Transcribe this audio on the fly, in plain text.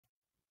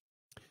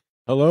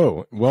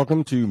Hello,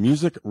 welcome to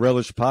Music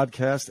Relish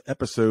Podcast,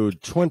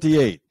 episode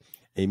 28,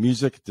 a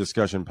music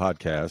discussion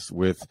podcast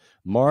with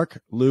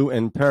Mark, Lou,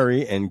 and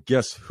Perry, and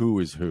guess who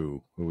is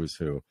who? Who is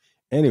who?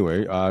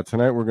 Anyway,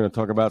 tonight we're going to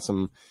talk about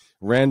some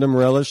random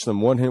relish, some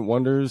one-hit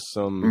wonders,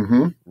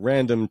 some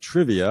random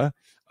trivia,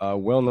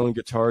 well-known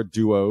guitar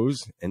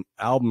duos, an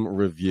album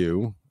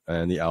review,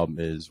 and the album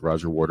is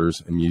Roger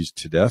Waters' Amused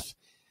to Death.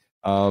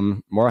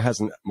 Mark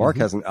has an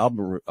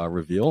album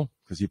reveal,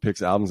 because he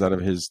picks albums out of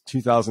his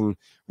 2000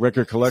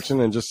 record collection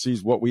and just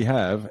sees what we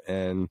have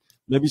and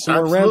maybe some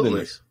more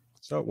randomness.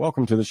 So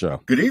welcome to the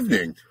show. Good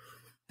evening.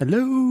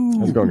 Hello.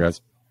 How's it going,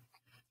 guys?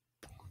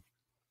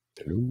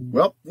 Hello.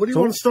 Well, what do you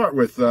want to start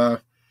with?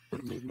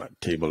 Move my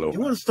table over. You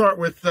want to start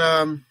with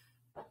the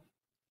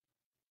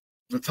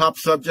top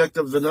subject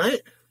of the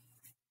night?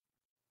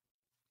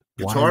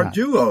 Guitar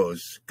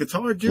duos.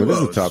 Guitar duos. What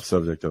is the top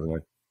subject of the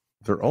night?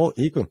 They're all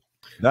equal.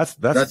 That's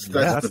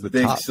the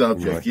big top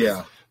subject,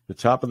 yeah. The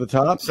top of the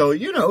top. So,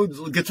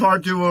 guitar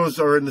duos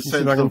are in the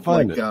sense of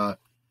like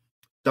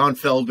Don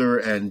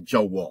Felder and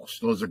Joe Walsh.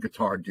 Those are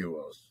guitar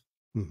duos.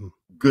 Mm-hmm.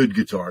 Good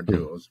guitar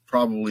duos.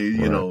 Probably,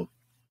 two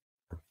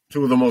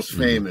of the most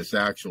famous,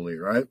 actually,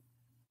 right?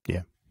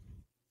 Yeah.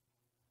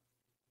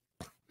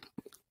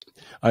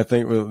 I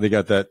think they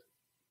got that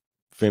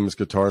famous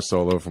guitar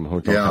solo from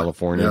Hotel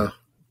California,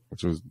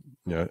 which was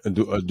a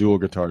dual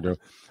guitar duo.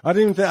 I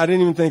didn't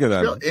even think of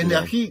that.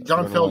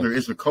 Don Felder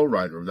is the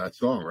co-writer of that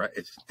song, right?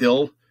 It's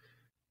still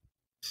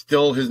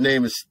his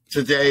name is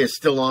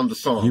still on the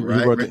song,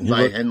 right? Written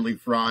by Henley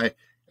Fry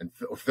and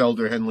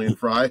Felder, Henley and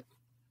Fry.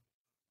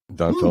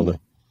 Don Felder.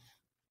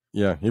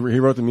 Yeah, he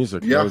wrote the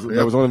music. Yeah,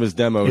 that was one of his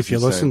demos. If you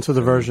listen to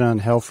the version on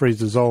Hell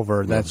Freezes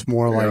Over, that's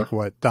more like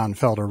what Don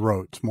Felder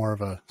wrote. It's more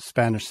of a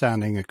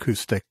Spanish-sounding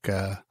acoustic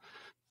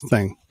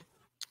thing.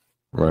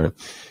 Right.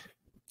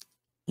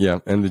 Yeah,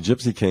 and the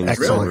Gypsy Kings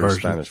excellent version.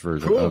 Spanish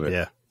version of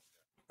it,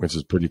 which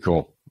is pretty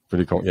cool.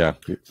 Pretty cool, yeah.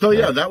 So,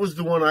 that was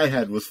the one I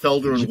had, was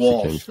Felder and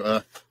Walsh.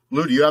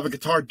 Lou, do you have a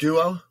guitar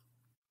duo?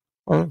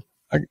 I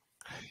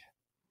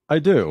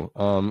do.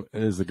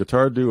 It is the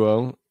guitar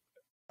duo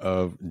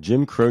of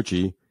Jim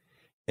Croce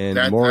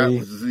and Maury. That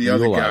was the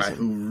other guy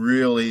who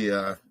really,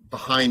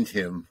 behind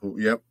him,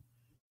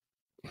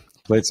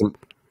 played some,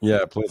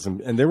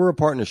 and they were a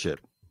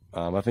partnership.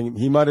 I think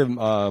he might have,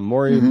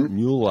 Maury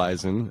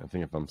Muleisen, I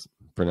think if I'm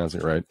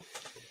pronouncing it right,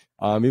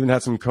 even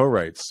had some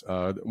co-writes.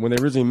 When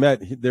they originally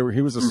met, he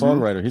was a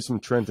songwriter. He's from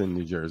Trenton,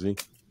 New Jersey.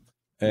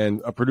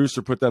 And a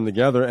producer put them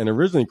together. And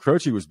originally,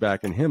 Croce was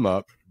backing him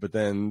up, but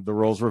then the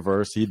roles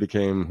reversed. He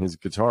became his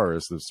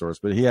guitarist of sorts.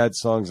 But he had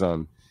songs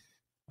on,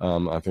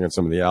 I think, on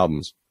some of the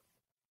albums.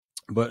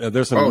 But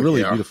there's some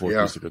really beautiful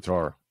acoustic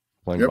guitar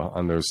playing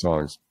on those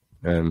songs.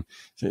 And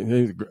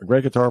he's a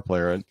great guitar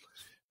player. And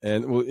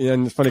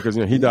it's funny because,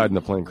 he died in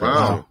a plane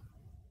crash, too.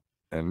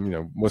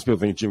 And, most people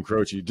think Jim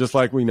Croce, just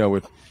like we know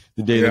with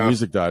the day the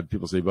music died,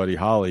 people say Buddy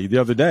Holly. The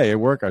other day at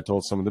work, I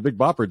told someone the Big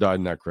Bopper died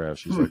in that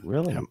crash. She's like,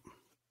 really? Yep.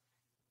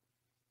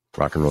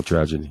 Rock and roll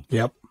tragedy.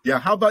 Yep. Yeah.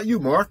 How about you,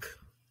 Mark?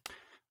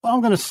 Well,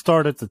 I'm going to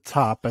start at the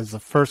top as the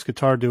first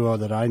guitar duo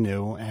that I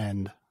knew,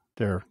 and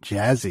they're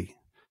jazzy.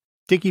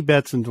 Dickie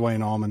Betts and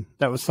Duane Allman.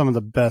 That was some of the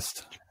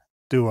best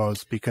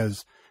duos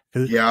because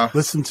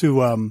listen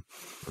to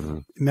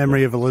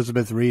Memory of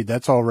Elizabeth Reed.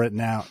 That's all written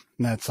out,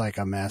 and that's like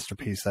a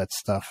masterpiece, that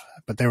stuff.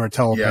 But they were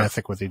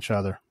telepathic with each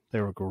other. They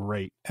were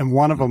great. And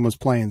one of them was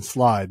playing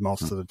slide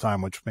most of the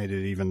time, which made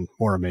it even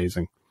more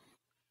amazing.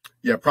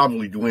 Yeah,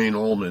 probably Duane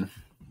Allman.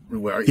 He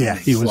was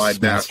slide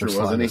master,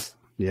 wasn't he?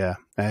 Yeah.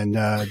 And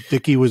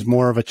Dickie was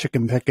more of a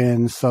chicken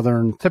picking,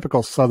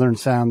 typical Southern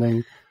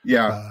sounding.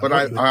 Yeah, but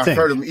I've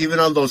heard him, even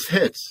on those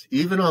hits,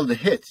 even on the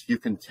hits, you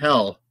can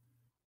tell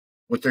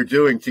what they're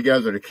doing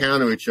together to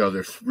counter each other.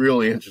 It's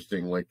really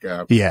interesting. Like,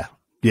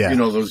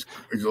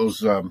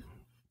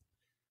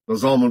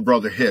 those Allman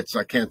Brother hits.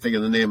 I can't think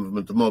of the name of them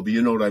at the moment, but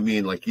you know what I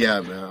mean. Like,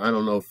 man, I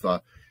don't know if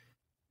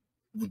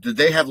did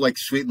they have like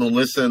Sweet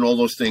Melissa and all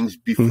those things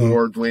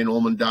before Duane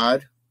Allman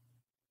died?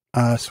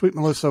 Sweet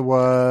Melissa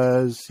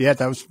was that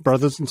was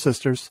Brothers and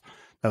Sisters.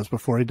 That was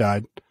before he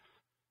died.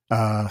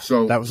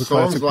 So that was a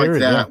songs classic like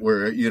period, that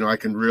where I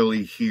can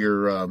really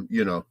hear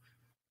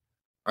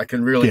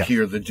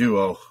hear the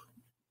duo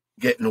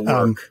getting to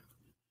work.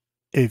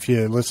 If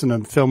you listen to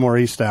the Fillmore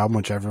East album,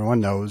 which everyone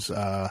knows,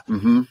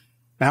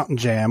 Mountain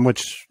Jam,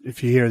 which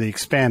if you hear the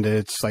expanded,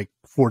 it's like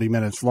 40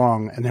 minutes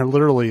long, and they're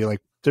literally like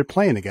they're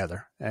playing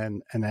together,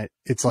 and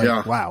it's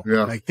like wow,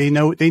 like they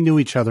knew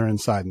each other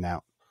inside and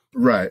out,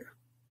 right?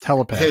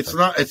 Telepathic.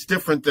 It's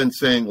different than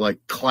saying like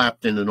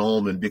Clapton and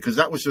Allman, because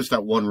that was just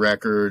that one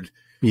record.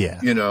 Yeah,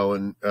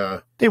 and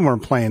they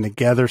weren't playing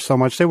together so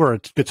much. They were a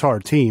guitar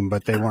team,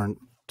 but they weren't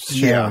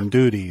sharing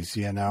duties,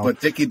 But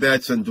Dickie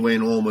Betts and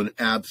Duane Allman,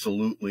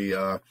 absolutely.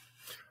 All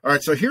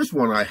right, so here's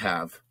one I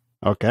have.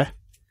 Okay.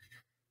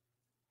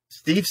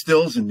 Steve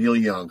Stills and Neil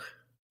Young.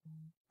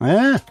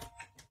 Yeah.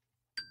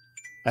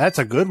 That's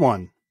a good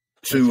one.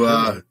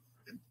 Lou's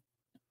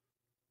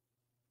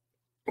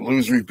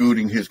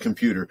rebooting his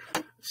computer.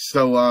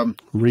 So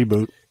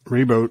reboot.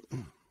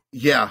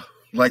 Yeah.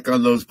 like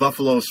on those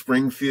Buffalo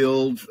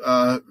Springfield,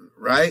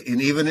 right?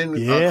 And even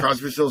in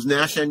Crosby, Stills,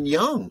 Nash and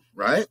Young,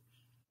 right?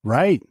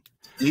 Right.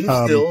 Steve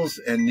Stills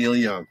and Neil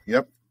Young.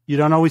 Yep. You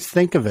don't always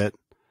think of it,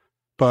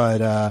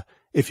 but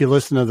if you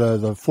listen to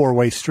the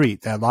Four-Way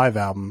Street, that live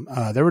album,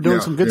 they were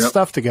doing some good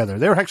stuff together.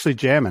 They were actually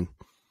jamming.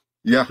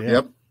 Yeah.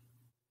 Yep.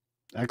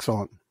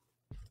 Excellent.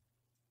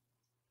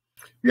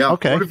 Yeah.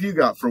 Okay. What have you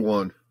got for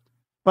one?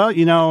 Well,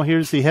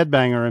 here's the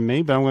headbanger in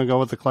me, but I'm going to go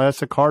with the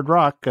classic hard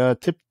rock.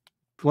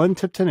 Glenn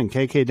Tipton and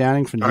KK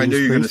Downing from Judas I knew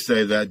you were going to Priest.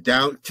 say that.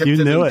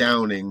 Tipton and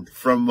Downing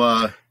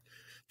from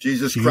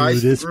Jesus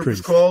Christ, the group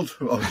is called?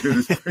 Oh,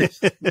 Judas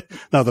Priest.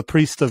 No, the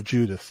Priest of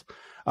Judas.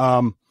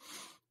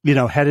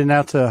 Heading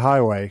out to the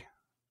highway,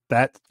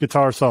 that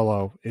guitar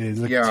solo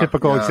is a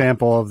typical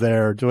example of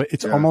their doing.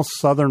 It's almost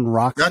Southern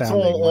rock. That's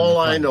all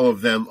I know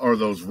of them are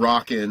those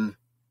rockin'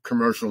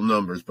 commercial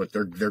numbers, but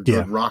they're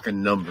good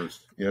rockin'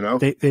 numbers.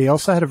 They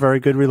also had a very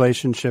good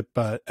relationship.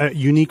 A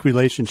unique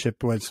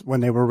relationship was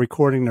when they were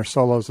recording their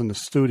solos in the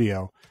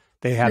studio.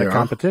 They had a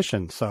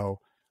competition, so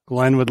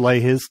Glenn would lay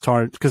his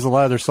turn because a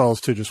lot of their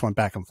solos too just went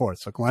back and forth.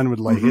 So Glenn would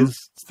lay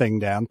his thing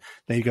down,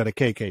 then you go to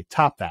KK,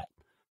 top that.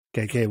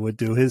 KK would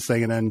do his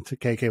thing, and then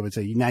KK would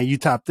say, "Now you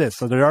top this."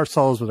 So there are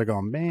solos where they're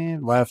going,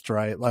 man, left,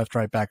 right,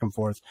 back and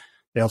forth.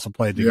 They also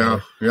played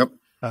together. Yeah,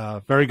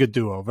 yep. Very good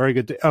duo. Very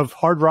good of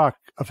hard rock,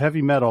 of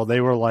heavy metal.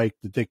 They were like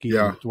the Dickie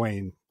and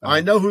Dwayne.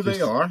 I know who they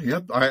are.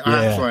 Yep,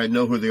 I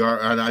know who they are,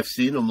 and I've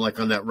seen them like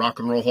on that Rock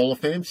and Roll Hall of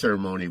Fame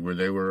ceremony where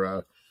they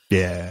were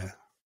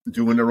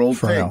doing their old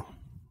thing.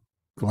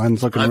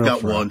 Glenn's looking. I've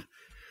got frail. one.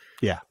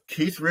 Yeah,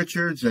 Keith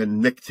Richards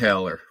and Mick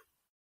Taylor.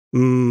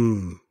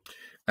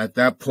 At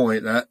that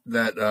point,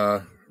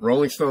 that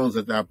Rolling Stones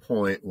at that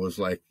point was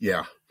like,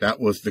 that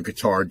was the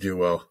guitar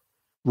duo,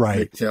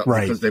 right?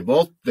 Right, because they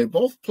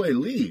both play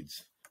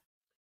leads.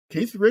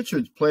 Keith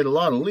Richards played a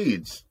lot of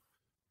leads.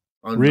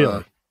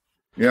 Really?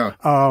 Yeah.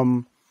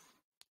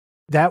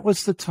 That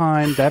was the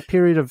time. That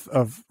period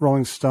of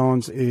Rolling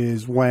Stones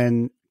is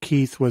when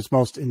Keith was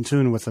most in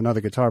tune with another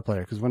guitar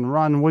player. Because when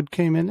Ron Wood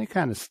came in, they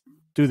kind of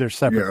do their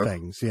separate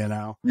things,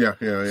 Yeah.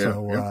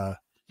 So.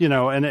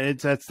 And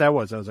that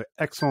was an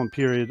excellent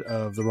period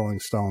of the Rolling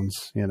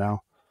Stones,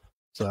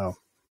 So,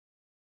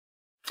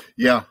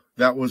 yeah,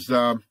 that was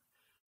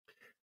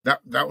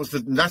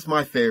that's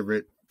my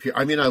favorite.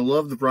 I mean, I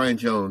love the Brian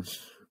Jones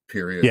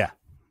period. Yeah,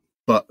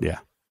 but the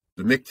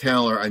Mick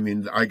Taylor. I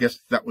mean, I guess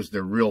that was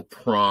their real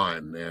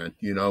prime, man.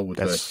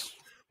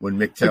 When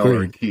Mick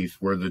Taylor and Keith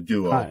were the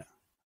duo.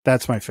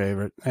 That's my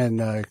favorite.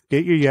 And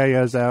Get Your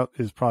Ya-Ya's Out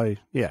is probably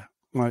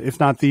if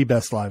not the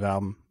best live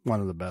album, one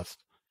of the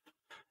best.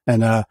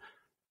 And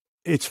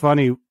it's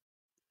funny,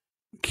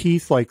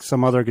 Keith, like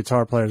some other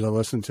guitar players I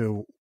listen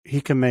to, he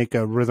can make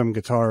a rhythm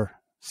guitar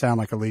sound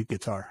like a lead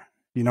guitar.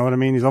 You know what I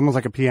mean? He's almost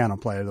like a piano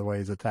player the way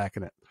he's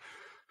attacking it.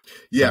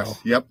 Yes.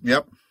 So,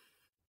 yep.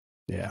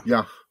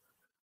 Yeah.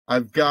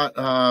 I've got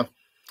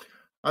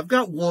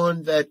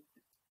one that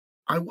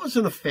I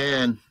wasn't a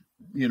fan,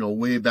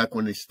 way back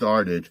when they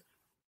started,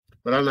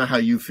 but I don't know how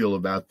you feel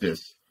about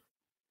this.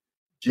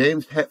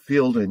 James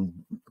Hetfield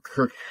and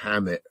Kirk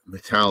Hammett,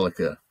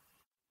 Metallica.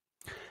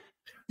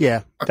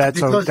 Yeah, that's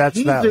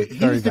valid.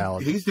 Very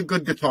valid. He's the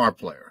good guitar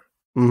player,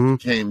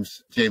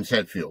 James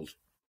Hetfield.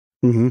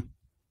 Mm-hmm.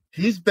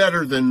 He's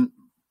better than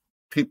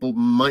people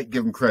might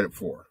give him credit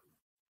for,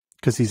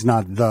 because he's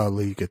not the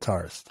lead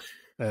guitarist,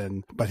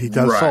 but he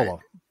does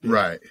solo. Yeah.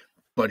 Right,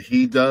 but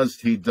he does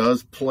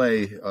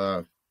play.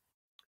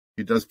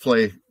 He does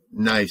play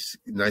nice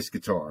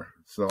guitar.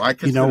 So I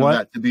consider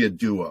that to be a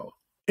duo.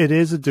 It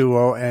is a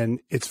duo, and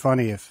it's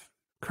funny if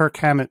Kirk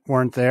Hammett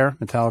weren't there,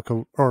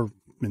 Metallica, or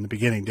in the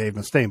beginning Dave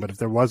Mustaine, but if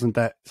there wasn't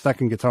that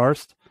second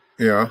guitarist,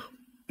 it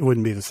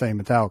wouldn't be the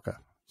same Metallica.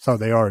 So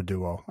they are a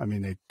duo. I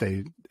mean,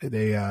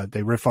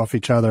 they riff off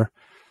each other,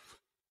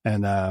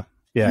 and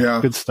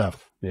good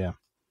stuff. Yeah.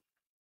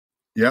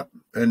 Yep.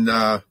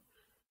 And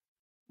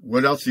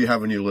what else do you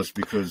have on your list?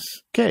 Because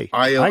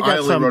I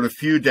only wrote a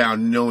few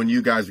down, knowing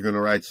you guys are going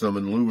to write some,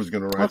 and Lou was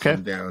going to write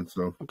some down.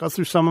 So I'll go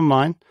through some of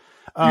mine.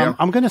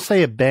 I'm going to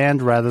say a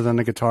band rather than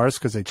a guitarist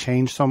because they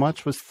changed so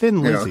much. Was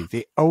Thin Lizzy.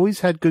 They always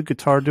had good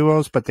guitar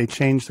duos, but they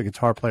changed the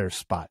guitar player's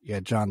spot. You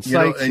had John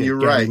Sykes. And you're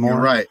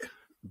right.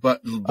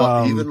 But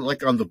even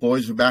like on The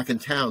Boys Are Back in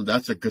Town,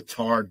 that's a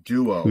guitar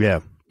duo.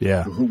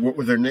 Yeah. What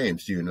were their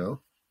names? Do you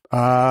know?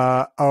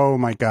 Oh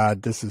my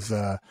God, this is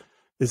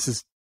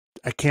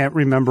I can't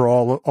remember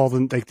all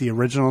the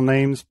original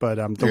names, but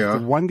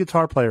the one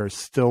guitar player is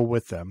still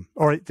with them,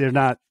 or they're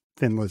not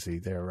Thin Lizzy.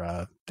 They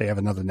have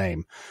another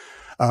name.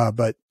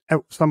 But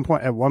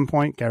at one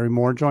point, Gary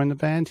Moore joined the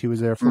band. He was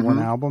there for one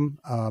album.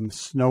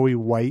 Snowy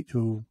White,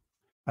 who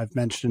I've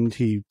mentioned,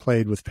 he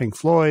played with Pink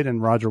Floyd,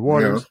 and Roger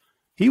Waters.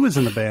 He was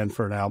in the band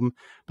for an album,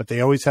 but they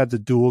always had the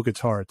dual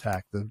guitar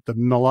attack.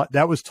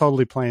 That was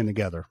totally playing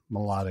together,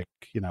 melodic,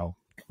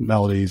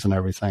 melodies and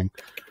everything.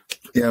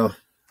 Yeah.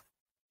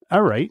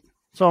 All right.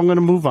 So I'm going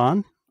to move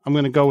on. I'm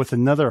going to go with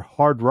another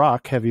hard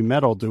rock heavy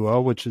metal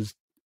duo, which is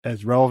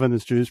as relevant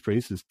as Judas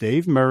Priest, is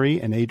Dave Murray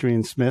and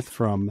Adrian Smith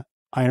from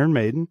Iron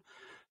Maiden.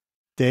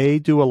 they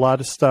do a lot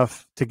of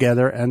stuff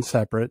together and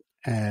separate.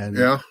 And,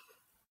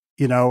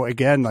 you know,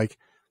 again, like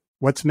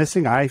what's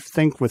missing, I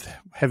think, with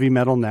heavy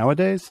metal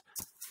nowadays,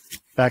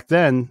 back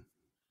then,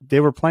 they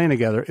were playing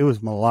together. It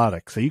was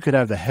melodic. So you could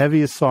have the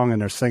heaviest song and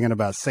they're singing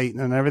about Satan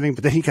and everything,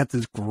 but then you got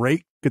this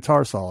great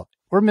guitar solo.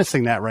 We're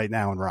missing that right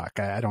now in rock.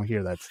 I don't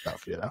hear that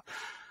stuff, you know.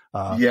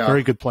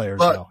 Very good players,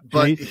 though.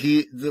 But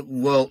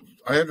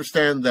I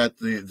understand that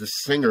the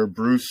singer,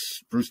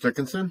 Bruce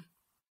Dickinson.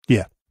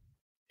 Yeah.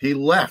 He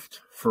left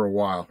for a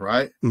while,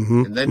 right?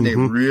 Mm-hmm, and then they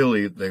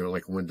were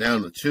like went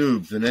down the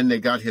tubes, and then they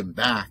got him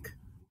back.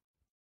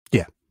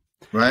 Yeah.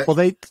 Right.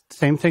 Well,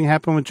 same thing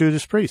happened with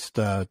Judas Priest.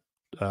 They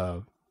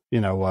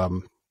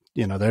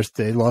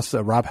lost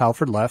Rob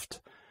Halford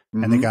left,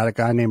 and they got a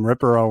guy named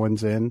Ripper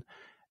Owens in,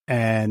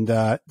 and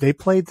they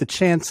played the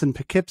Chance in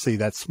Poughkeepsie,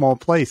 that small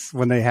place,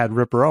 when they had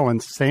Ripper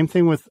Owens. Same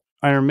thing with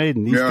Iron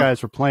Maiden. These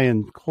guys were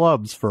playing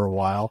clubs for a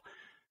while.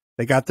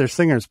 They got their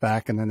singers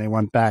back, and then they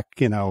went back,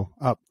 you know,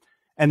 up.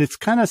 And it's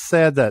kind of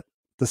sad that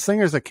the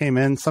singers that came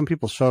in, some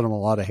people showed them a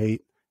lot of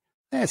hate.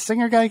 Hey,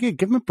 singer guy,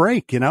 give him a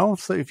break, you know.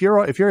 So if you're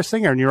a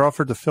singer and you're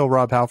offered to fill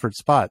Rob Halford's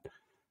spot,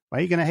 why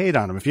are you going to hate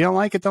on him? If you don't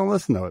like it, don't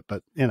listen to it.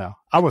 But, you know,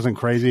 I wasn't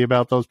crazy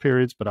about those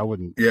periods, but I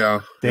wouldn't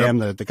damn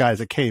the guys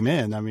that came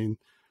in. I mean,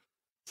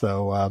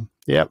 so,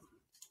 yeah.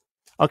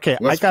 Okay,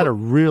 I got a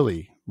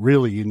really,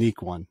 really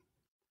unique one.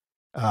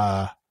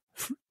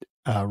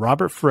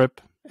 Robert Fripp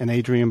and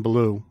Adrian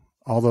Belew,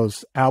 all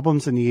those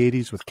albums in the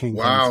 80s with King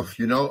Wow, Crimson.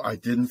 you know, I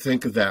didn't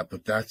think of that,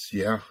 but that's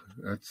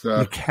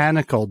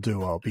mechanical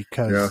duo,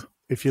 because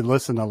if you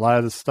listen, a lot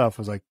of the stuff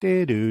was like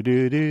doing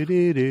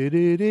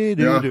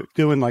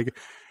like,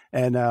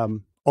 and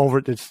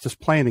it's just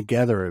playing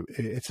together.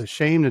 It's a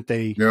shame that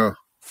they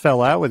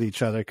fell out with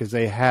each other, because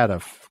they had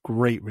a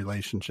great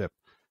relationship.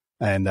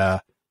 And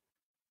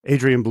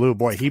Adrian Belew,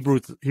 boy, he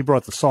brought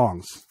the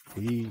songs.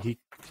 He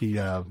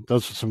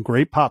those are some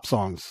great pop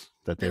songs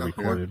that they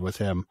recorded with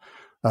him.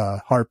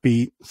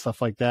 Heartbeat,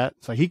 stuff like that.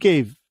 So he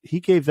gave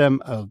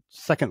them a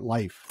second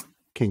life,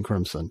 King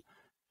Crimson.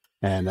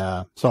 And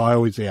so I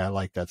always I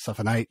like that stuff.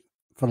 And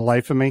for the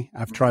life of me,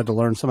 I've tried to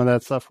learn some of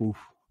that stuff. Oof,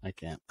 I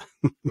can't.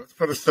 Let's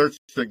put a search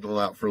signal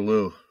out for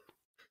Lou.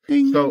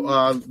 Ding.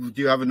 So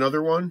do you have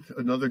another one?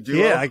 Another duo?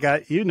 Yeah, I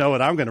got, you know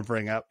what I'm going to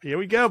bring up. Here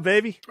we go,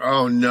 baby.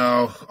 Oh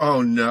no.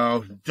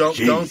 Don't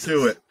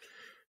do it.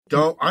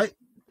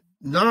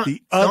 The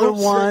other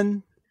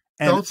one.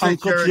 And don't say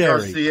Uncle Jerry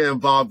Garcia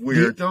and Bob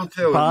Weir. Don't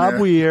do it, Bob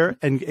man. Weir,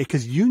 and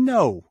because you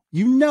know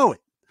it.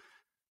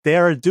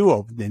 They're a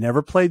duo. They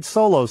never played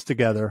solos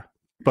together,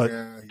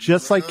 but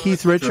just like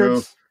Keith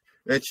Richards,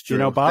 it's true. You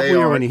know, Bob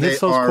Weir, when he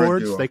hits those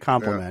chords, they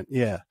complement.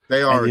 Yeah.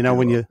 They are. And you know,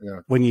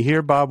 when you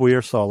hear Bob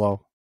Weir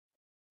solo,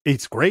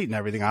 it's great and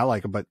everything. I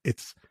like it, but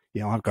it's, you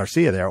don't have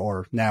Garcia there,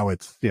 or now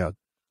it's, you know,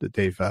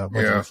 Dave. But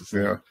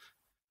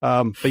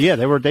yeah,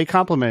 they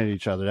complemented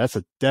each other. That's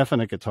a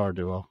definite guitar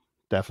duo,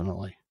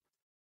 definitely.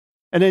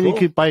 And then you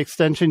could, by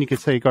extension, you could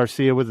say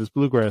Garcia with his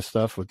bluegrass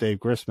stuff with Dave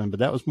Grisman,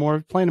 but that was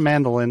more playing a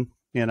mandolin,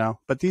 you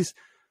know. But these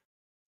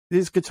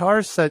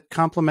guitars that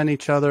complement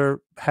each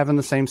other, having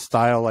the same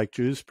style like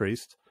Judas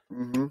Priest,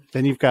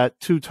 then you've got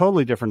two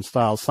totally different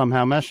styles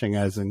somehow meshing,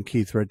 as in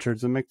Keith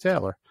Richards and Mick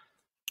Taylor.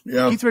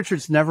 Yeah, Keith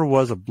Richards never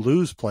was a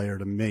blues player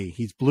to me.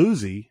 He's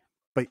bluesy,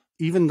 but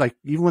even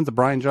with the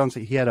Brian Jones,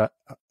 he had it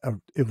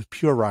was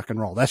pure rock and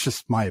roll. That's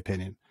just my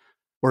opinion.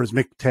 Whereas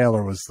Mick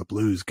Taylor was the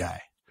blues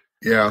guy.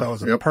 Yeah, that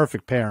was a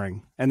perfect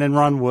pairing. And then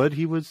Ron Wood,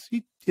 he's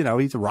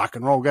a rock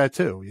and roll guy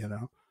too, you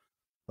know.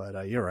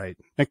 But you're right,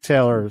 Mick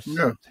Taylor's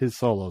his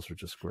solos were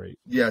just great.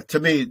 Yeah,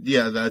 to me,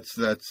 that's.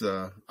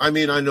 I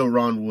mean, I know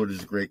Ron Wood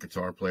is a great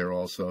guitar player,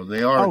 also.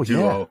 They are a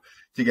duo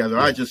together.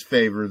 Yeah. I just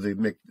favor the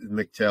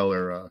Mick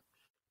Taylor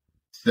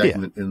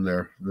segment in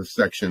there, the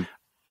section.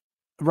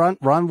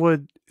 Ron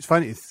Wood. It's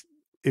funny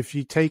if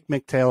you take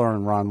Mick Taylor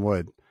and Ron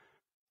Wood.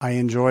 I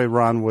enjoy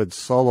Ron Wood's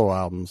solo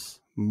albums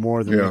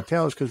more than Mick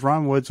Taylor's, because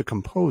Ron Wood's a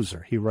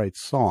composer. He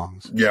writes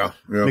songs. Yeah.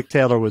 Mick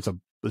Taylor was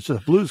just a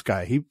blues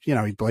guy. He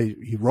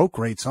wrote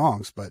great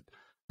songs, but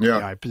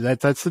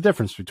that's the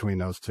difference between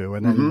those two.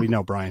 And then we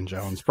know Brian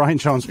Jones. Brian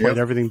Jones played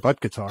everything but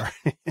guitar.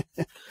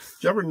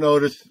 You ever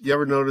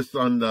notice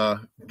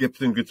on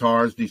Gibson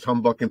guitars these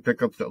humbucking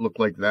pickups that look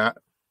like that?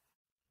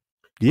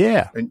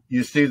 Yeah. And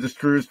you see the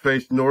screws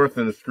face north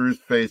and the screws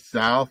face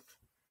south.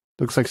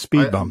 Looks like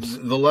speed bumps.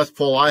 The Les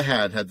Paul I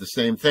had the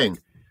same thing.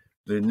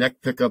 The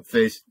neck pickup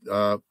face,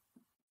 with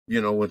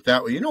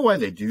that. You know why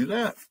they do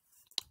that?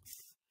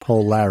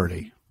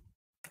 Polarity.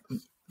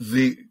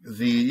 The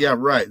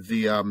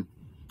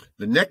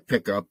neck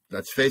pickup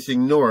that's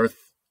facing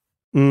north.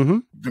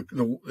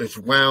 It's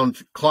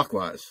wound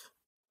clockwise.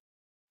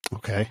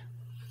 Okay.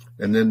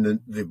 And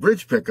then the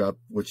bridge pickup,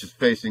 which is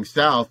facing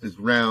south, is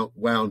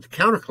wound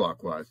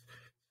counterclockwise.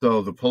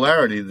 So the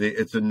polarity,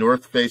 it's a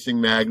north facing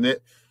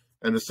magnet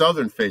and a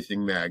southern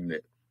facing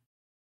magnet.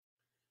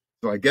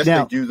 So I guess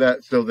they do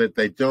that so that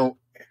they don't,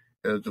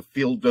 the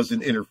field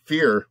doesn't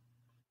interfere.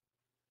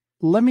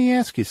 Let me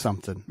ask you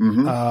something.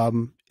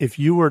 If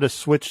you were to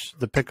switch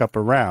the pickup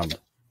around,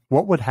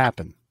 what would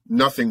happen?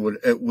 nothing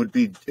would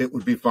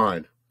be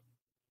fine.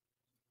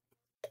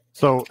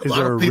 So is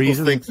there a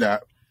reason? People think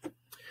that.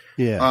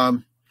 Yeah.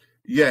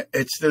 Yeah,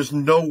 there's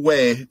no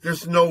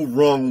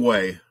wrong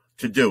way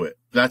to do it.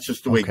 That's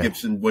just the way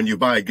Gibson, when you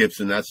buy a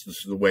Gibson, that's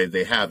just the way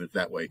they have it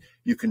that way.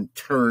 You can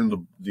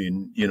turn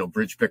the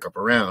bridge pickup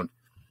around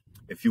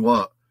if you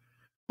want.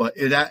 But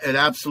it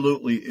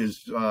absolutely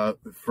is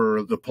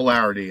for the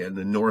polarity and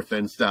the north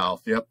and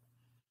south. Yep.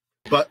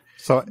 But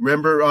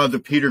remember the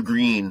Peter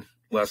Green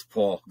Les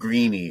Paul,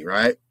 Greenie,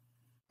 right?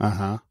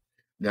 Uh-huh.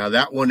 Now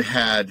that one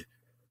had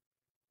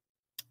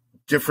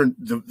different.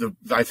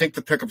 I think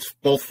the pickups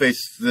both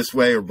face this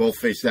way or both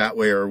face that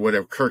way or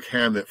whatever. Kirk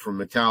Hammett from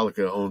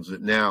Metallica owns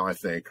it now, I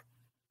think.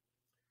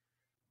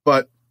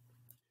 But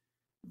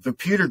the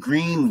Peter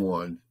Green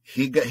one,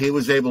 he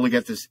was able to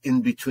get this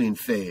in between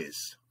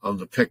phase on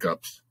the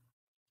pickups,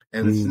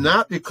 and it's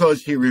not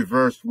because he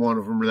reversed one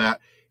of them or that.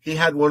 He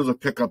had one of the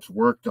pickups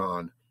worked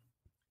on,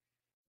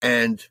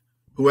 and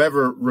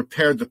whoever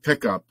repaired the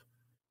pickup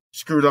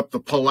screwed up the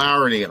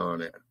polarity on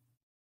it.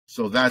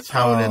 So that's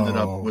how it ended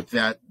up with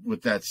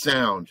that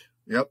sound.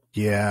 Yep.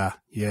 Yeah.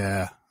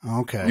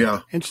 Okay.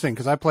 Yeah. Interesting,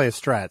 because I play a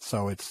Strat,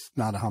 so it's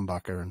not a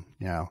humbucker.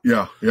 Yeah.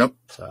 Yep.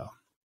 So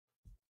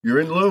you're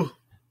in, Lou?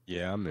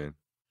 Yeah, I'm in.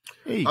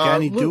 Hey, you got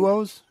any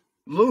duos?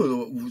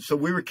 Lou, so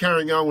we were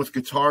carrying on with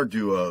guitar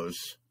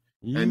duos.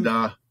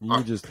 The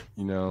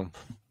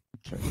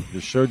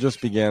show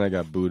just began. I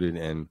got booted,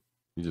 and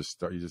you just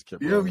kept.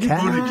 You booted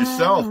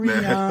yourself,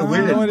 man.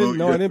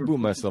 I didn't boot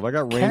myself. I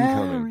got rain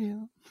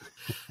coming.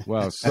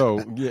 Wow. So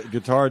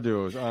guitar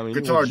duos. I mean,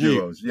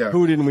 duos. Yeah.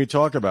 Who didn't we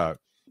talk about?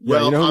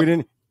 Well, you know who we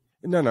didn't.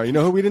 No. You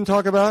know who we didn't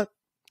talk about?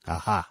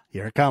 Aha!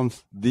 Here it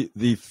comes.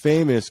 The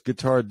famous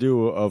guitar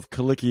duo of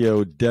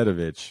Kalikio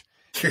Dedovich.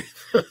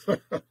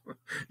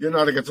 You're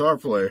not a guitar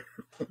player.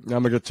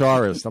 I'm a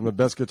guitarist. I'm the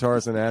best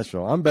guitarist in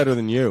Nashville. I'm better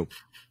than you.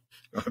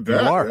 I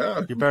bet. You are.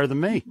 Yeah. You're better than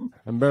me.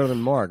 I'm better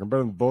than Mark. I'm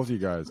better than both you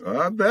guys.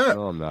 I bet.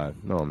 No, I'm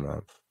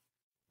not.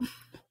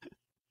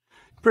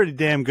 Pretty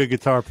damn good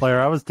guitar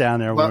player. I was down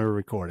there when we were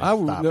recording.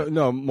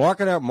 Mark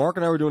and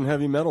I were doing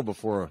heavy metal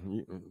before,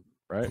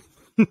 right?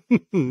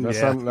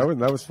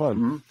 That was fun.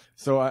 Mm-hmm.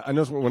 So I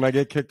know when I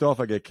get kicked off,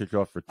 I get kicked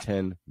off for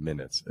 10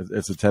 minutes.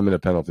 It's a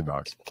 10-minute penalty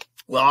box.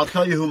 Well, I'll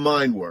tell you who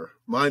mine were.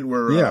 Mine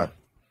were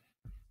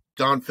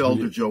Don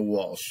Felder, Joe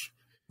Walsh.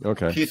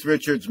 Okay. Keith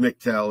Richards, Mick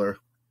Taylor.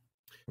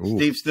 Ooh.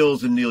 Steve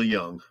Stills and Neil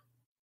Young.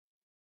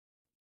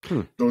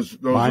 Those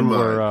mine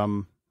were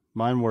mine.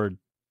 Mine were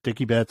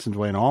Dickie Betts and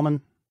Dwayne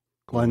Allman,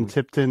 Glenn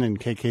Tipton and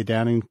KK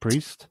Downing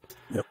Priest.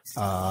 Yep.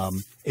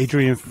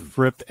 Adrian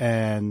Fripp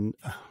and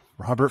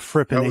Robert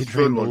Fripp and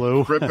Adrian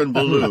Ballou. Fripp and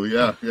Ballou,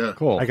 yeah.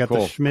 Cool. I got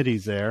the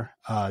Schmitties there.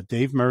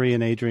 Dave Murray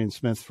and Adrian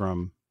Smith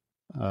from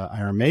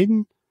Iron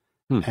Maiden.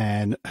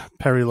 And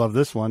Perry loved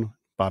this one,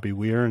 Bobby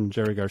Weir and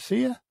Jerry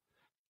Garcia.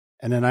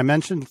 And then I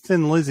mentioned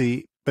Thin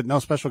Lizzy, but no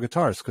special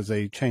guitars because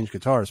they changed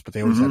guitars, but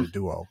they always had a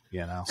duo,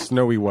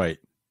 Snowy White.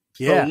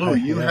 Yeah. So, Lou,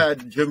 you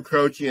had Jim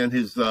Croce and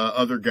his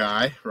other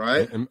guy,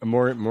 right? And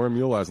more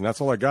Muleizing.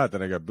 That's all I got.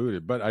 Then I got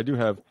booted. But I do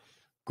have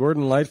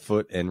Gordon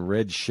Lightfoot and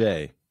Red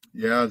Shea.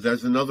 Yeah,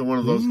 there's another one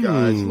of those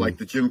guys, like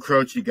the Jim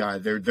Croce guy.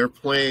 They're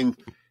playing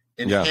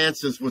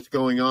enhances what's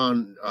going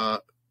on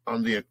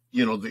the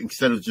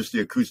instead of just the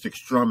acoustic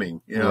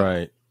strumming.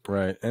 Right.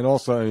 And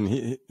also, I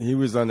mean, he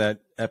was on that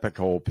Epic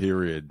Hole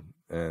period,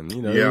 and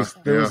there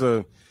was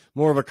a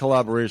more of a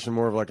collaboration,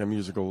 more of like a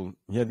musical.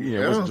 He had,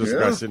 it wasn't just a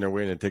guy sitting there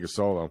waiting to take a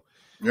solo.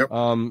 Yep.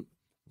 So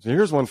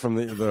here's one from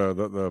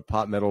the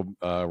pop metal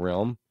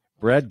realm: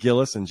 Brad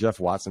Gillis and Jeff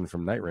Watson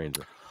from Night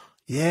Ranger.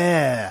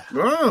 Yeah.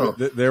 Oh.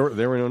 They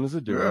were known as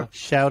a duo. Yeah.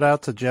 Shout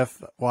out to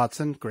Jeff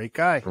Watson, great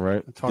guy.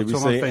 Right. Did we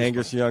say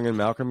Angus Young and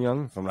Malcolm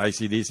Young from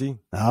ICDC?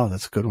 Oh,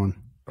 that's a good one.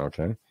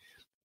 Okay.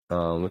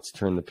 Let's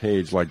turn the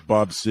page, like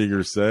Bob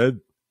Seger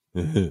said.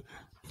 Wait,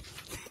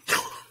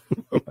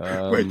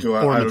 do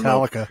I? Or I don't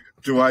Metallica.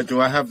 Know.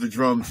 Do I have the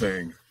drum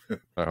thing?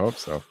 I hope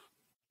so.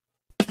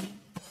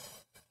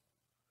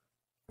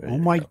 Oh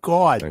my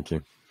God! Thank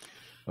you.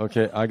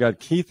 Okay, I got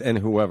Keith and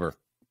whoever.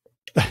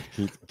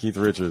 Keith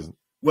Richards.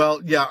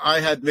 Well, yeah, I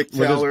had Mick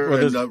Taylor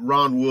and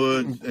Ron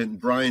Wood and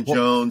Brian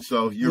Jones.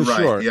 So you're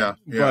right. Sure. Yeah.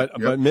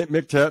 But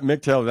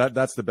Mick Taylor,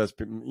 that's the best.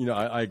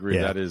 I agree.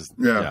 Yeah. That is.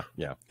 Yeah.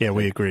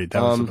 We agreed.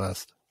 That was the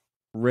best.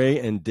 Ray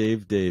and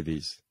Dave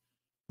Davies.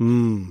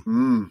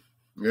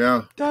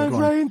 Yeah.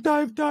 Ray and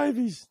Dave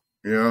Davies.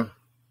 Yeah.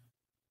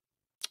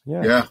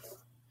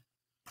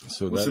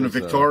 So listen to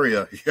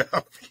Victoria.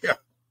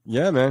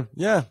 Yeah, man.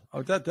 Yeah.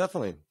 Oh, that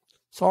definitely.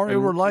 Sorry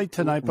we're late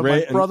tonight, but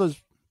my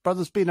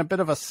brother's being a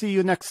bit of a see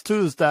you next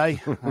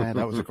Tuesday. Man,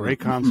 that was a great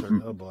concert.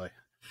 Oh boy.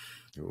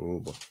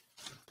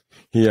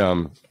 He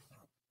well,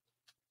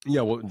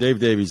 Dave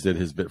Davies did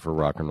his bit for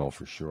rock and roll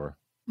for sure.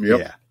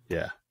 Yep.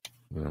 Yeah.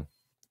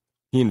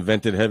 He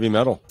invented heavy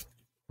metal,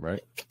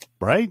 right?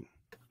 Right.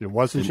 It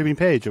wasn't Jimmy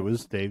Page. It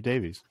was Dave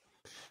Davies.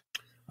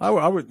 I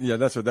would. Yeah,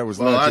 that was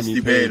well, not that's Jimmy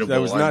debatable. Page.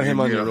 That was not him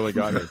on the really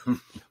got me.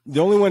 The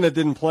only one that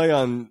didn't play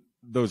on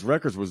those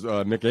records was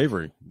Mick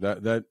Avery.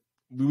 That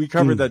we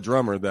covered that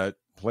drummer that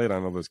played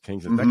on all those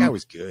Kings. That guy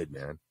was good,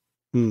 man.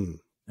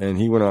 And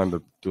he went on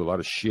to do a lot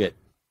of shit.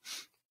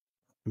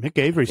 Mick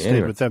Avery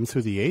stayed with them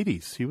through the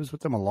 80s. He was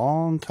with them a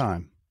long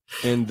time.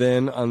 And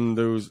then on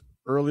those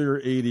earlier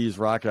 80s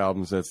rock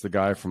albums, that's the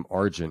guy from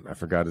Argent. I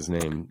forgot his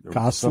name.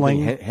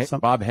 Gosling?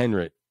 Bob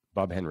Henrit.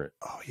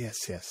 Oh,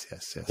 yes.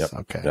 Yep.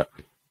 Okay. Yep.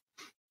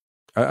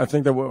 I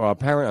think that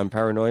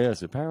Paranoia.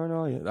 Is it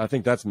Paranoia? I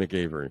think that's Mick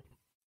Avery.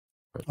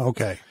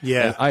 Okay.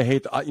 Yeah. And I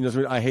hate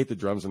the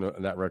drums on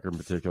that record in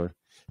particular.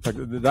 In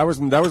fact, that was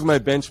my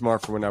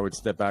benchmark for when I would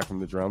step back from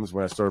the drums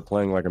when I started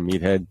playing like a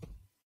meathead.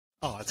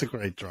 Oh, it's a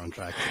great drum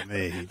track to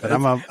me. But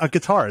I'm a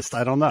guitarist.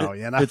 I don't know.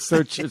 You know, it's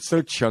so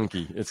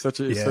chunky.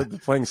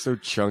 The playing's so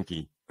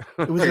chunky.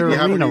 It was do you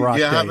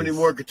have any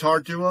more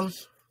guitar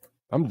duos?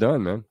 I'm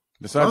done, man.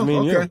 Besides me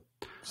and you.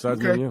 Besides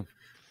me and you.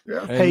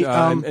 Yeah.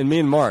 And, and me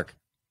and Mark.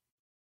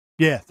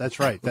 Yeah, that's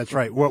right. That's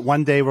right.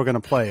 One day we're going to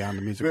play on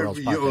the Music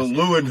Worlds podcast.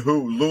 Lou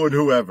and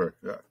whoever.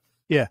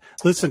 Yeah.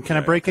 Listen, can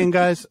I break in,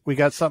 guys? We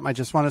got something. I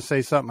just want to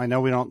say something. I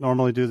know we don't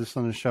normally do this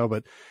on the show,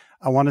 but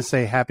I want to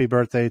say happy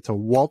birthday to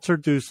Walter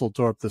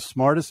Dusseldorp, the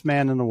smartest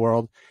man in the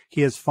world.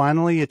 He has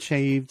finally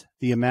achieved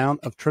the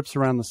amount of trips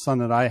around the sun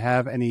that I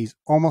have, and he's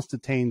almost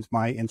attained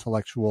my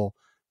intellectual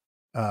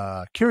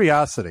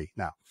curiosity.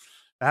 Now,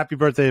 happy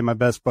birthday to my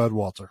best bud,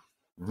 Walter.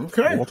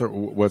 Okay. Walter,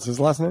 what's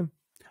his last name?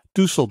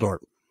 Dusseldorp.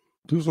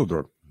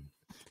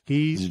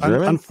 He's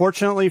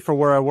unfortunately for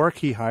where I work,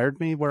 he hired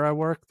me where I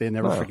work. They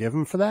never forgive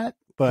him for that,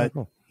 but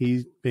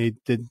they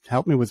did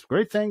help me with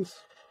great things.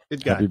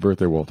 Good guy. Happy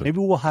birthday, Walter. Maybe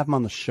we'll have him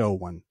on the show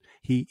one.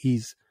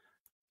 He's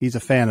a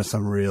fan of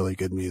some really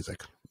good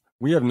music.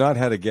 We have not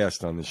had a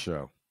guest on this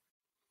show.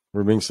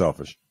 We're being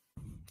selfish.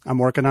 I'm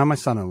working on my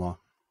son-in-law.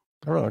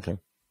 Oh, okay.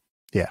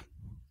 Yeah.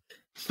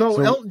 So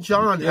Elton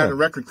John had a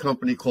record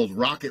company called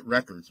Rocket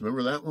Records.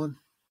 Remember that one?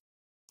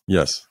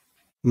 Yes.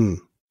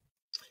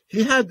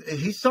 He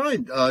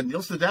signed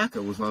Neil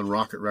Sedaka was on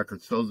Rocket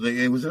Records. So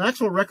it was an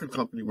actual record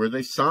company where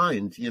they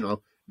signed,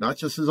 not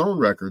just his own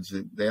records.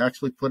 They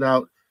actually put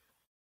out.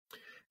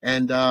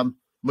 And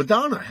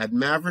Madonna had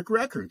Maverick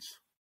Records.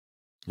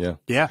 Yeah.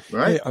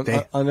 Right?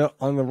 Hey,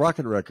 on the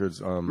Rocket Records,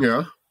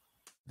 the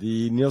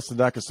Neil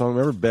Sedaka song,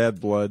 remember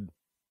Bad Blood?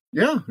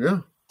 Yeah.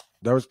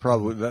 That was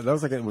probably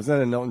was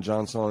that an Elton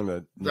John song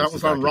that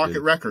was on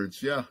Rocket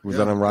Records? Yeah. Was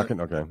that on Rocket?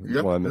 Okay.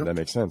 Yep, well, that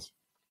makes sense.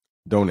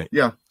 Donate.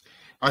 Yeah.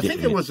 I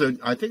think it was a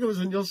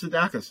Neil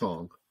Sedaka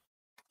song.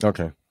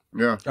 Okay.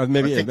 Yeah.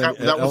 Maybe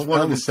that was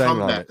one of his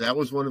comebacks. That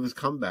was one of his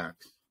comebacks.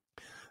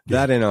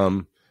 That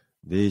and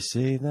they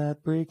say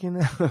that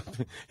breaking up.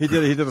 he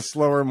did a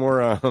slower,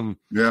 more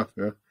Yeah.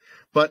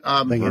 But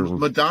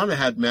Madonna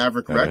had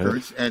Maverick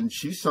Records, and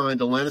she signed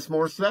Alanis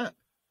Morissette.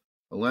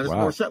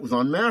 Morissette was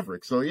on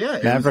Maverick, so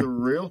it was a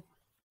real.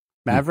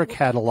 Maverick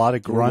had a lot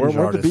of grunge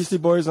were artists. The Beastie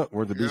Boys?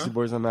 Were the Beastie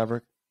Boys on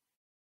Maverick?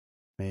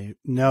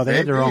 No, they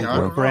had their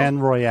own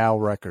Grand Royale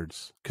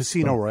Records,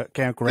 Grand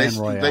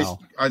Royale.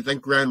 I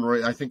think Grand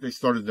Royale. I think they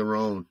started their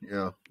own.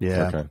 Yeah.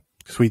 Okay.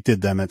 Because we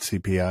did them at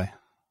CPI.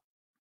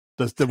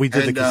 We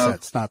did the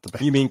cassettes, not the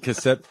band. You mean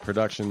cassette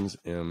productions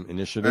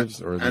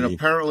initiatives, and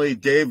apparently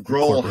Dave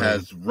Grohl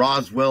has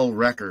Roswell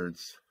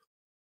Records.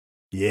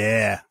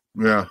 Yeah.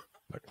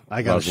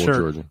 I got Roswell, a shirt.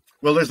 Georgia.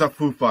 Well, there's a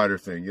Foo Fighter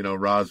thing,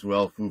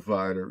 Roswell, Foo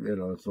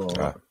Fighter, it's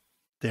all.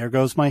 There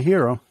goes my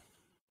hero.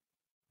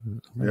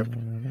 Yep.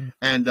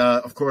 And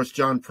of course,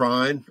 John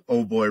Prine,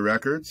 Oh Boy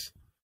Records.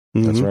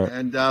 That's right.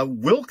 And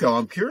Wilco.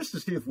 I'm curious to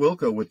see if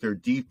Wilco, with their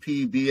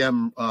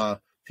DPBM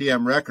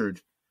PM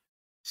record,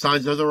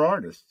 signs other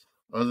artists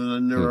other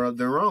than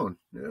their own.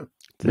 Yeah.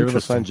 Maybe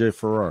they'll sign Jay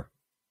Farrar.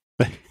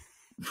 I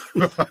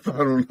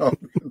don't know.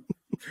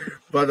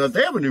 But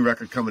they have a new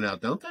record coming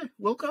out, don't they,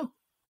 Wilco?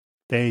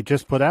 They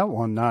just put out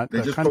one.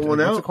 They just put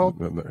one out. What's it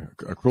called?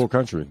 A Cool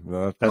Country.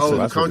 The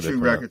country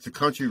record. It's a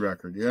country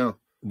record. Yeah.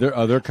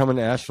 They're coming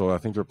to Asheville. I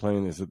think they're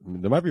playing.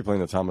 They might be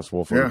playing the Thomas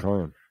Wolfe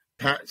Auditorium.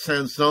 Pat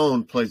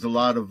Sansone plays a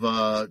lot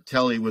of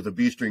telly with a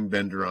B-string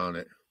bender on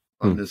it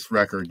on this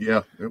record.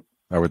 Yeah. Yep.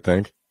 I would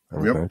think.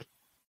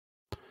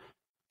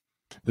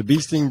 The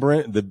B-string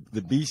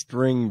the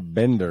B-string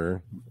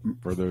bender,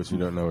 for those who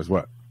don't know, is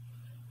what?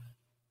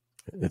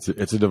 It's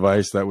a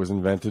device that was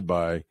invented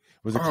by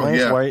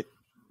Clarence White?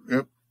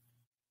 Yep.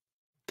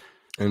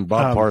 And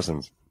Bob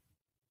Parsons.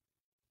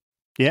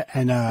 Yeah,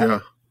 and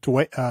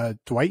Dwight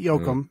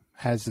Yoakam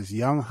has this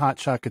young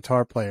hotshot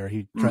guitar player.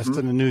 He dressed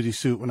in a nudie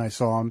suit when I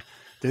saw him.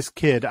 This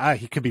kid,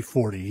 he could be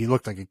 40. He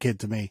looked like a kid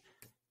to me.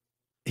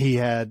 He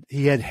had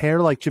hair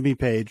like Jimmy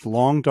Page,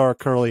 long dark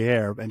curly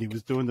hair, and he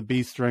was doing the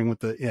B string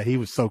with he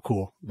was so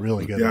cool,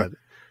 really good at it.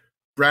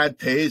 Brad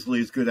Paisley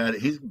is good at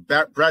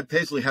it. Brad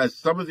Paisley has,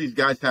 some of these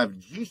guys have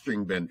G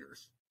string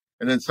benders,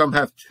 and then some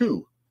have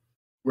two,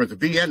 where the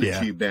B and the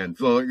G bend.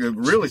 So it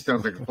really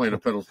sounds like you're playing a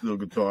pedal steel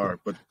guitar,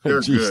 but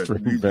they're good.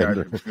 These guys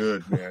are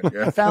good, man.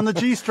 Yeah. I found the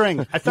G string.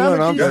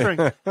 The G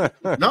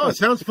string. No, it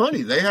sounds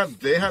funny. They have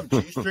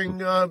G string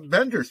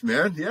benders,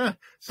 man. Yeah,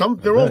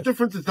 they're all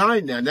different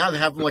design now. Now they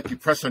have them like you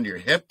press on your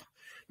hip,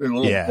 and a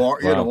little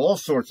bar, all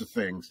sorts of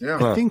things.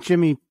 Yeah, I think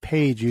Jimmy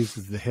Page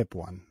uses the hip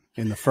one.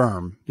 in the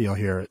Firm, you'll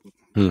hear it.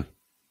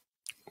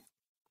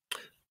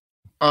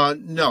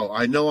 No,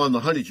 I know on the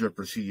Honey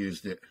Drippers he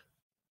used it.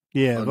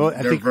 Yeah, well,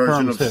 I their think version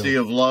Firm of too. Sea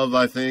of Love,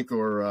 I think,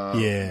 or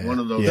one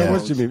of those.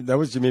 That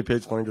was Jimmy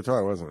Page playing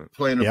guitar, wasn't it?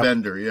 Playing a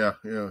bender, yeah.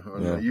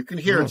 You can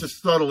hear it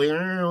just subtly,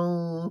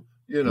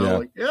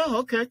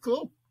 okay,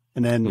 cool.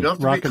 And then you don't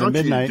have to be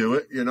country to do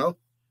it,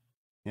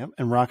 Yep,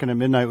 and Rockin' at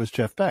Midnight was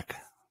Jeff Beck.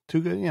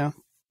 Too good,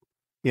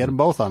 He had them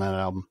both on that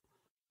album.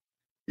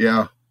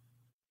 Yeah.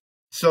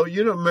 So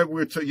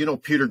remember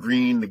Peter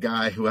Green, the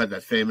guy who had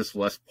that famous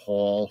Les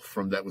Paul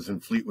that was in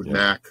Fleetwood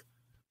Mac.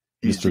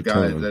 He's Mr. the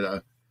guy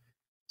that.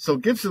 So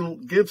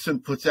Gibson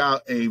puts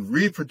out a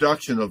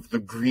reproduction of the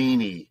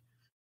Greenie,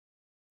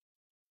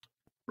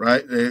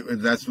 right?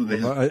 That's what they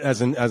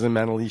as in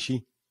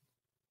Manalishi.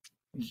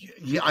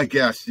 Yeah, I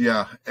guess,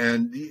 yeah,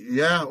 and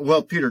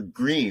well, Peter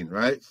Green,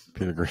 right?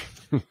 Peter Green.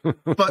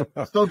 But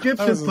so Gibson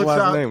that was his puts last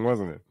out name,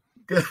 wasn't it?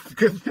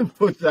 Gibson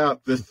puts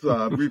out this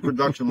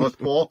reproduction Les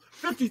Paul,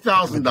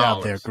 $50,000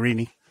 out there,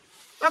 Greenie.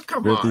 Oh,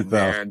 come on,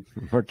 man.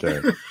 Okay.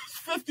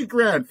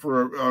 $50,000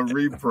 for a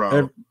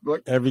repro.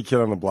 Every kid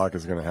on the block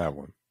is going to have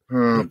one.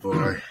 Oh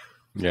boy.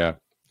 Yeah.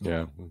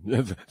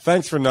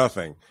 Thanks for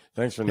nothing.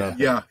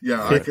 Yeah.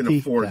 I can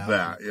afford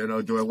that.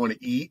 Do I want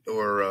to eat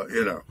or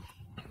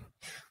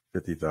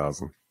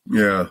 50,000.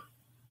 Yeah.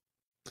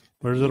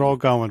 Where's it all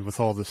going with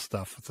all this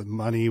stuff? With the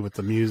money, with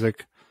the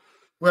music?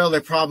 Well,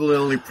 they probably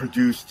only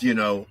produced,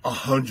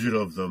 100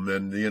 of them,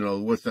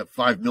 and what's that,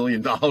 $5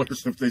 million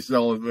if they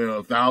sell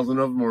 1,000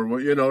 of them, or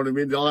you know what I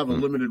mean? They'll have a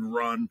limited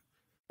run.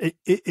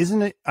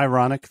 Isn't it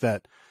ironic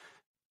that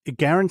a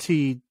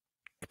guaranteed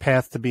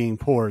path to being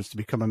poor is to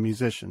become a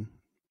musician,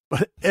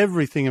 but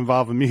everything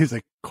involved in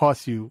music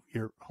costs you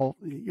your whole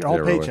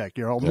paycheck,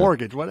 your whole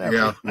mortgage, whatever.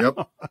 Yeah, yep.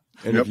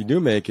 And if you do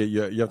make it,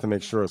 you have to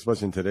make sure,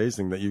 especially in today's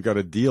thing, that you got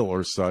a deal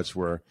or such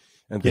where.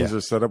 And things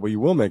are set up where you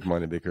will make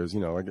money because,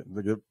 like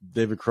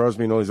David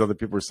Crosby and all these other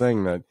people are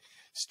saying that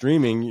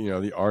streaming,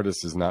 the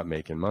artist is not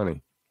making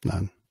money.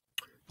 None.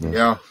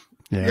 Yeah.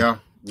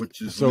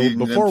 Which is so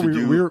before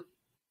we're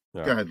go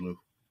ahead, Lou.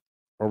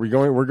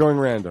 We're going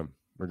random.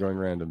 We're going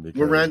random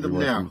because we're random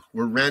now.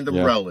 We're random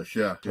relish.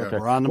 Yeah. Okay.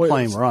 We're on the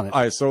plane. We're on it.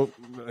 All right. So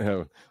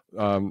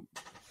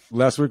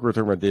last week we were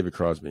talking about David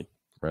Crosby,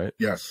 right?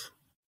 Yes.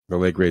 The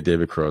late great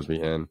David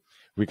Crosby, and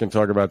we can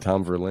talk about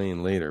Tom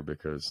Verlaine later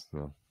because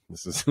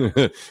this is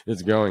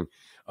it's going.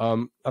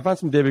 I found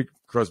some David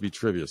Crosby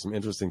trivia, some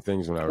interesting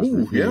things when I was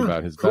reading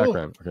about his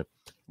background. Okay,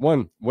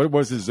 one, what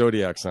was his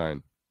zodiac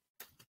sign?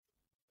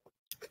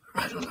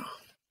 I don't know.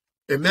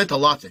 It meant a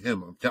lot to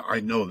him. I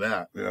know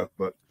that. Yeah,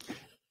 but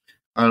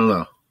I don't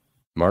know.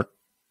 Mark,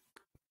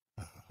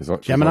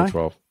 Gemini.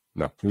 12.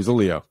 No, he was a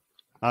Leo.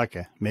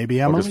 Okay, maybe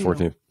I'm August a Leo.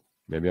 14th.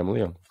 Maybe I'm a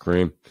Leo.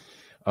 Kareem.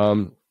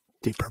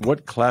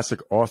 What classic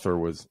author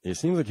was? It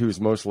seems like he was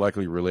most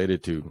likely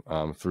related to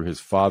through his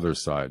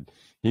father's side.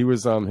 He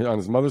was on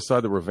his mother's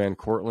side there were Van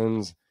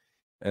Cortlandts,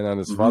 and on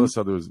his father's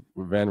side there was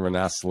Van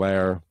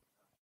Rensselaer.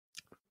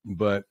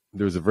 But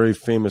there was a very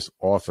famous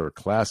author,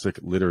 classic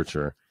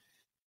literature.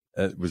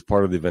 It was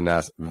part of the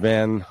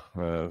Van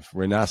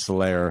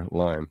Rensselaer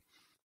line.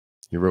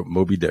 He wrote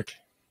Moby Dick.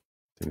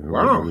 Do you know who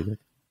wrote Moby Dick?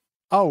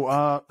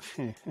 Oh,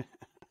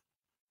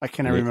 I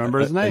can't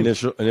remember his name.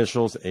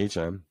 Initials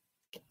HM.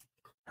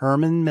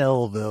 Herman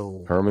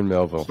Melville.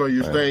 So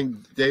you're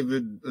saying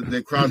David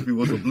Crosby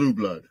was a blue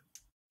blood?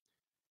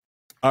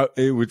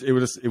 It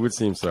would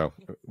seem so.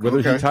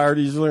 Whether he retired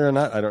easily or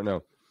not, I don't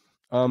know.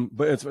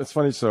 But it's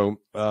funny. So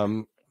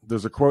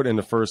there's a quote in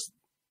the first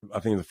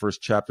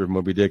chapter of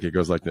Moby Dick. It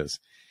goes like this: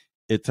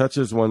 "It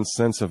touches one's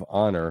sense of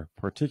honor,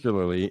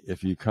 particularly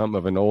if you come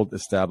of an old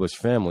established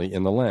family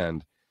in the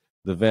land,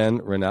 the Van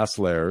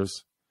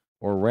Rensselaers,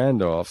 or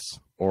Randolphs,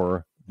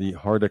 or the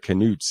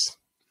Hardicanuts."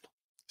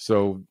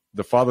 So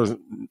the father's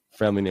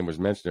family name was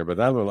mentioned there, but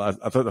I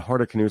thought the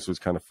Hardicanuts was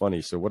kind of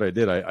funny. So what I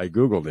did, I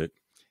Googled it,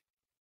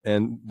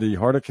 and the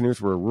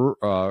Hardicanuts were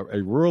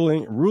a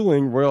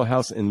ruling royal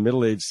house in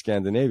Middle-aged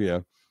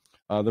Scandinavia.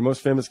 The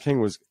most famous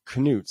king was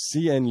Canute,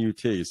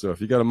 C-N-U-T. So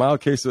if you got a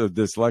mild case of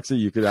dyslexia,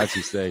 you could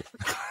actually say...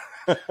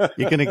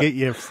 You're going to get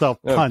yourself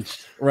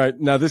punched. Right.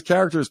 Now, this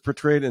character is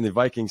portrayed in the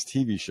Vikings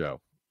TV show.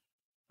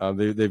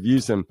 They've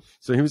used him.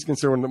 So he was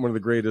considered one of the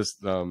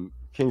greatest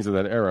kings of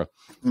that era.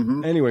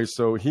 Anyway,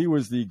 so he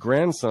was the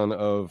grandson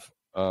of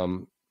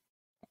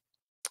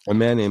a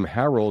man named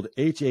Harold,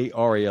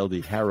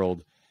 Harald,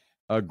 Harold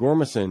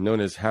Gormison, known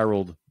as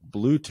Harold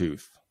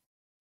Bluetooth.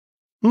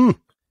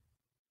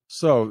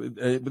 So,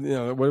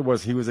 what it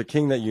was, he was a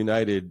king that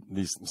united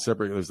these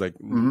separate, it was like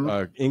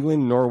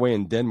England, Norway,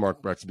 and Denmark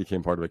actually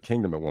became part of a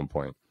kingdom at one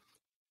point.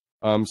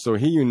 So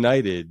he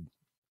united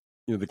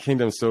the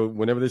kingdom. So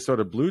whenever they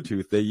started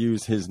Bluetooth, they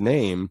used his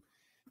name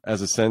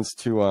as a sense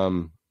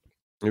to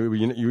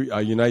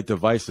unite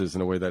devices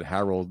in a way that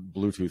Harold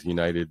Bluetooth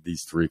united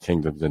these three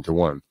kingdoms into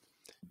one.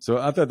 So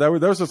I thought that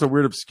was just a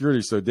weird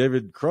obscurity. So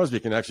David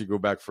Crosby can actually go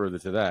back further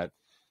to that.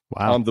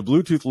 Wow. The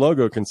Bluetooth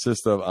logo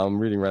consists of, I'm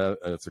reading right out,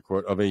 it's a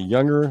quote, of a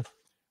younger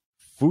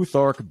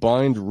Futhark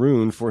bind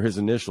rune for his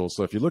initials.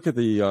 So if you look at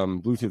the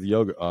Bluetooth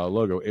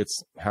logo,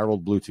 it's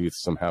Harold Bluetooth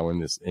somehow in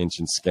this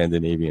ancient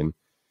Scandinavian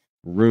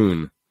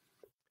rune.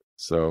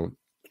 So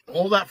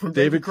all that from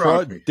David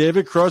Crosby.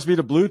 David Crosby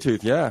to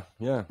Bluetooth. Yeah.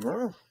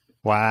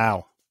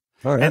 Wow.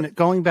 All right. And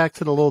going back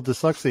to the little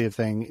dyslexia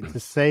thing, to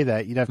say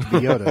that, you'd have to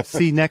be Yoda.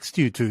 See next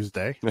to you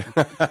Tuesday.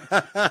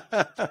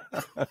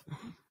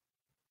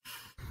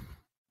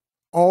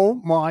 Oh,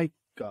 my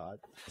God.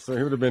 So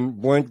he would have been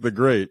Blank the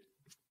Great.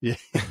 Yeah.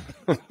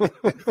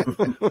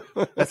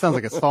 That sounds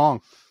like a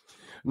song.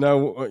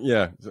 No,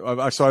 yeah. So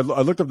I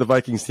looked up the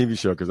Vikings TV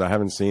show because I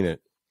haven't seen it.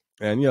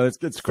 And, it's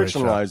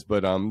fictionalized,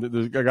 but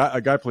there's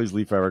a guy plays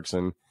Leif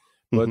Erikson.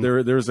 But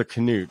there's a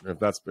Canute, if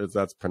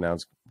that's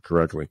pronounced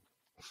correctly.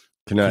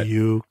 Canute.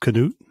 You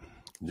Canute?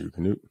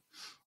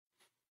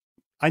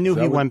 I knew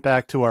he went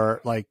back to our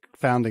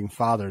founding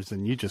fathers,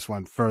 and you just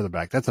went further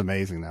back. That's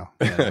amazing, though.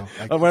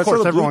 Of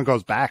course, everyone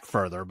goes back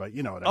further, but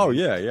you know what I mean. Oh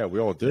yeah, we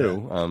all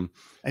do. Yeah.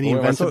 And he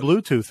invented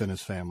Bluetooth in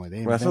his family.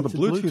 When I saw the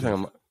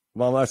Bluetooth,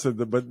 I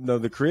said, but no,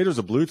 the creators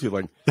of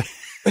Bluetooth,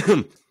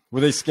 were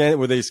they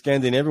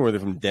Scandinavian? Were they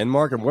from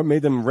Denmark? And what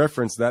made them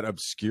reference that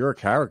obscure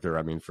character?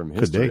 I mean, from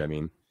history.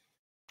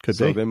 Could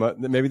they?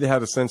 Maybe they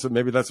had a sense of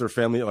maybe that's their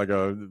family, like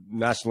a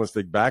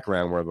nationalistic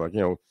background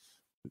where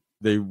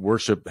they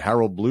worship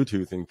Harold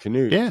Bluetooth and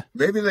Canute. Yeah.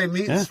 Maybe they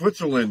meet in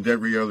Switzerland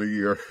every other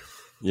year.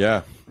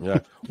 Yeah.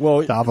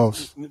 Well,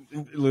 Davos.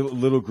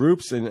 Little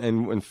groups, and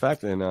in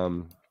fact, in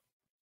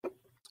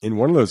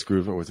one of those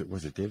groups,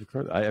 was it David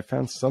Crosby? I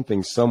found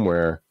something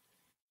somewhere.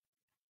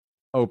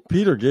 Oh,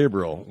 Peter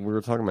Gabriel. We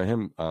were talking about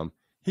him.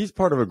 He's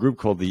part of a group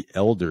called the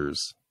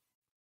Elders.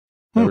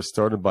 That was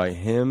started by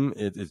him.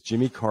 It's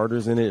Jimmy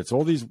Carter's in it. It's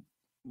all these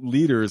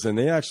leaders, and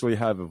they actually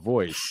have a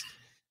voice.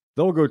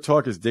 They'll go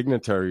talk as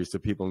dignitaries to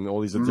people in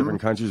all these different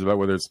countries about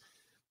whether it's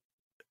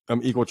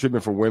equal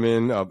treatment for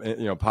women,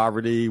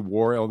 poverty,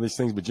 war, all these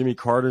things. But Jimmy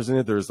Carter's in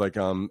it. There's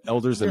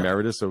elders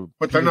emeritus. So,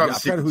 but they're not a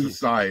secret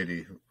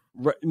society.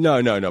 Right?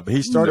 No. But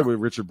he started with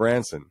Richard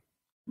Branson.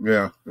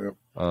 Yeah.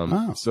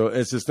 So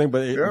it's this thing.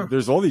 But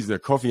there's all these.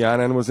 Kofi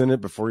Annan was in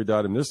it before he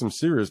died, and there's some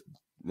serious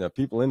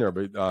people in there.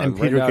 But and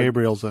Peter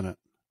Gabriel's in it.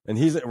 And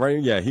he's right.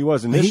 Yeah, he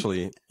was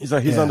initially. He's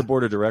on the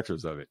board of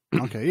directors of it.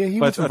 Okay, yeah, he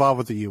was involved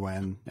with the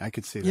UN. I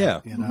could see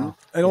that. Yeah,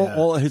 and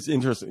all his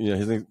interests,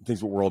 his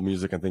things with world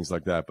music and things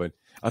like that. But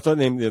I thought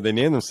they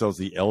named themselves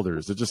the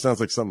Elders. It just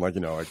sounds like something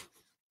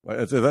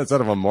that's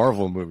out of a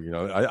Marvel movie.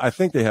 I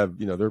think they have.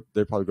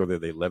 They probably go there.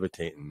 They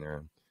levitate in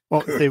there.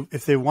 Well,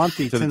 if they want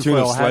the to the tune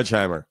of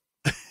Sledgehammer.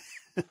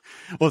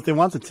 Well, if they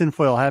want the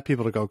tinfoil hat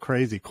people to go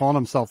crazy, calling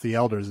themselves the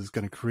Elders is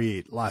going to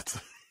create lots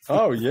of.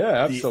 Oh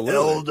yeah, absolutely. The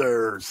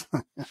Elders.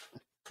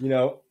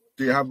 Do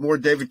you have more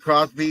David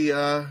Crosby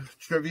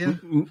trivia?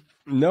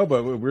 No,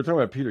 but we were talking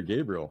about Peter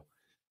Gabriel.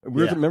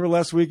 Remember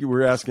last week we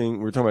were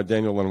talking about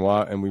Daniel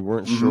Lanois, and we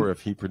weren't sure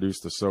if he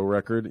produced the So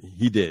record.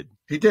 He did.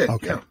 He did.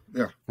 Okay.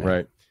 Yeah.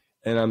 Right.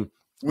 And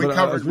we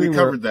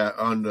covered that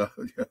on the.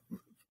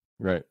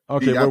 Right.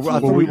 Okay. Well, I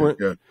thought we weren't.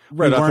 Good.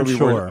 Right.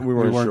 We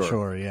weren't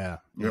sure. Yeah.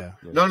 Yep.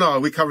 Yeah. No.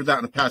 We covered that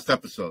in a past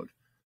episode.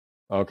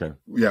 Okay.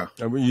 Yeah.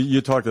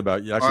 You talked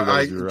about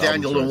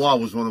Daniel Lanois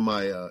was one of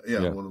my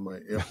one of my.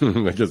 Yeah.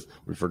 I guess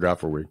we forgot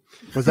for a week.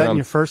 Was that in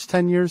your first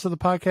 10 years of the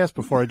podcast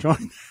before I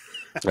joined?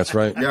 That's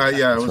right.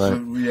 Yeah. It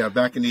was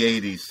back in the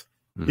 80s.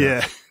 Mm-hmm.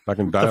 Yeah. Back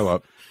in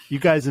dial-up. You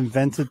guys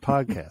invented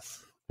podcasts.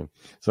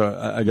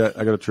 So I got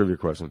a trivia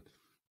question.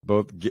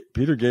 Both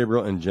Peter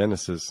Gabriel and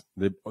Genesis,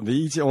 they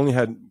each only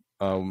had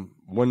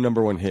one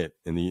number one hit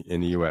in the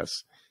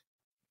U.S.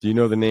 Do you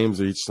know the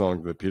names of each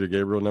song? The Peter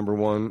Gabriel number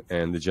one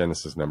and the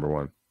Genesis number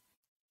one.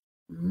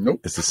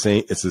 Nope. It's the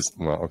same. It's this.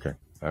 Well, okay.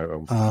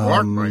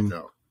 Mark might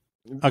know.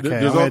 Okay,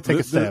 I'm going to take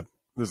a stab.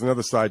 There's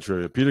another side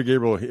trivia. Peter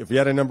Gabriel, if he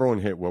had a number one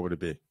hit, what would it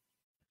be?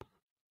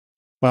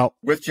 Well,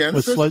 with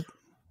Genesis.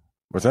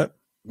 What's that?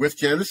 With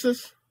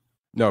Genesis?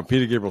 No,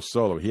 Peter Gabriel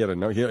solo. He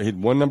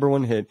had one number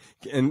one hit,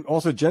 and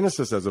also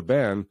Genesis as a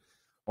band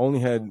only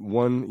had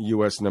one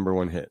U.S. number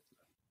one hit.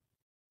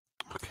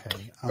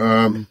 Okay.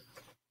 I'll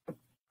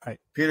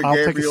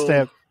Gabriel, take a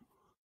stab.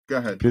 Go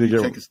ahead. Peter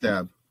Gabriel, take a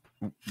stab.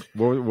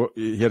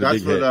 He had a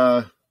big hit.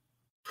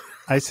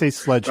 I say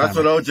Sledgehammer. That's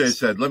what OJ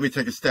said. Let me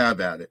take a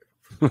stab at it.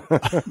 We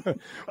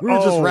were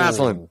just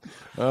wrestling.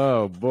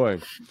 Oh boy.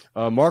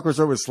 Mark was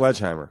over with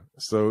Sledgehammer.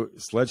 So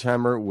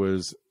Sledgehammer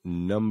was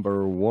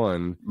number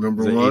one.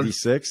 Number one?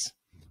 86.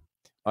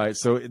 All right.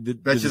 So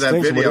bet you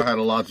that video had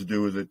a lot to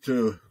do with it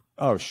too.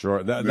 Oh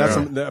sure. That's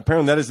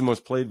apparently that is the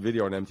most played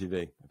video on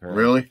MTV.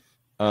 Apparently. Really?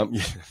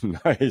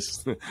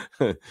 Nice.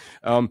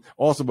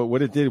 Also, but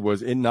what it did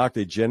was it knocked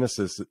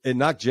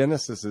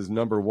Genesis's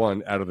number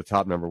one out of the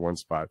top number one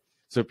spot.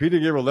 So Peter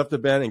Gabriel left the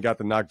band and got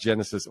to knock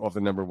Genesis off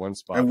the number one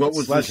spot. And what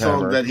was the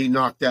song that he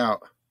knocked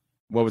out?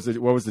 What was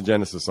the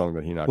Genesis song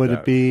that he knocked out? Would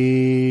it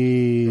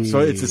be? So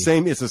it's the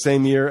same. It's the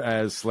same year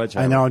as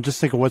Sledgehammer. I know. I'm just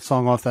thinking what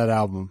song off that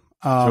album.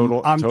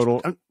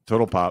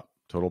 Total Pop.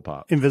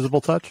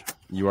 Invisible Touch.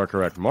 You are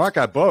correct. Mark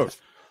got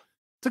both.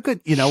 It's a good.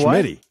 You know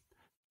what?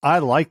 I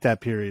like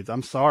that period.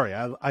 I'm sorry.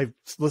 I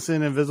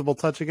listened to Invisible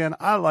Touch again.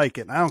 I like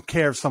it. I don't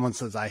care if someone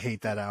says I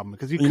hate that album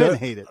because you couldn't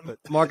hate it. But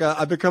Mark,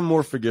 I've become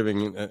more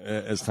forgiving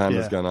as time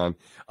has gone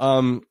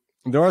on.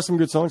 There are some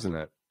good songs in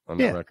that on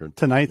that record.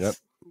 Tonight. If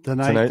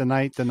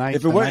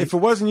it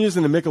wasn't used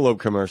in the Michelob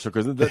commercial,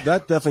 because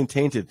that definitely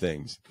tainted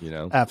things,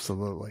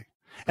 Absolutely.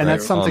 And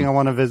that's something I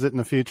want to visit in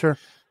the future.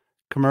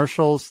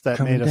 Commercials that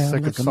made us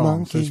sick of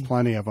songs. There's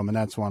plenty of them, and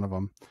that's one of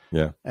them.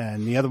 Yeah.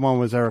 And the other one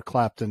was Eric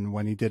Clapton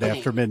when he did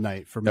After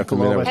Midnight for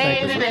Michelob.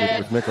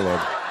 With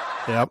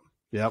Michelob.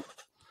 Yep.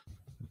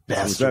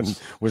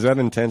 Was that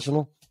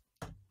intentional?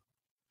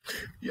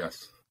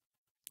 Yes.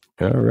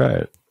 All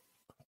right.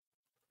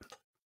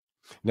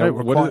 Now,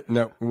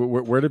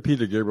 where did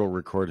Peter Gabriel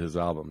record his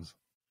albums?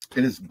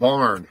 In his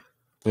barn.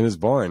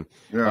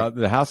 Yeah.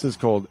 The house is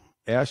called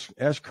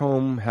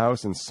Ashcombe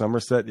House in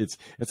Somerset. It's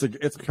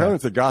apparently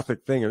it's a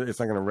Gothic thing. It's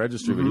not going to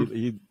register, but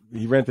he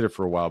rented it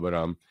for a while. But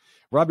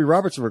Robbie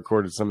Robertson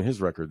recorded some of his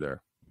record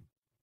there,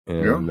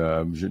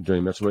 and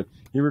Johnny Mitchell.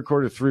 He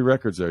recorded 3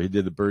 records there. He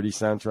did the Birdie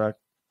soundtrack.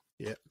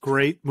 Yeah,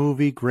 great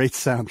movie, great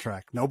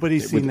soundtrack.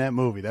 Nobody's seen that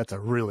movie. That's a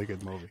really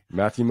good movie.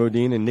 Matthew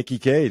Modine and Nicky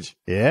Cage.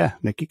 Yeah,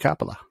 Nicky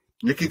Coppola.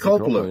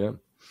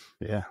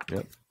 Yeah.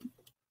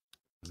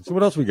 So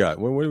what else we got?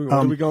 What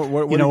are we going?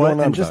 What are we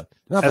going on just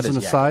as an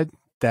aside,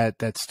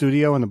 that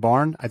studio in the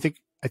barn. I think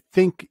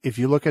if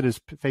you look at his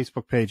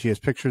Facebook page, he has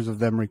pictures of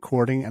them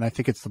recording, and I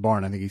think it's the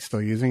barn. I think he's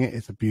still using it.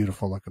 It's a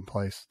beautiful looking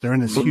place. They're in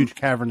this huge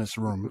cavernous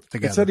room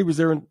together. It said he was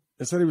there.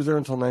 It said he was there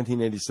until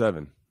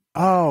 1987.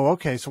 Oh,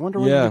 okay. So I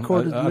wonder when he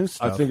recorded the new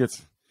stuff. I think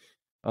it's.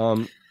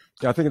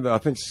 I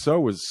think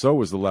So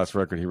was the last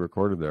record he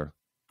recorded there.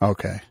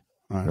 Okay.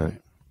 All right.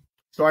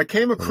 So I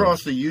came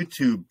across a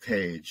YouTube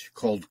page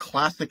called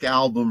Classic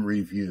Album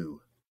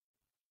Review.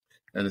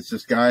 And it's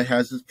this guy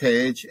has his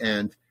page,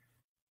 and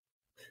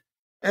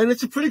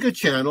it's a pretty good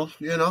channel,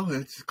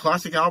 It's a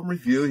classic album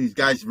review. These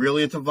guys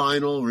really into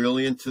vinyl,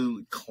 really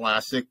into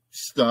classic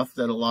stuff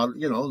that a lot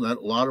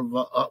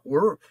of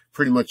we're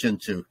pretty much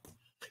into.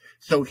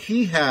 So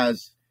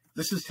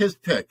this is his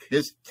pick,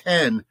 his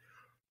 10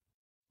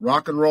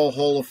 Rock and Roll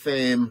Hall of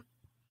Fame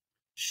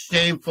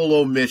shameful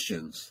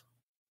omissions.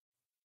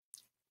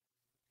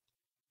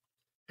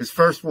 His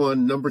first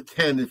one, number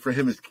 10 for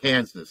him, is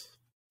Kansas.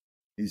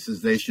 He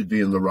says they should be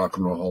in the Rock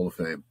and Roll Hall of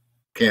Fame.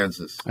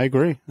 Kansas. I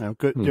agree.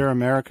 Good. They're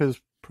America's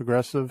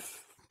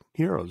progressive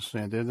heroes.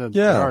 And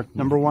they're our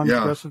number one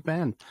progressive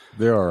band.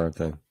 They are, aren't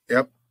they?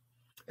 Yep.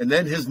 And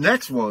then his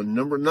next one,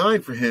 number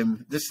 9 for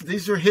him,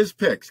 these are his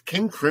picks.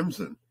 King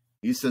Crimson.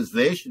 He says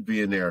they should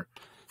be in there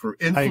for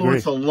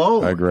influence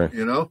alone. I agree.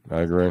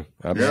 I agree.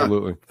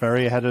 Absolutely. Yeah.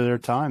 Very ahead of their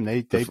time.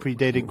 They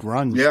predated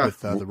grunge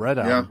with the Red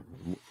Album.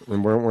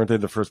 And weren't they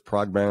the first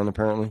prog band,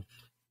 apparently?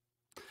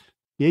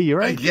 Yeah, you're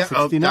right.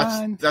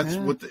 69. That's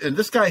what. And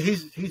this guy,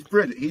 he's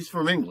British. He's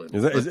from England.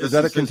 Is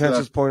that a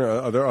contentious point?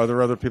 Are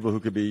there other people who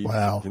could be?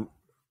 Well,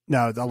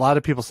 no. A lot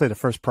of people say the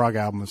first prog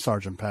album was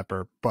Sgt.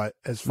 Pepper, but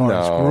as far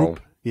as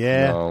group,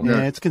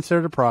 it's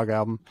considered a prog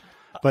album.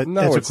 But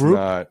as a group,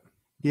 not.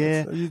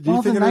 Yeah.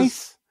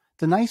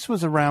 The Nice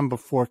was around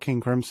before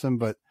King Crimson,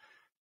 but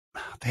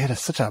they had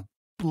such a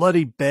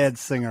bloody bad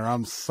singer.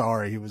 I'm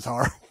sorry, he was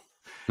horrible.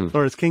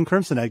 Whereas King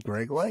Crimson had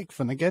Greg Lake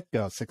from the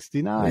get-go,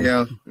 69.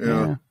 Yeah.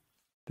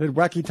 They had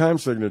wacky time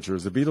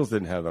signatures. The Beatles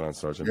didn't have that on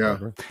Sgt.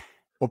 Pepper.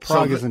 Well,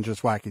 prog isn't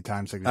just wacky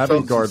time signatures.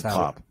 Avant-garde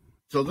pop.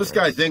 So this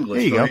guy's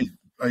English.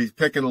 He's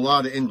picking a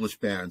lot of English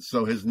bands.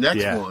 So his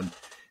next one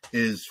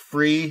is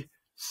Free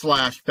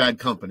 / Bad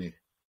Company.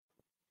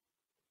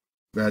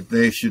 That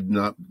they should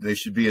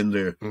be in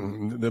the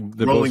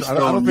Rolling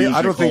Stone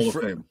Music Hall of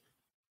Fame.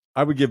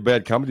 I would give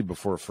Bad Company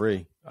before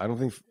Free. I don't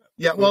think.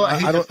 Yeah, well,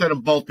 he just said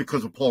them both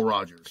because of Paul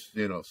Rogers,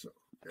 So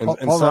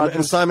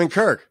and Simon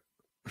Kirk.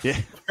 Yeah,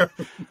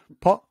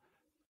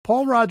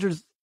 Paul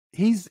Rogers.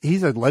 He's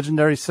a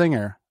legendary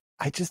singer.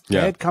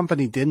 Bad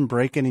Company didn't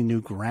break any new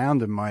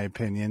ground, in my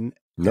opinion.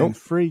 Nope. And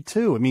Free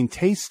too. I mean,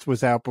 Taste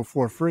was out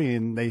before Free,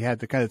 and they had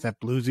the kind of that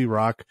bluesy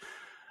rock.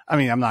 I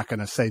mean, I'm not going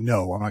to say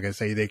no. I'm not going to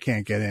say they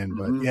can't get in,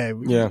 but I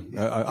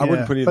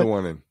wouldn't put either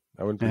one in.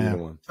 I wouldn't put either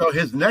one. So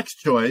his next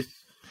choice.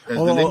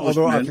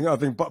 Although I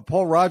think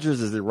Paul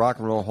Rogers is the Rock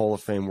and Roll Hall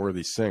of Fame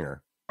worthy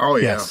singer. Oh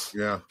yeah,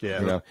 yes.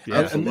 yeah.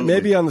 And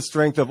maybe on the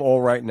strength of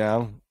All Right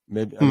Now.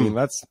 Maybe I mean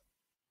that's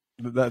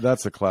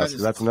a classic.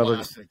 That's another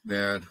classic,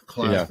 man.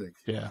 Classic.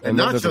 Yeah. And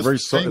not just it's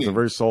a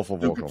very soulful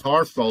vocal. The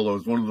guitar solo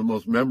is one of the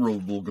most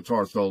memorable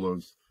guitar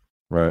solos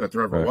that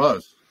there ever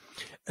was.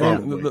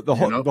 And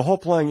the whole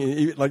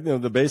playing, like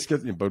the bass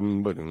gets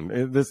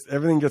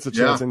everything gets a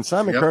chance. And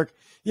Simon Kirk,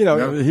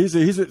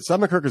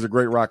 Simon Kirk is a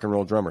great rock and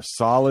roll drummer,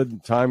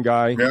 solid time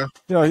guy.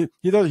 Yeah,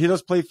 he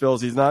does play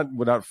fills. He's not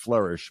without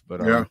flourish,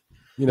 but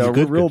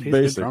real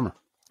basic. Good drummer.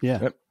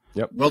 Yeah.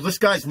 Yep. Well, this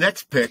guy's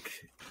next pick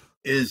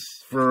is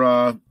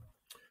for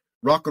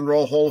Rock and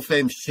Roll Hall of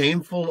Fame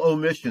shameful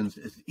omissions.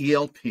 Is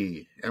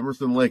ELP,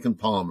 Emerson, Lake and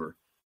Palmer.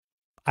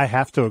 I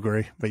have to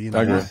agree, but I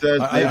agree.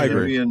 I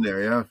agree. Be in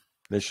there, yeah.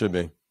 They should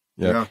be.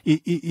 Yeah.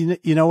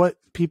 You know what?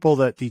 People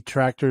that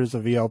detractors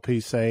of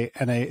ELP say,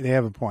 and they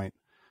have a point.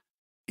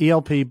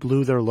 ELP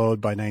blew their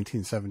load by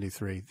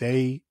 1973.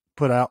 They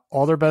put out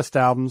all their best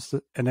albums,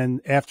 and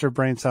then after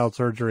brain cell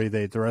surgery,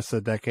 the rest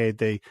of the decade,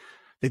 they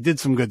did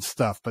some good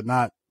stuff, but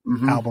not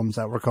albums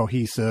that were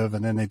cohesive.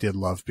 And then they did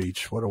Love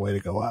Beach. What a way to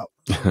go out!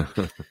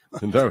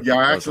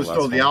 I actually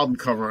saw the album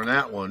cover on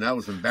that one. That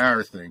was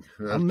embarrassing.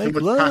 Too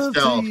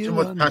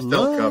much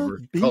pastel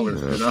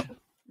colors. You know?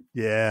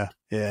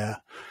 Yeah.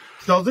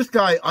 So this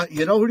guy,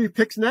 you know who he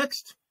picks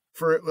next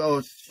for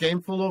a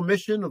shameful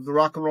omission of the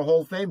Rock and Roll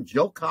Hall of Fame?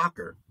 Joe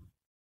Cocker.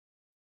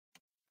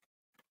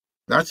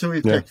 That's who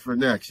he picked for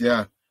next.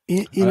 Yeah.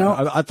 You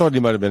know, I thought he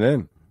might have been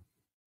in.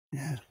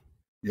 Yeah.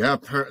 Yeah,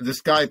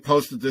 this guy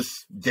posted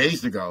this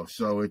days ago,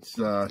 so it's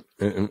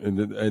and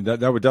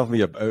that would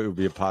definitely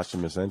be a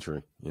posthumous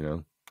entry, you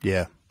know.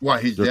 Yeah.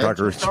 Why, he's dead?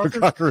 Joe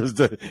Cocker is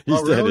dead.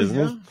 He's dead,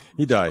 isn't he?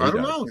 He died. I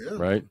don't know. Yeah.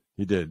 Right?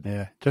 He did.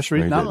 Yeah. Just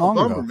not long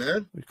ago,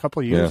 man. A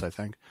couple of years, I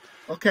think.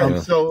 Okay,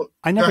 so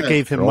I never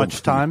gave him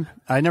much time.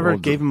 I never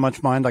gave him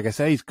much mind. Like I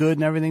say, he's good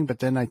and everything, but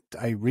then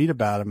I read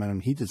about him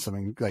and he did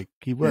something like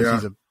he's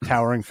a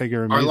towering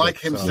figure in music. I like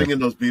him singing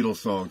those Beatles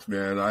songs,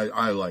 man.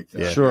 I like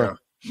that. Yeah.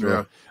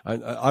 Sure.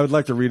 I would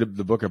like to read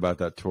the book about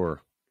that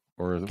tour,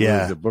 or was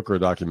it a book or a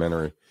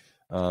documentary?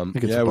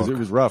 It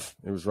was rough.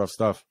 It was rough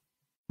stuff.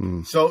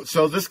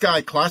 So this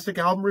guy, Classic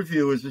Album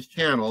Review is his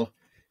channel.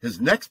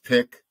 His next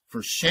pick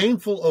for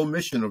shameful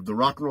omission of the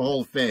Rock and Roll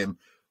Hall of Fame,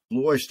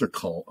 Blue Oyster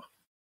Cult.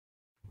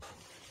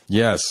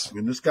 Yes.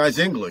 And this guy's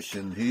English,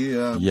 and he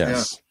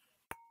Yes.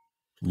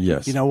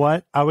 You know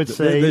what? I would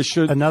say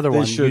another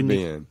one. Should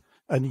be in.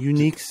 A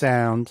unique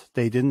sound.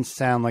 They didn't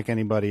sound like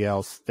anybody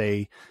else.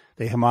 They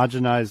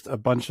homogenized a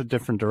bunch of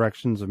different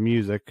directions of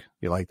music.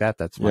 You like that?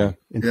 That's my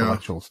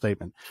intellectual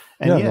statement.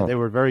 And they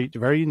were very,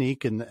 very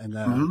unique. And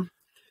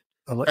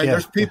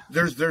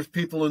there's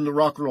people in the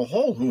Rock and Roll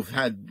Hall who've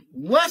had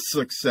less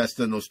success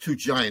than those two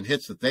giant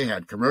hits that they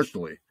had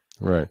commercially.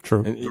 Right.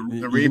 True.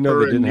 The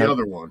Reaper and the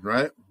other one,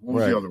 right? What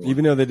was the other one?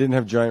 Even though they didn't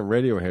have giant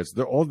radio hits,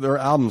 their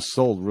albums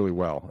sold really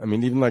well. I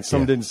mean, even like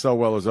some didn't sell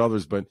well as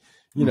others, but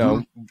you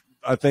know,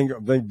 I think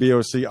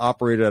BOC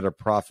operated at a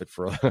profit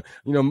for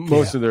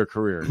most of their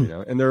career. You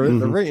know, and they're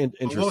very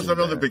interesting. What was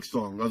another big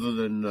song other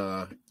than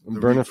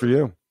 "Burning for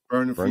You"?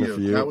 Burning for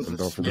You. That was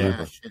a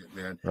smash hit,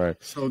 man. Right.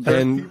 So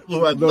there's people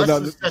who had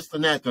less success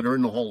than that are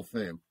in the Hall of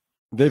Fame.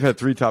 They've had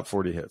 3 top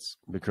 40 hits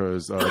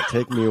because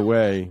 "Take Me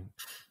Away."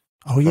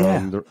 Oh yeah,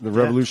 the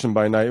Revolution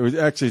by Night.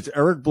 It's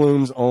Eric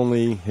Bloom's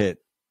only hit.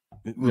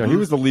 You know, he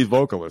was the lead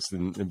vocalist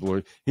in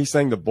Blue. He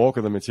sang the bulk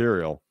of the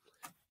material,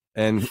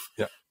 and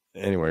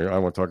anyway, I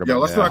won't talk about. Yeah,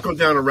 let's not go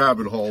down a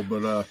rabbit hole.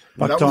 But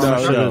Buck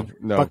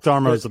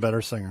Darmo is the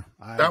better singer.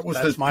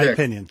 That's my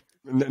opinion.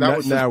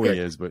 Now he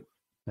is, but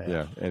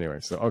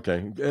Anyway, so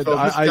okay, so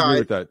I agree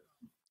with that.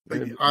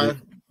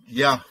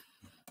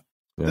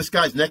 This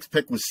guy's next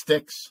pick was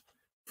Styx.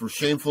 For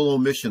shameful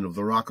omission of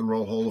the Rock and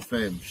Roll Hall of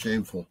Fame.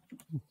 Shameful.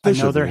 I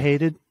know they're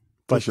hated,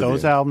 but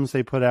those albums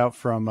they put out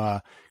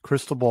from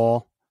Crystal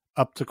Ball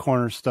up to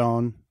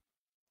Cornerstone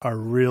are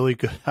really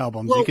good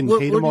albums. You can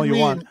hate them all you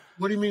want.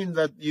 What do you mean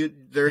that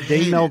they're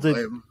hated?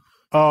 Melded.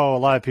 A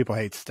lot of people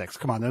hate Styx.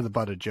 Come on, they're the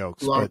butt of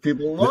jokes. A lot of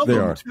people love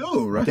them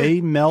too, right? They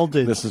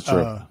melded. This is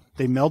true.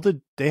 They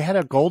melded. They had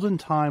a golden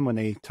time when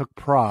they took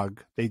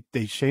prog.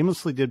 They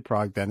shamelessly did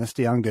prog. Dennis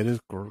DeYoung did his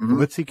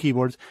glitzy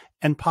keyboards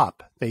and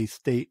pop. They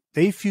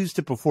fused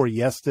it before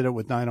Yes did it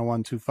with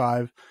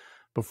 90125.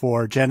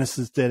 Before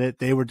Genesis did it,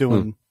 they were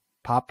doing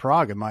pop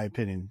prog, in my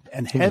opinion,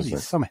 and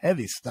some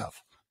heavy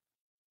stuff.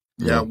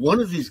 Yeah, one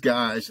of these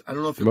guys. I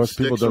don't know if most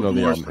people don't know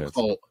the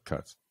album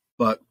cuts,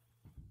 but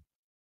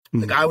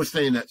the guy was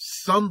saying that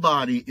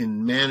somebody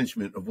in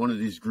management of one of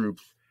these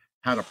groups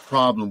had a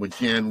problem with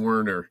Jan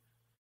Werner.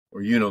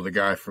 Or the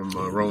guy from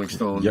Rolling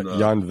Stone.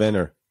 Jan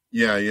Wenner.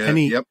 Yeah.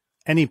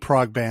 Any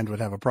prog band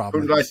would have a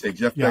problem. Who did I say?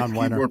 Jeff Beck,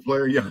 keyboard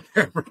player? Jan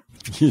Hammer.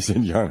 You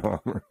said Jan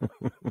Hammer.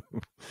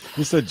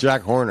 You said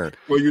Jack Horner.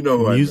 Well, you know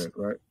who I meant,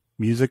 right?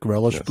 Music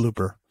relish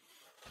blooper.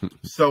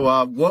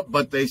 So,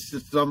 but they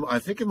I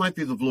think it might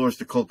be the Blue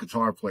Oyster Cult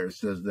guitar player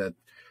says that,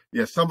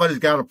 somebody's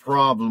got a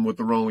problem with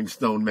the Rolling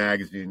Stone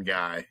magazine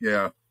guy.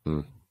 Yeah.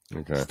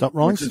 Okay.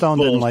 Rolling Stone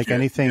didn't like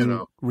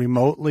anything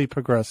remotely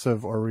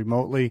progressive or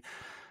remotely...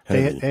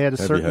 They had a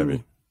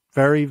certain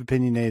very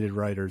opinionated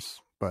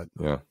writers, but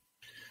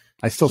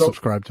I still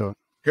subscribe to it.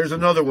 Here's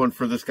another one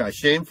for this guy.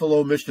 Shameful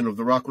omission of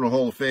the Rock and Roll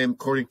Hall of Fame,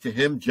 according to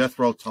him,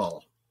 Jethro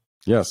Tull.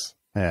 Yes.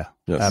 Yeah.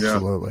 Yes.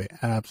 Absolutely.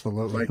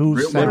 Absolutely.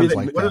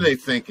 What are they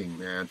thinking,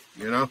 man?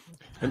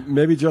 And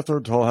maybe Jethro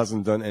Tull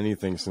hasn't done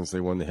anything since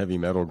they won the Heavy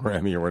Metal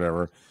Grammy or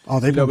whatever.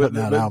 Oh, they've been putting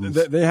out albums.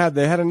 They had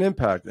an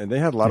impact, and they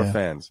had a lot of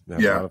fans. They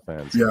had a lot of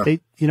fans. Yeah.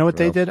 You know what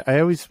they did? I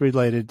always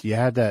related. You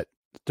had that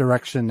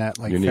direction that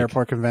like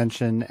Fairport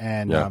Convention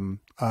and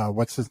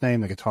what's his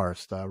name, the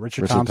guitarist,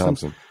 Richard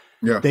Thompson.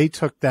 Yeah, they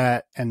took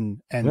that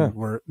and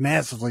were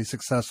massively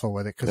successful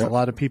with it because a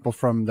lot of people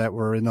that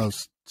were in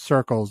those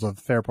circles of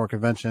Fairport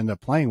Convention ended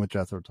up playing with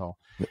Jethro Tull,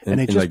 and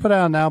they put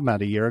out an album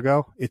out a year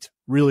ago. It's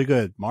really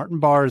good. Martin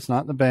Barr is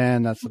not in the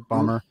band. That's a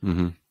bummer.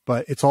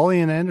 But it's all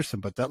Ian Anderson.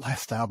 But that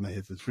last album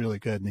is really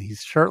good. And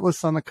he's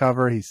shirtless on the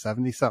cover. He's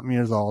 70-something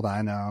years old.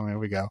 I know. Here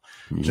we go.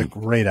 It's a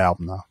great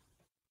album, though.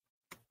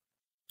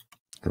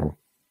 Cool.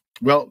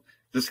 Well,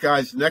 this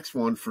guy's next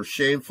one for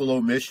Shameful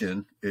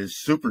Omission is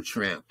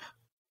Supertramp.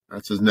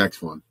 That's his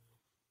next one.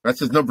 That's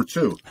his number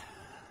 2.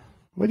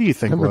 What do you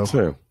think, Number Lou?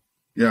 2.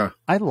 Yeah.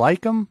 I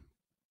like him.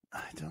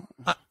 I don't.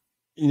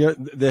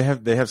 They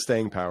have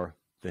staying power.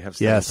 They have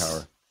staying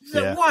power.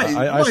 Yeah.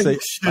 Why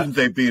shouldn't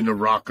they be in the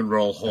Rock and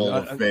Roll Hall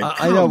of Fame?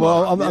 I know.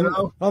 Well,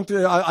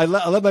 I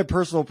let my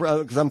personal,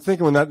 because I'm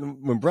thinking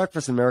when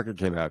Breakfast in America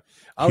came out,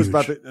 I was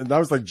that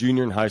was like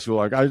junior in high school.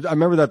 Like I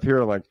remember that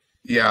period. Like,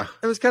 yeah,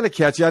 it was kind of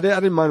catchy. I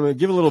didn't mind it.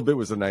 Give a Little Bit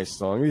was a nice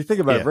song. You think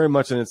about it, very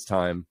much in its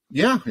time.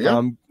 Yeah,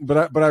 yeah.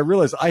 But I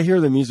realize I hear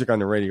the music on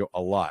the radio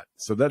a lot,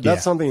 so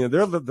that's something that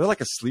they're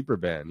like a sleeper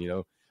band.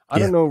 I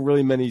don't know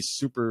really many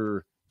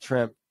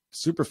Supertramp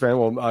super fan.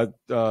 Well,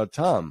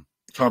 Tom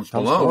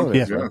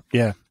Spallone.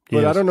 Yeah.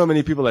 But I don't know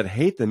many people that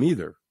hate them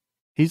either.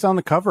 He's on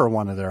the cover of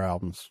one of their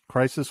albums.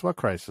 Crisis, What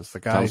Crisis? The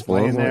guy's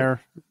laying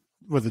there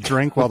with a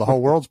drink while the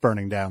whole world's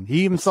burning down.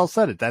 He himself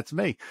said it. That's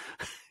me.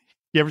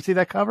 You ever see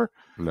that cover?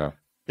 No.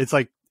 It's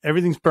like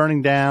everything's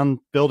burning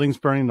down, buildings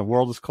burning, the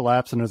world is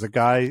collapsing. There's a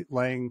guy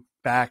laying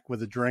back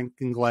with a drink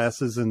and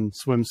glasses and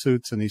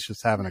swimsuits, and he's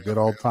just having a good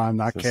old time,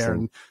 not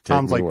caring.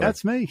 Tom's like,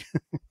 that's me.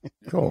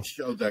 Cool.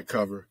 Showed that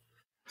cover.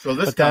 So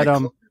this guy.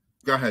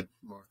 Go ahead,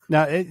 Mark.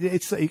 Now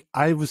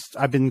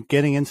I've been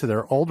getting into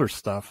their older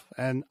stuff,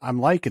 and I'm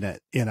liking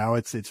it.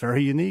 It's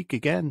very unique.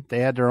 Again, they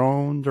had their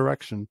own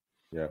direction.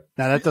 Yeah.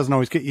 Now that doesn't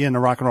always get you in the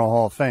Rock and Roll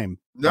Hall of Fame.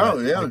 No,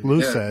 like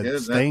Lou said,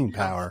 staying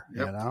power.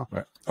 Yep.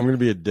 Right. I'm going to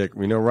be a dick.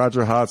 We know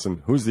Roger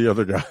Hodgson. Who's the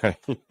other guy?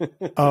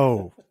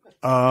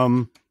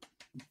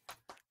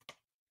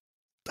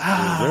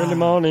 Early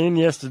morning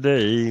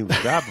yesterday,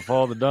 right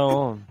before the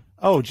dawn.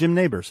 Oh, Jim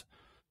Neighbors.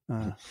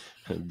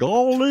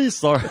 Golly,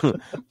 sorry,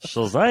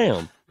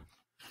 Shazam!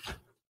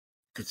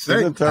 Could sing.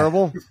 Isn't it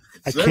terrible?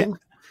 I can't.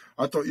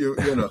 I thought you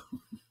know.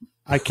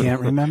 I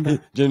can't remember.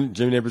 Jim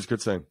Neighbors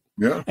could sing.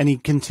 Yeah, and he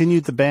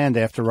continued the band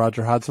after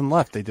Roger Hodgson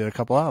left. They did a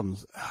couple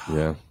albums.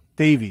 Yeah.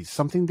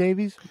 Richard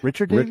Davies.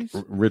 Richard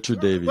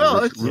Davies.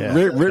 Well,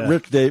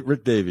 Rick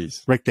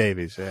Davies. Rick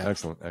Davies. Yeah.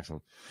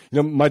 Excellent.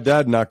 My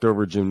dad knocked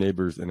over Jim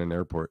Neighbors in an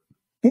airport.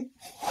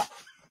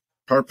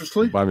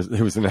 Purposely?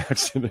 It was an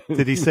accident.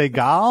 Did he say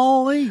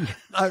golly?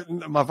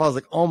 My father's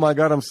like, oh my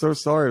God, I'm so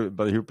sorry.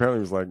 But he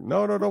apparently was like,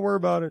 no, don't worry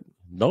about it.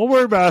 Don't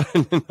worry about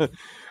it.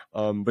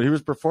 But he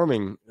was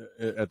performing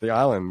at the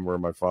island where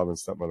my father and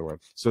stepmother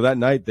went. So that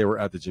night they were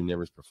at the Jim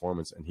Neighbors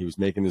performance, and he was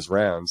making his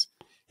rounds.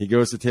 He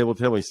goes to table.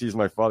 He sees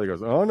my father. He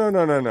goes, oh, no.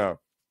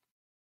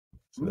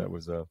 So that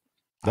was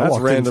that's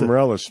random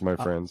relish, my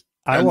friends.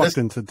 I walked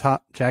into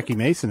Jackie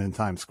Mason in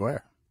Times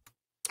Square.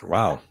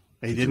 Wow.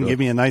 He didn't give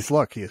me a nice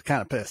look. He was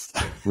kind of pissed.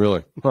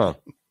 Really? Huh.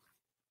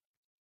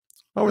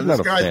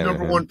 This guy's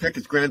number 1 pick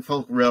is Grand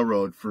Funk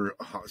Railroad for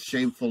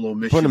Shameful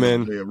Omission. Put him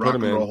in. The Rock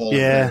and Roll Hall of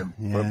Fame.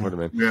 Put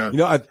him in.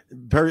 Yeah.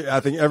 Perry,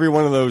 I think every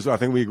one of those, I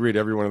think we agreed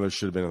every one of those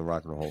should have been in the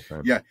Rock and Roll Hall of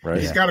Fame. Yeah. Right?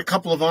 He's got a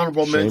couple of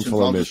honorable mentions.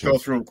 I'll just go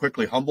through them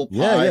quickly. Humble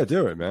Pie. Yeah,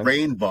 do it, man.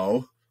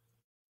 Rainbow.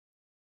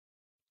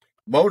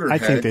 Motorhead. I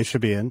think they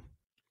should be in.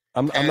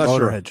 I'm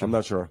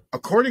not sure.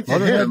 According to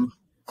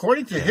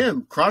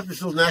him, Crosby,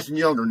 Stills, Nash and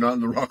Young are not in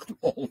the Rock and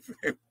Roll Hall of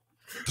Fame.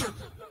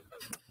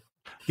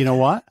 You know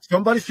what?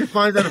 Somebody should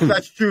find out if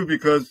that's true,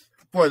 because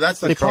boy,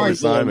 that's a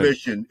tribal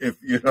omission.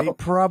 They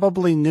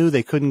probably knew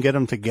they couldn't get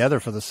them together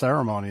for the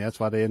ceremony. That's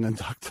why they didn't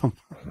induct them.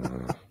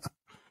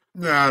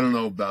 I don't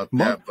know about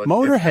that. But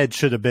Motorhead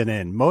should have been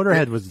in.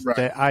 Motorhead was,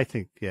 I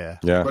think, yeah.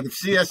 But if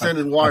CSN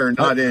and Y are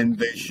not in,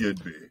 they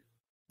should be.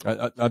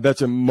 I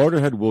bet you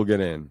Motorhead will get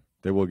in.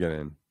 They will get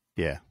in.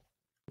 Yeah.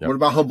 Yep. What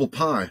about Humble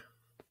Pie?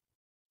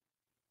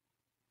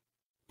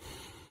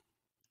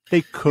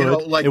 They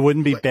could. It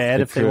wouldn't be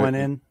bad if they went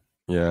in.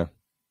 Yeah.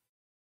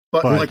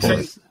 But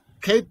say,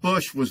 Kate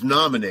Bush was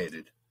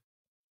nominated,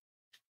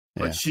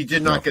 but she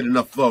did not get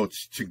enough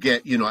votes to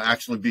get,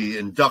 actually be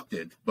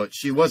inducted. But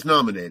she was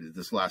nominated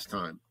this last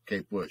time,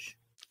 Kate Bush.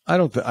 I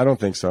don't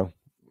think so.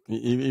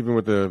 Even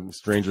with the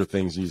Stranger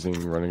Things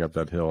using Running Up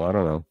That Hill, I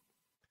don't know.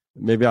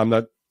 Maybe I'm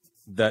not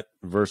that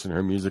versed in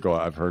her musical.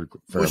 I've heard.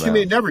 She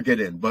may never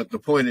get in, but the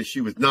point is she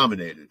was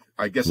nominated.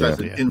 I guess as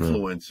an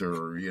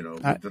influencer,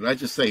 did I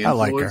just say influencer? I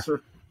like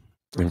her.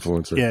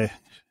 Influencer. Yeah.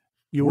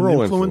 You were an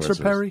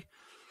influencer, Perry?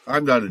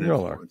 I'm not an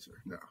influencer.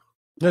 No.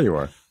 Yeah, you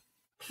are.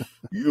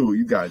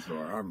 You guys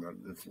are. I'm not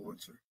an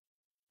influencer.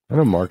 I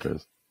know Mark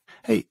is.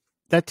 Hey,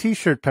 that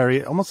T-shirt, Perry,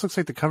 it almost looks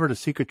like the cover to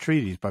Secret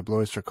Treaties by Blue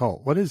Oyster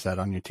Cult. What is that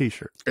on your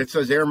T-shirt? It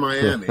says Air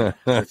Miami.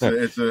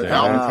 It's an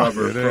album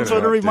cover. That's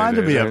what it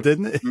reminded me of,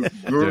 didn't it?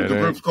 The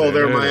group's called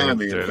Air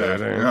Miami, in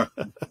fact.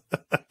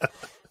 Yeah.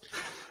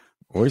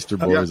 Oyster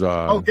Boys.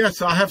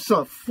 Yes, I have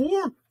some.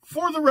 For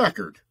the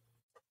record.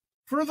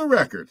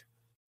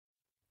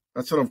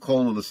 That's what I'm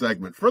calling the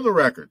segment. For the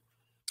record.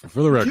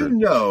 Did you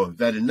know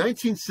that in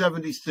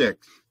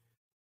 1976,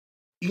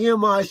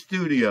 EMI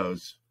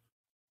Studios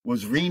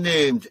was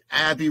renamed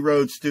Abbey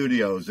Road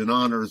Studios in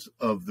honors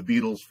of the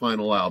Beatles'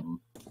 final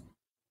album.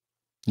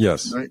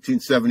 Yes.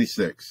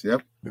 1976.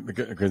 Yep.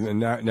 Because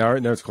now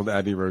it's called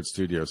Abbey Road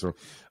Studio. So,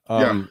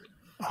 yeah.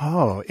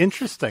 Oh,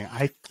 interesting.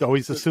 I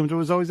always assumed it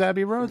was always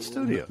Abbey Road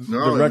Studios.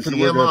 No, the record it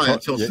was EMI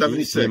until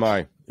 76.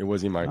 EMI. It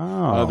was EMI.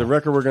 Oh. The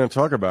record we're going to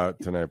talk about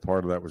tonight,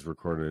 part of that was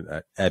recorded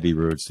at Abbey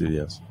Road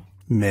Studios.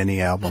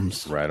 Many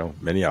albums. Right.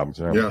 Many albums.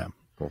 Yeah.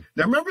 Cool.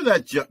 Now, remember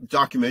that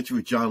documentary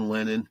with John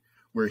Lennon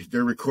where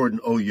they're recording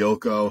 "Oh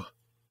Yoko,"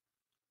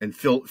 and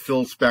Phil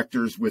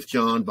Spector's with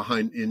John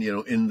behind in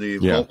the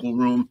vocal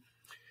room,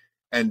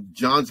 and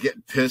John's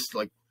getting pissed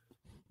like,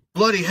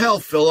 bloody hell,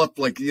 Philip!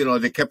 Like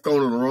they kept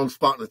going to the wrong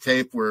spot in the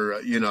tape where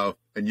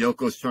and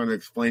Yoko's trying to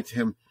explain to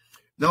him,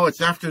 no,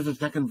 it's after the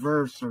second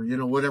verse or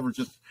whatever.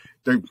 Just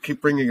they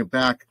keep bringing it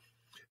back,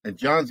 and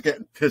John's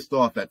getting pissed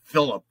off at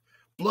Philip.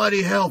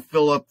 Bloody hell,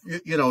 Philip!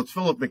 It's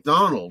Philip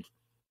McDonald,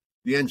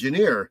 the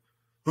engineer,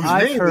 whose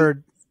name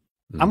heard.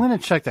 I'm going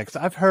to check that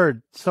because I've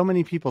heard so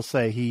many people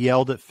say he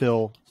yelled at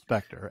Phil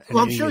Spector.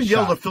 Well, I'm sure he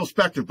yelled at Phil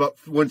Spector, but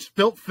when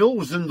Phil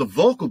was in the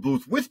vocal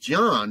booth with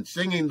John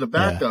singing the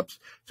backups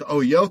to "Oh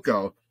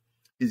Yoko,"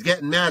 he's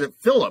getting mad at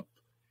Philip,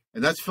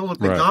 and that's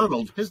Philip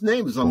McDonald. His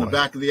name is on the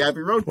back of the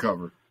Abbey Road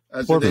cover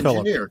as an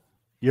engineer.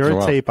 You're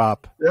a tape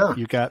op. Yeah.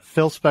 You got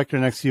Phil Spector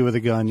next to you with a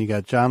gun. You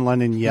got John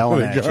Lennon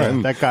yelling at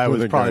you. That guy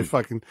was probably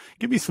fucking,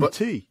 give me some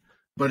tea.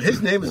 But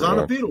his name is on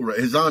a Beatle.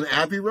 Is on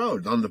Abbey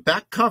Road. On the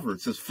back cover,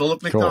 it says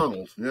Philip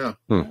McDonald. Cool.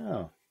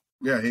 Yeah.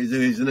 Yeah,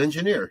 he's an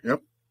engineer.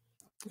 Yep.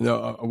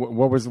 No,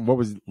 what was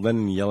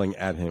Lennon yelling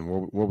at him?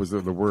 What was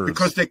the words?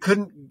 Because they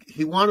couldn't.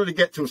 He wanted to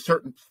get to a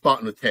certain spot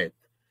in the tape,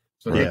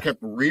 so they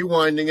kept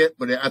rewinding it,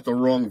 but at the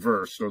wrong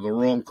verse or the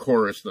wrong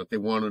chorus that they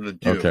wanted to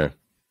do. Okay.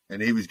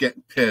 And he was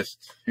getting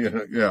pissed.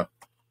 Yeah.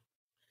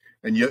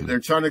 And they're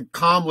trying to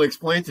calmly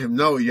explain to him,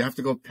 no, you have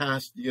to go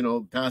past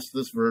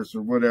this verse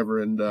or whatever.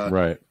 And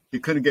he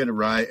couldn't get it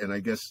right. And I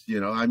guess,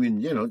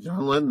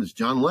 John Lennon is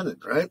John Lennon,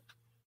 right?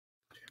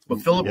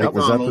 But Philip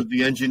McDonald,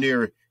 the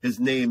engineer, his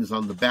name is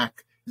on the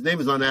back. His name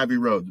is on Abbey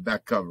Road, the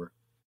back cover.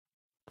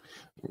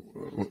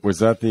 Was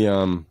that the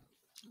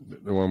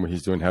one where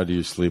he's doing How Do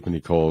You Sleep and he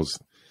calls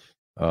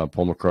Paul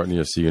McCartney,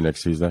 I'll see you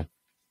next Tuesday?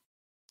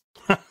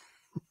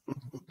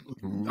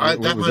 Was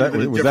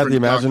that the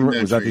Imagine?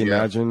 Was that the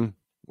Imagine?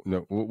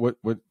 No,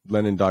 what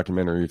Lennon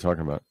documentary are you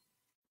talking about?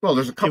 Well,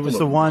 there's a couple. It was of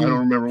the them. one. I don't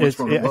remember which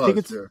one it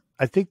was.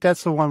 I think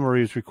that's the one where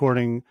he was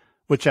recording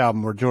which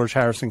album where George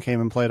Harrison came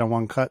and played on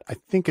one cut. I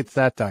think it's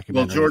that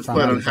documentary. Well, George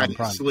played on How Do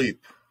You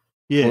Sleep.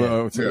 Yeah.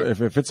 Well,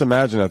 if it's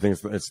Imagine, I think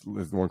it's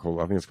the one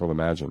called. I think it's called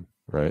Imagine,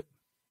 right?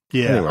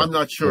 Yeah, anyway, I'm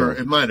not sure.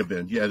 Yeah. It might have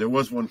been. Yeah, there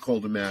was one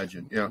called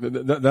Imagine. Yeah,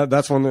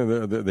 that's one.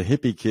 The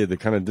hippie kid, the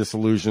kind of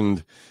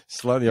disillusioned,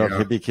 slightly off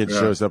hippie kid,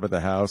 shows up at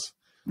the house.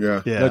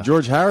 Yeah. Now,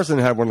 George Harrison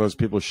had one of those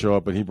people show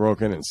up, but he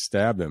broke in and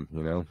stabbed him.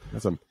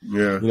 That's a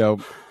Yeah.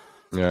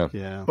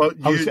 But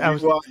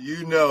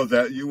you know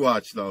that you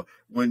watch though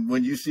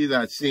when you see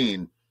that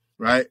scene,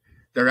 right?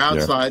 They're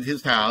outside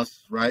his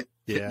house, right?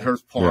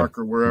 Tittenhurst Park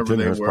or wherever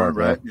they were, Park,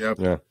 right? Yep.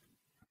 Yeah.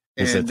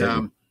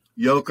 And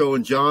Yoko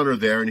and John are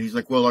there, and he's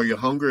like, "Well, are you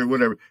hungry or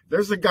whatever?"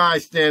 There's a guy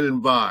standing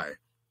by.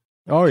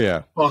 Oh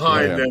yeah.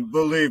 Behind them,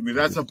 believe me,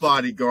 that's a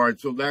bodyguard,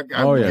 so that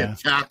guy will get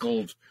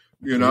tackled.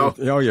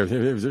 Oh yeah,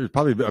 it was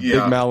probably a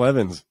big Mal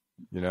Evans.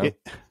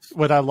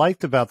 What I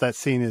liked about that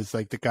scene is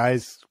like the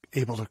guy's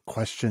able to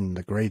question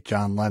the great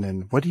John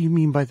Lennon. What do you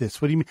mean by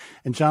this? What do you mean?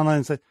 And John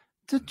Lennon said,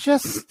 "They're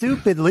just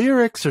stupid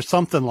lyrics," or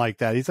something like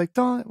that. He's like,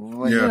 "Don't,"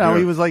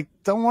 he was like,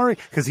 "Don't worry,"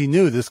 because he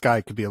knew this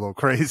guy could be a little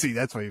crazy.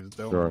 That's what he was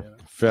doing. Sure.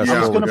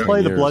 I was going to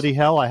play the Bloody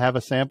Hell. I have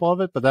a sample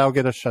of it, but that'll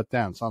get us shut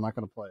down, so I'm not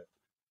going to play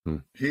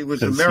it. He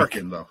was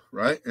American, though,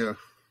 right? Yeah.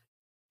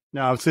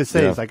 No, I was going to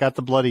say, I got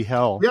the Bloody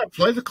Hell. Yeah,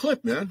 play the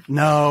clip, man.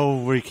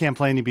 No, we can't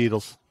play any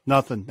Beatles.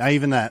 Nothing. Not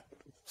even that.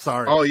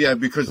 Sorry. Oh, yeah,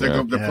 because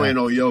they're playing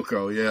 "Oh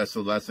Yoko." Yeah,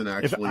 so that's an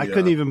actual. I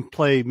couldn't even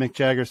play Mick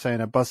Jagger saying,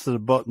 "I busted a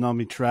button on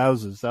me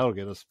trousers." That'll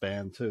get us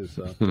banned, too.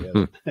 So,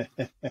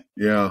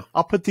 yeah.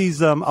 I'll put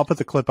these. I'll put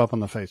the clip up on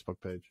the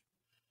Facebook page.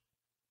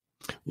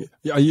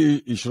 Yeah,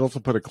 you should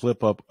also put a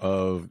clip up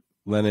of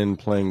Lennon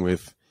playing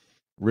with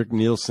Rick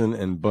Nielsen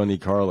and Bunny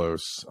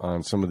Carlos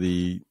on some of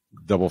the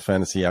Double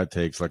Fantasy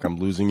outtakes, like "I'm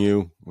Losing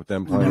You" with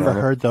them playing. Never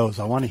heard those.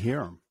 I want to hear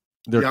them.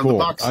 They're cool. On the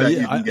box set,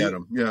 you can get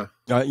them. Yeah.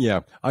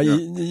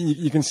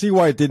 You can see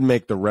why it didn't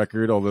make the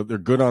record, although they're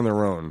good on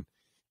their own.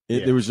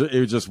 It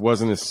just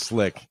wasn't as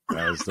slick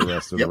as the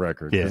rest of the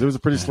record. It was a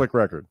pretty slick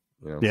record.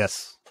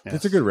 Yes.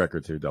 It's a good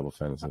record too. Double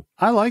Fantasy.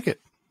 I like it.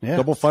 Yeah.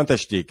 Double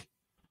Fantastic.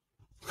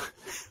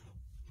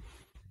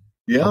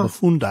 Yeah.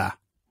 Funda.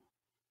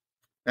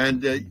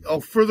 And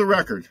for the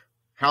record,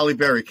 Halle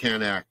Berry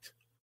can't act.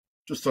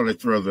 Just thought I'd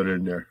throw that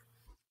in there.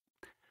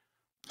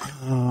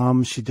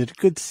 She did a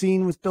good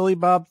scene with Billy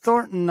Bob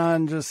Thornton.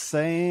 I'm just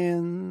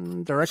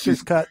saying,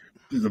 director's cut.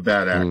 She's a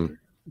bad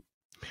actor.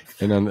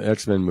 And on the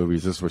X-Men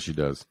movies, this is what she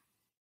does.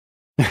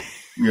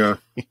 Yeah.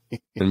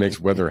 And makes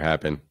weather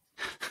happen.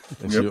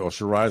 And she'll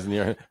rise in the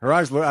air. Her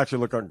eyes actually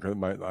look like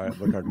mine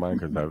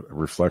because I have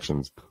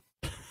reflections.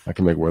 I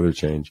can make weather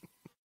change.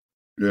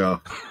 Yeah,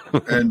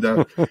 and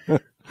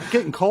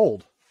getting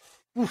cold.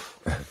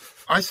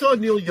 I saw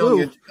Neil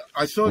Young.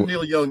 I saw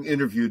Neil Young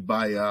interviewed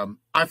by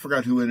I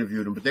forgot who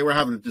interviewed him, but they were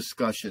having a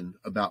discussion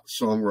about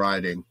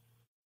songwriting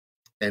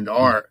and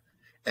art,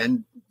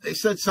 and they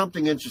said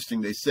something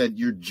interesting. They said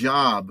your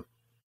job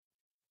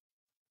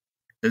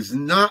is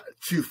not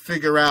to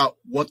figure out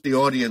what the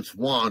audience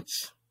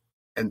wants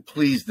and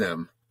please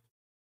them.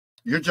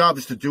 Your job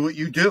is to do what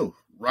you do.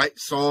 Write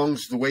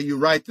songs the way you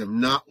write them,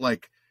 not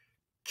like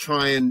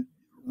try and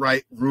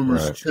write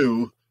Rumors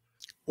 2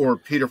 or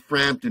Peter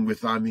Frampton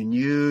with I mean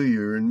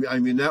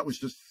that was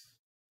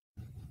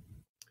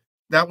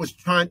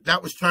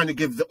trying to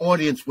give the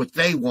audience what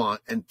they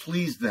want and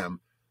please them,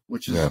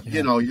 which is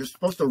you're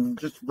supposed to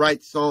just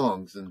write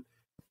songs and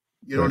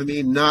you know what I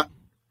mean, not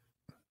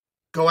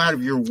go out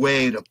of your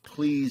way to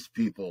please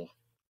people.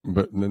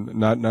 But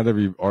not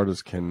every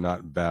artist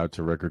cannot bow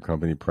to record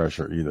company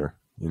pressure either.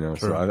 You know,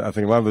 so I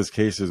think a lot of those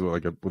cases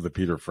with the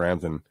Peter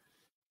Frampton,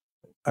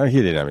 he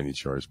didn't have any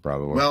choice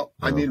probably. Well,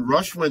 I mean,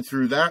 Rush went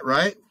through that,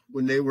 right?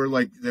 When they were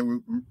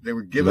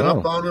giving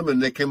up on him,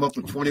 and they came up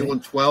with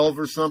 2112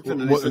 or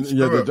something. And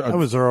that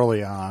was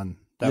early on.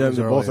 That was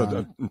early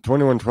on.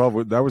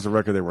 2112. That was a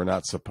record they were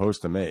not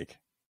supposed to make.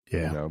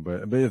 Yeah. You know,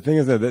 but the thing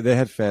is that they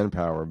had fan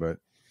power, but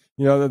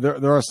you know,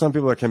 there are some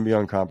people that can be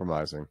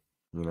uncompromising.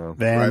 You know,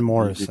 Van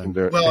Morrison.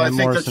 Well, I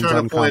think they're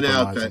trying to point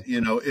out that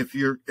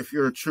if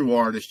you're a true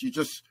artist, you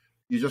just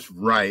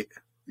write.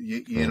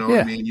 You know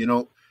what I mean?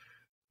 You're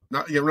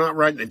not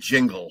writing a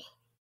jingle.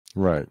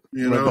 Right.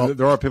 You know,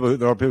 there are people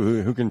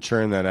who can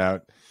churn that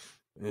out.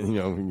 You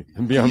know,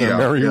 and be on their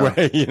merry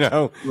way. You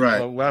know, right?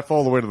 Laugh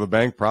all the way to the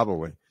bank,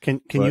 probably.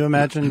 Can you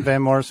imagine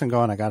Van Morrison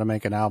going, "I got to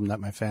make an album that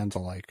my fans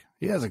will like"?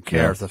 He doesn't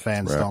care if the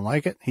fans don't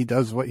like it. He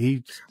does what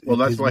he. Well,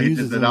 that's why he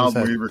did that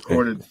album where he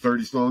recorded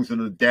 30 songs in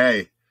a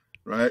day,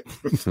 right?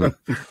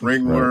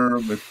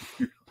 Ringworm. Right.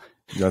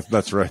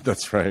 That's right.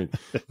 That's right.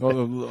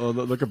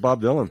 Look at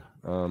Bob Dylan.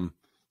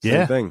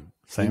 Same thing.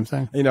 Same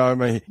thing. You know, I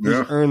mean, he's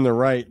earned the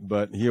right,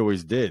 but he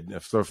always did.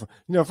 So, from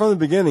the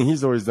beginning,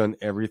 he's always done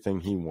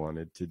everything he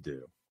wanted to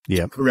do.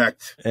 Yeah,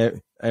 correct.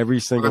 Every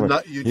single.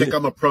 You think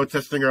I'm a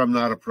protest singer? I'm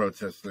not a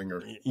protest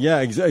singer. Yeah,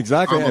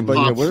 exactly. I'm a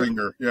pop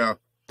singer. Yeah.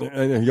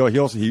 And he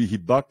also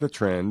bucked the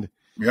trend.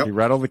 Yep. He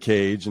rattled the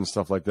cage and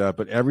stuff like that.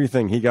 But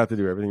everything he got to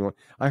do, everything.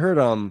 I heard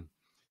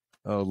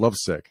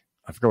Lovesick.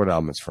 I forgot what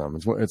album it's from.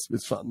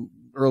 It's from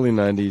early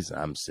 '90s.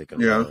 I'm sick of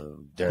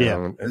love.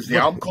 Yeah. Is the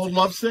album called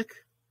Lovesick?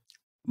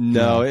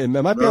 No, it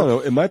might be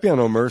on. It might be on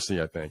Oh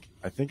Mercy. I think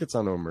it's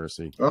on Oh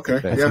Mercy. Okay,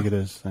 I think it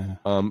is. Yeah.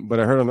 But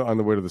I heard on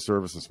the way to the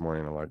service this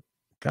morning. I'm like,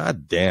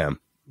 God damn,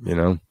 you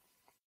know,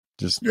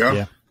 just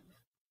yep.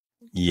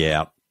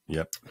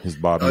 His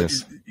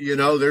Bobness. You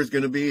know, there's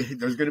gonna be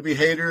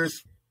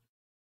haters.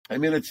 I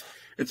mean, it's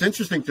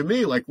interesting to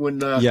me, like when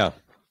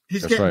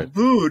he's getting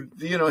booed.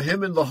 You know,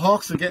 him and the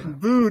Hawks are getting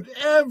booed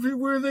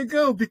everywhere they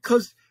go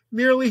because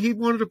merely he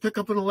wanted to pick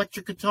up an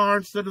electric guitar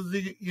instead of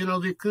the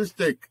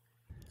acoustic.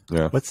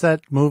 Yeah. What's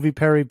that movie,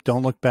 Perry?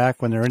 Don't Look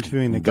Back, when they're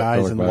interviewing the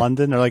guys in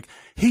London. They're like,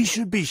 he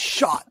should be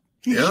shot.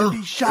 He should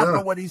be shot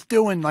for what he's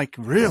doing. Like,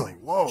 really?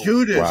 Whoa.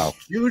 Judas. Wow.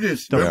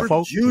 Judas.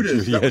 Remember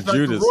Judas? That was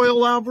Judas. The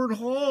Royal Albert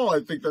Hall.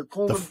 I think they're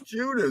calling him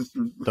Judas.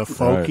 The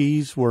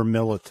Fokies were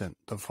militant.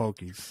 The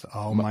Fokies.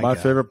 Oh, my God. My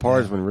favorite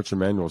part is when Rich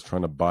Emanuel was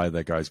trying to buy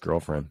that guy's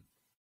girlfriend.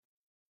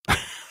 I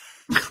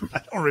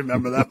don't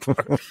remember that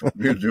part.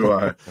 Neither do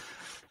I.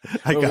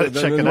 I got to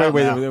check it out.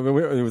 Wait,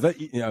 was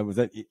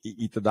that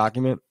Eat the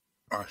Document?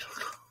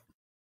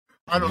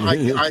 I don't.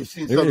 I've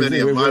seen so many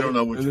of them. I don't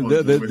know which one.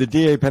 The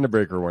D.A.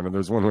 Pennebaker one.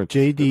 There's one with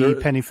J.D.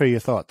 Penny for your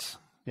thoughts.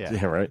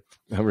 Yeah, right.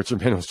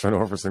 Richard Emanuel's trying to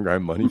offer some guy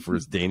money for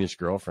his Danish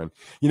girlfriend.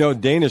 You know,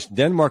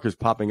 Denmark is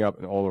popping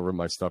up all over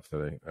my stuff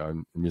today.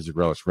 Music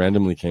Relish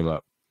randomly came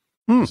up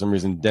for some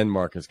reason.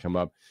 Denmark has come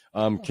up.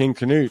 King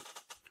Canute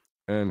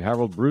and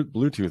Harold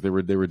Bluetooth.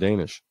 They were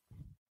Danish.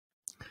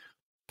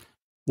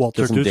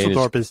 Walter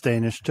Dusseldorp is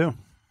Danish too.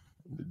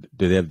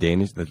 Do they have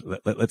Danish?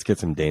 Let's get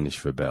some Danish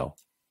for Bell.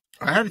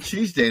 I had a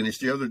cheese Danish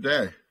the other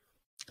day.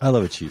 I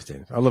love a cheese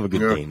Danish. I love a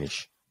good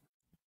Danish.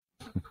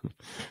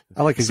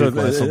 I like a good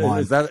glass of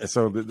wine. Is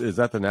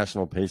that the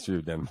national pastry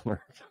of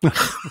Denmark?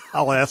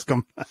 I'll ask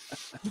him.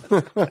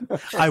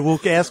 I will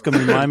ask him.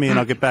 Remind me, and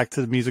I'll get back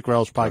to the Music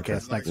Relish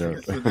podcast next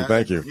week.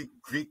 Thank you.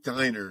 Greek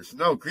diners.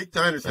 No, Greek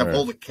diners have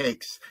all the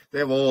cakes. They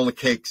have all the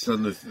cakes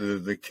on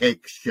the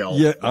cake shelf.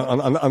 Yeah,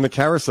 on the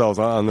carousels,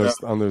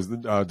 on those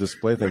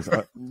display things.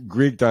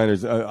 Greek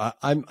diners.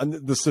 I'm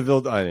the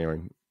Seville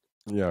anyway.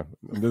 Yeah,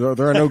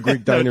 there are no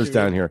Greek diners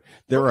down here.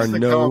 There are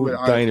no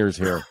diners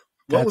here.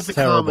 What was the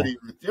comedy?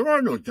 There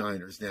are no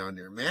diners down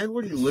there, man.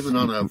 What are you living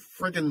on a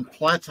friggin'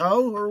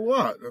 plateau or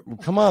what?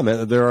 Come on,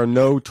 man. There are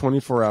no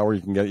 24-hour.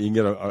 You can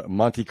get a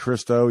Monte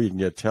Cristo. You can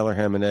get Taylor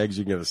ham and eggs.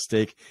 You can get a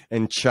steak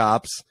and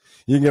chops.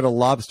 You can get a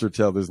lobster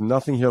tail. There's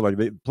nothing here like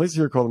places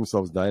here call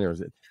themselves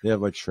diners. They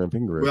have like shrimp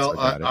and grits. Well,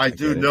 I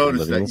do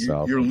notice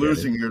that you're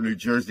losing your New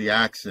Jersey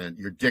accent.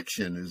 Your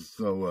diction is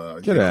so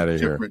get out of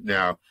different here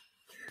now.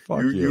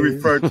 You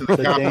referred to the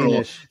capital.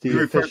 Danish, you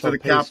referred to the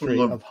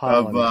capital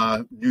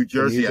of New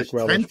Jersey as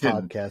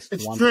Trenton.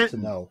 It's Trenton. To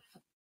know.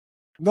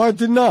 No, I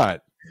did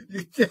not.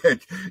 You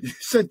did. You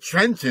said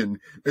Trenton.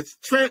 It's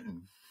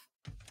Trenton.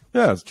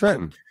 Yeah, it's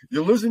Trenton.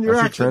 You're losing your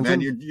accent,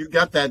 man. You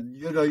got that.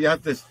 You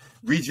have this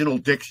regional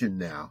diction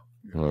now.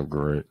 Oh,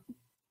 great.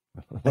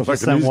 I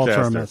just sent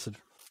Walter a message.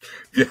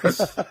 Yes.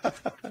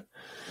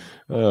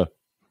 If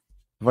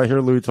I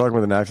hear Louis talking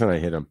with an accent, I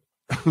hit him.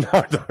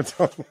 No,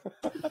 don't.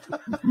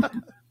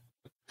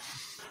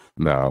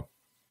 No.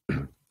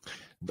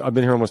 I've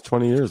been here almost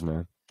 20 years,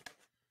 man.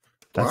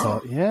 That's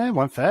all. Yeah, it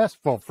went fast.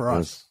 Well, for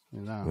us.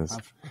 Yes.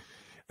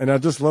 And I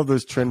just love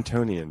those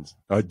Trentonians.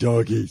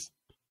 Doggies.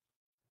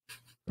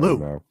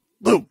 Lou.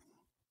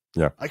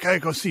 Yeah. I gotta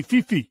go see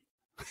Fifi.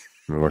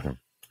 You're looking.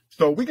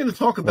 So we're going to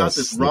talk about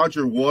this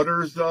Roger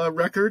Waters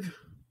record.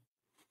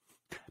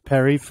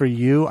 Perry, for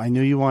you, I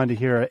knew you wanted to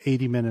hear an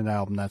 80-minute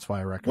album. That's why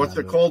I recommended it. What's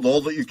it called?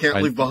 All That You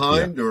Can't Leave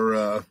Behind? Yeah.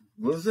 Or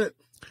what is it?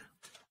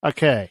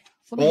 Okay.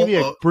 So let me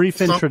give you a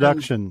brief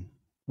introduction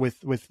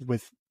with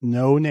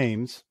no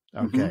names.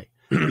 Okay.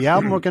 Mm-hmm. The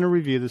album we're going to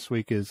review this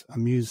week is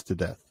Amused to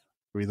Death,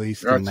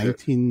 released in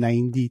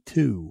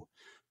 1992.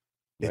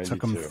 It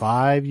took them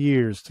 5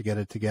 years to get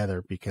it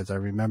together because I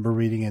remember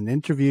reading an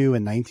interview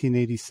in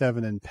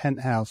 1987 in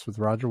Penthouse with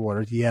Roger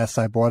Waters. Yes,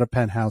 I bought a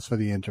Penthouse for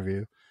the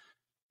interview.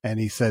 And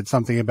he said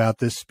something about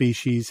this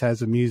species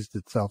has amused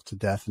itself to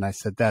death. And I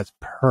said, that's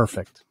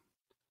perfect.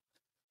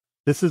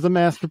 This is a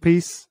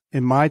masterpiece.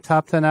 In my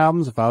top 10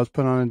 albums, if I was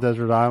put on a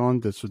desert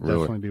island, this would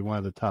definitely be one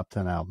of the top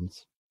 10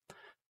 albums.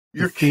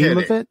 You're kidding.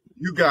 Of it,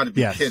 you got to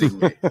be kidding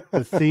me.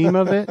 The theme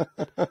of it.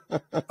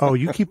 Oh,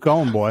 you keep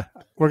going, boy.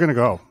 We're going to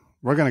go.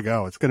 We're going to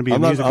go. It's going to be a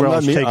Music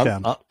World's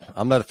Takedown.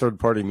 I'm not a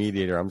third-party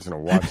mediator. I'm just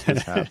going to watch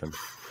this happen.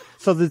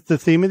 So the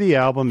theme of the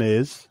album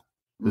is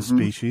the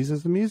species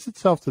has amused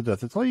itself to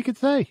death. That's all you could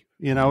say.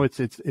 You know, it's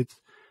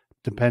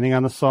depending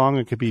on the song.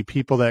 It could be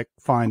people that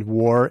find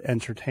war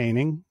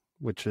entertaining,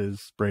 which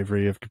is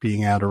bravery of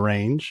being out of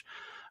range.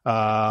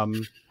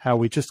 How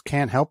we just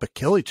can't help but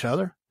kill each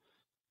other.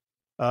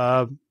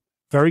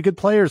 Very good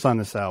players on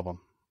this album.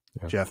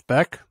 Yeah. Jeff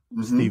Beck,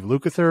 Steve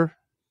Lukather,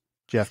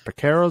 Jeff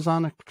Piccaro's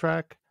on the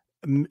track.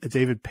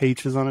 David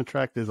Paich is on the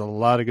track. There's a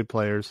lot of good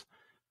players.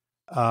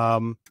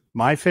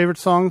 My favorite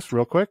songs,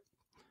 real quick.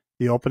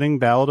 The opening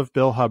Ballad of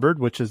Bill Hubbard,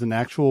 which is an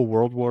actual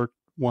World War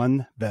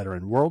I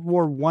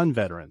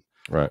veteran,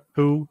 right,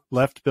 who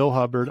left Bill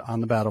Hubbard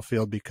on the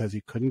battlefield because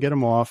he couldn't get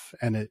him off,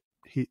 and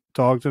he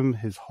dogged him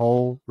his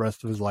whole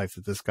rest of his life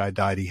that this guy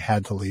died. He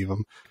had to leave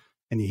him.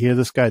 And you hear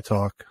this guy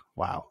talk,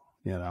 wow,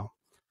 you know.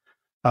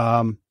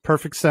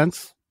 Perfect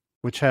Sense,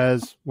 which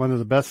has one of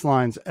the best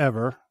lines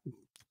ever.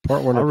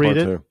 Part one or part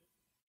two?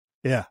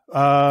 Yeah.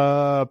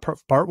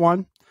 Part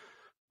one.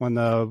 When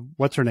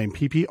what's her name?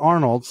 P.P.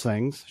 Arnold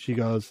sings, she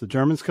goes, the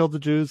Germans killed the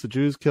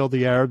Jews killed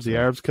the Arabs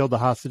killed the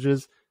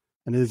hostages,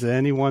 and is it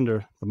any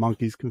wonder the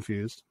monkeys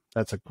confused?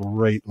 That's a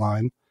great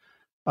line.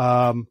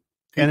 And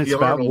it's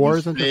about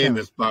wars and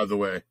famous, by the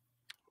way.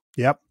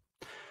 Yep.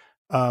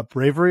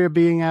 Bravery of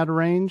Being Out of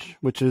Range,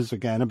 which is,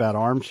 again, about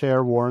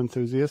armchair war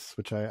enthusiasts,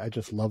 which I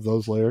just love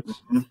those lyrics.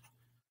 Mm-hmm.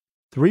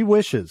 Three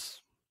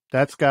Wishes.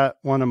 That's got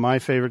one of my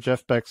favorite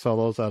Jeff Beck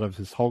solos out of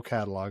his whole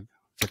catalog.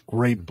 It's a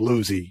great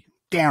bluesy,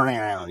 you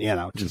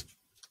know, just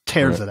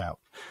tears it out.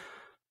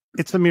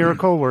 It's a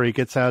Miracle, where he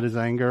gets out his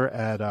anger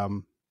at,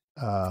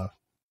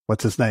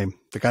 what's his name?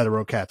 The guy that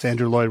wrote Cats,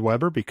 Andrew Lloyd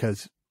Webber,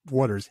 because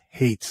Waters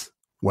hates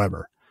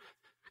Webber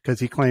because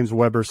he claims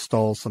Webber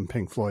stole some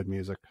Pink Floyd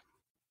music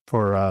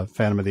for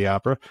Phantom of the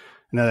Opera.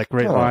 And that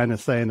great line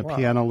is saying the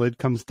piano lid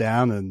comes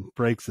down and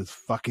breaks his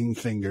fucking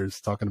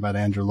fingers, talking about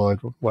Andrew Lloyd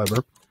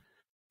Webber.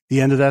 The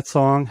end of that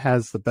song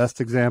has the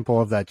best example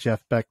of that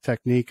Jeff Beck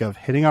technique of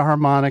hitting a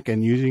harmonic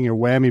and using your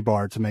whammy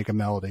bar to make a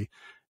melody.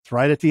 It's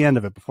right at the end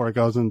of it before it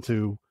goes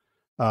into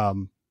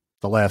the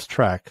last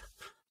track.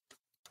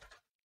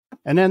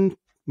 And then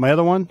my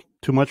other one,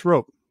 Too Much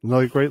Rope.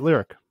 Another great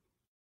lyric.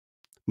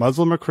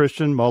 Muslim or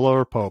Christian, mullah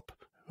or pope.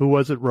 Who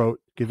was it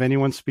wrote? Give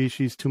anyone's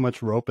species too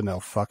much rope and they'll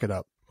fuck it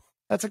up.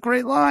 That's a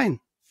great line.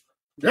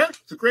 Yeah,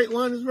 it's a great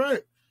line, is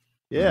right.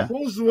 Yeah.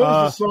 What was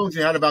the songs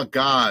you had about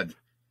God?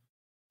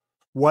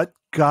 What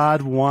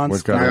God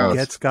wants, God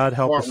gets. God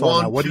help us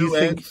all. Now, what do you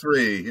think? 1, 2, and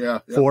 3. Yeah.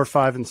 4,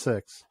 5, and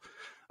 6.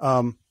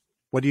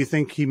 What do you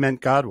think he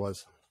meant God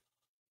was?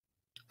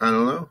 I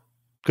don't know.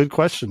 Good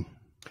question.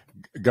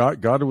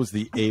 God was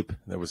the ape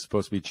that was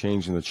supposed to be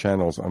changing the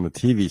channels on the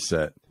TV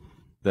set.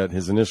 That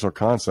his initial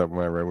concept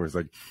when I read was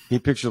like he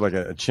pictured like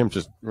a chimp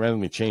just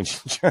randomly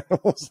changing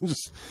channels and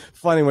just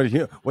finding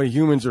what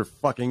humans are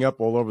fucking up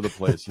all over the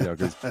place, you know.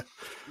 Because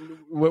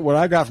what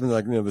I got from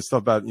the stuff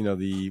about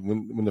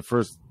when the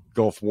first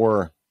Gulf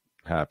War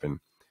happened,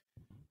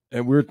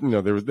 and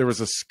there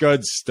was a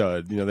Scud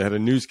stud, they had a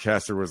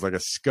newscaster was like a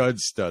Scud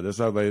stud. That's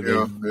how they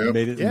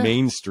made it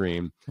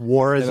mainstream.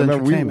 War is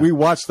entertainment. We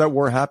watched that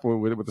war happen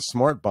with the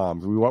smart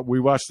bombs.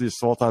 We watched the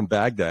assault on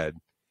Baghdad.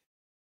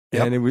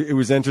 And it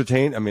was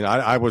entertaining. I mean,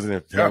 I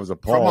wasn't. I was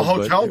appalled from a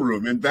hotel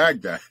room in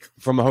Baghdad.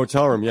 From a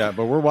hotel room, yeah.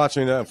 But we're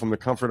watching that from the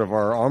comfort of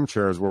our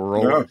armchairs, where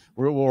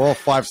we're all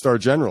 5-star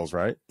generals,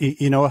 right?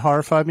 You know what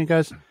horrified me,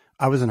 guys?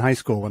 I was in high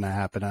school when that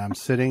happened. I'm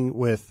sitting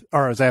with,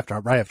 or it was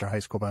right after high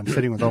school, but I'm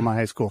sitting with all my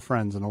high school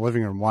friends in the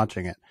living room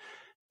watching it.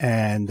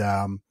 And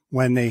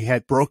when they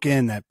had broke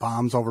in that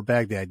bombs over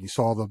Baghdad, you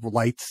saw the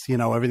lights,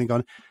 everything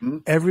going.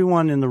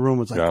 Everyone in the room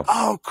was like,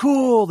 "Oh,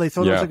 cool!" They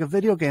thought it was like a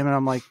video game, and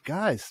I'm like,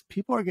 "Guys,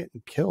 people are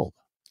getting killed."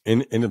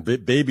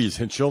 Babies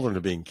and children are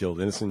being killed.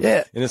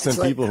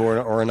 Innocent people who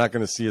are not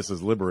going to see us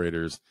as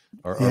liberators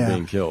are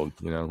being killed.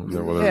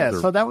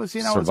 So that was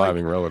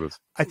surviving relatives.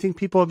 I think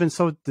people have been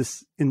so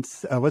what's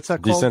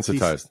that called?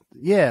 Desensitized.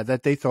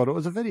 That they thought it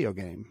was a video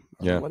game.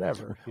 Or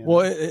whatever.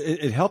 Well,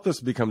 it helped us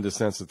become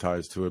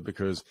desensitized to it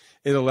because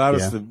it allowed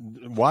us to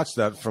watch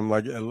that from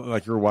like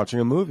you're watching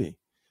a movie,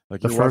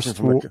 like you're watching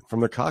from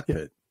the cockpit.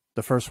 Yeah.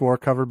 The first war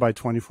covered by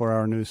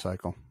 24-hour news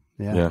cycle.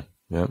 Yeah.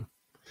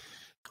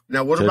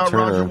 Now, what about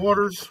Roger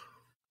Waters?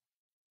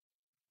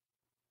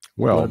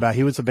 Well, what about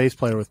he was a bass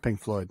player with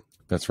Pink Floyd?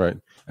 That's right.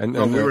 And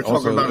we were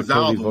talking about his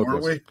album,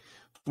 weren't we?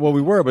 Well,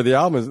 we were, but the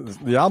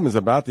album is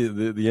about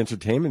the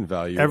entertainment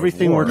value.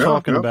 Everything we're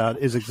talking about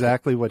is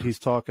exactly what he's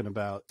talking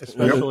about,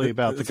 especially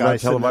about the guy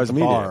sitting at the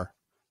bar.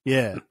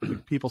 Yeah,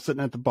 people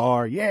sitting at the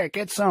bar. Yeah,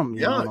 get some.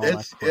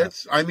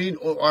 I mean,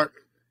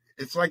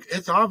 it's like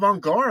it's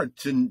avant-garde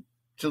to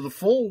the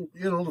full,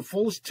 the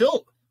fullest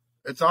tilt.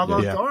 It's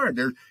avant-garde.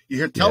 There, you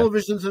hear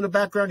televisions in the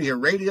background, you hear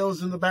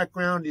radios in the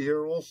background, you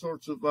hear all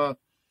sorts of.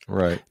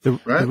 Right. The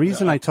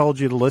reason I told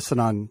you to listen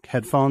on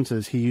headphones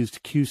is he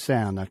used Q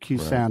sound. Now, Q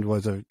sound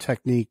was a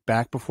technique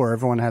back before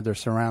everyone had their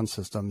surround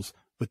systems.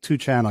 With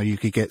 2-channel, you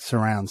could get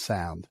surround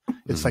sound.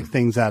 It's like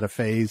things out of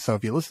phase. So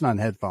if you listen on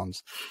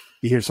headphones,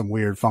 you hear some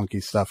weird,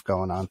 funky stuff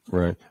going on.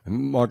 Right.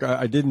 And Mark,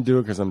 I didn't do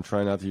it because I'm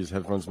trying not to use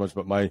headphones much,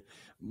 but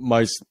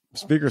my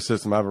speaker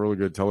system, I have a really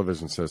good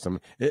television system.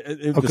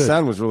 The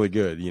sound was really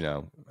good, I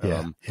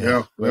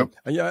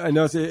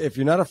know if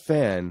you're not a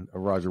fan of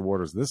Roger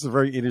Waters, this is a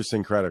very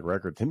idiosyncratic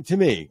record to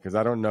me, because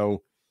I don't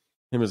know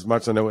him as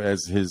much I know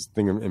as his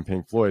thing in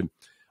Pink Floyd.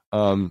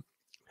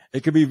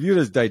 It could be viewed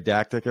as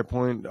didactic at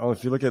point.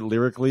 If you look at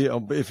lyrically,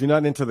 if you're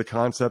not into the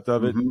concept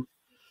of it,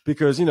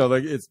 because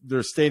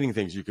they're stating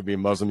things. You could be a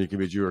Muslim, you could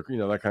be a Jew, or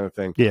that kind of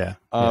thing. Yeah.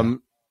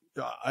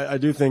 I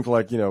do think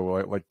like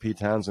Pete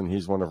Townsend,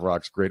 he's one of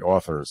rock's great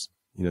authors.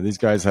 These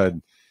guys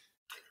could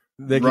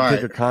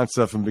take a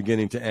concept from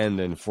beginning to end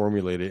and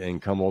formulate it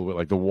and come all the way,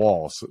 like the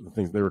Walls.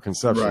 Things they were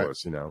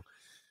conceptualists.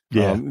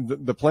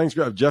 The playing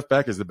script of Jeff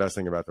Beck is the best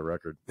thing about the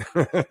record,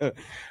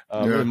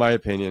 in my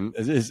opinion.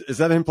 Is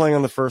that him playing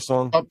on the first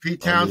song?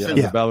 Pete Townsend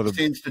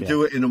seems to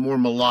do it in a more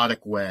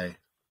melodic way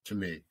to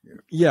me.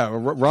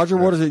 Roger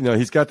Waters,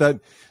 he's got that.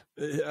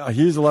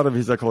 He used a lot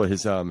of I call it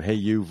his "Hey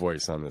You"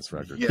 voice on this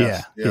record.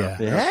 Yeah.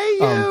 Hey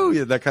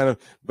You, that kind of,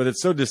 but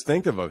it's so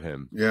distinctive of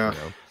him. Yeah.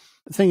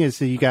 The thing is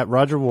that you got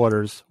Roger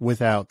Waters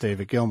without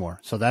David Gilmour,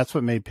 so that's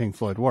what made Pink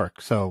Floyd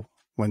work. So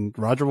when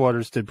Roger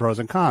Waters did Pros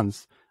and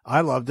Cons,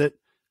 I loved it.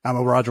 I'm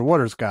a Roger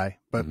Waters guy,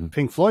 but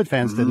Pink Floyd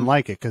fans didn't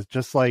like it because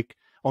just like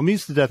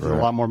Amused to Death is a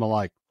lot more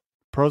melodic.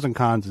 Pros and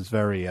Cons is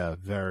very,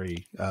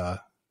 very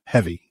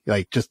heavy.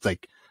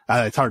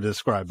 It's hard to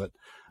describe, but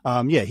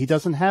he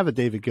doesn't have a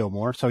David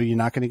Gilmour, so you're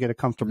not going to get a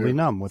Comfortably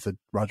Numb with a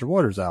Roger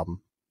Waters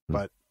album.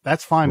 But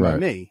that's fine by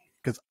me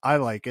because I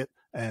like it,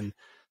 and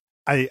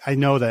I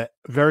know that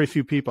very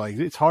few people.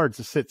 It's hard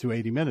to sit through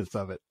 80 minutes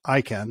of it.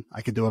 I can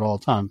do it all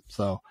the time.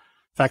 So,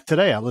 in fact,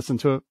 today I listened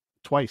to it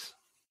twice.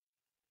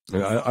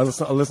 I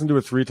listened to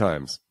it 3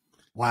 times.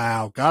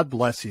 Wow, God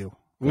bless you.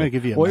 I'm going to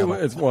give you a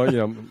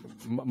medal.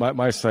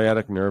 My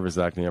sciatic nerve is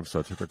acting up, so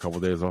I took a couple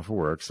of days off of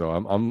work. So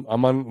I'm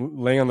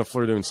laying on the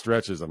floor doing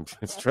stretches. I'm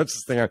stretching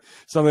this thing out.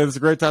 Something that's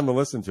a great time to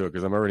listen to it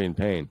because I'm already in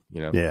pain.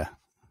 Yeah.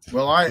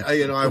 Well,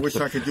 I wish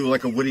I could do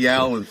like a Woody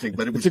Allen thing,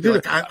 but it was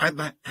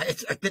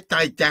it's a bit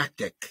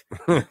didactic.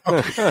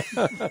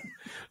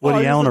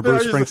 Woody Allen or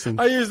Bruce Springsteen?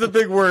 I used a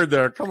big word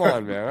there. Come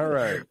on, man. All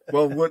right.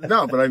 Well,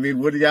 but I mean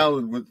Woody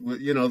Allen with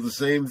the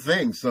same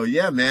thing. So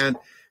yeah, man.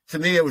 To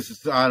me, it was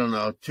just, I don't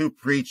know, too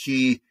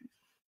preachy,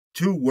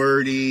 too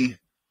wordy,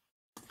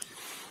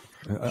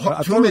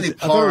 too many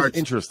parts.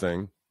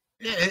 Interesting.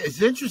 Yeah,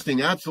 it's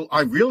interesting. Absolutely.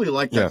 I really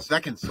like that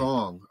second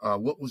song.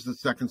 What was the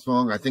second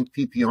song? I think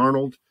P.P.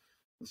 Arnold.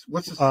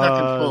 What's the second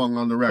song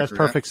on the record? That's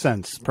Perfect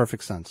Sense.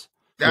 Perfect Sense.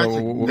 That's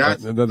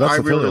I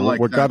really like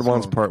What God song.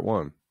 Wants Part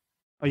 1.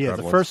 Oh, yeah.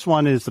 The first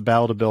one is the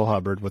Ballad of Bill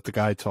Hubbard with the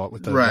guy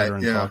with the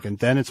veteran talking.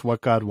 Then it's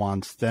What God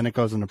Wants. Then it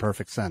goes into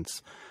Perfect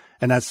Sense.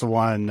 And that's the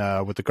one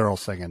with the girl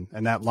singing.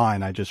 And that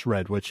line I just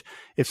read, which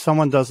if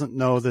someone doesn't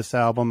know this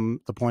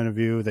album, the point of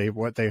view,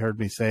 what they heard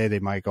me say, they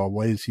might go,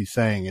 what is he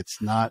saying? It's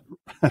not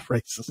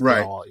racist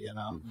at all,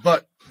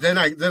 But then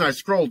I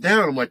scrolled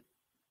down. I'm like,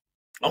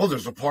 oh,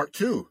 there's a part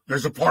 2.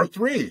 There's a part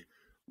 3.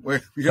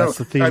 Where, that's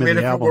the theme I mean, of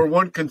the if album. it were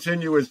one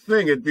continuous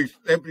thing, it'd be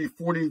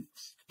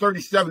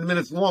 37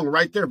 minutes long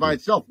right there by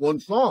itself,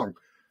 one song.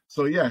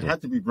 So, it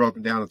had to be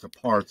broken down into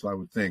parts, I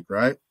would think,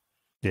 right?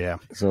 Yeah.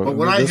 So, but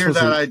when I hear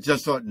that, I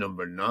just thought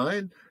number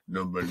nine.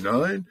 You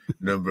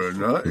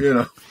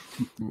know,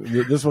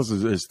 this was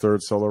his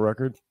third solo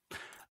record.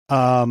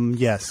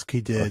 Yes,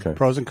 he did. Okay.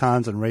 Pros and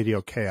Cons and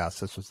Radio Chaos.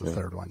 This was the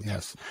third one.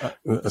 Yes.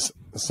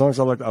 Songs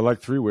I like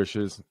Three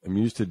Wishes,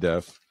 Amused to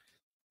Death.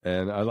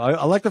 And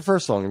I like the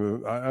first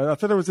song. I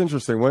thought it was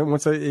interesting.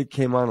 Once it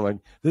came on, like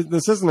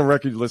this isn't a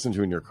record you listen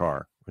to in your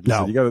car. Like you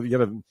said, you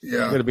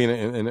gotta be in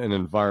an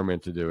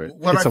environment to do it.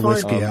 It's a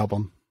whiskey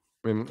album.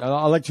 I mean,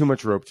 I like Too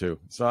Much Rope too.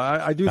 So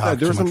I do.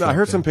 There's some. I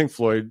heard some Pink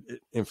Floyd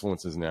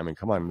influences in there. I mean,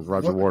 come on,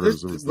 Roger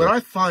Waters. What I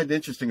find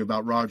interesting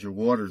about Roger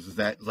Waters is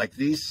that, like,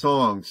 these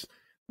songs,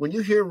 when you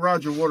hear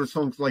Roger Waters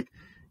songs, like,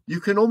 you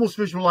can almost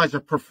visualize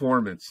a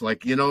performance.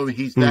 Like, you know,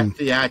 he's that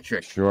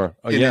theatric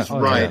in his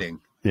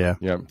writing. Yeah.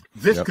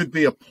 This could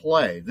be a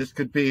play. This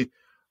could be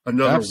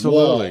another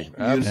absolutely. wall.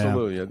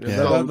 Absolutely.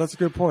 Yeah. That's a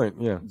good point.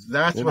 Yeah.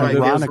 That's what I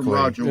get from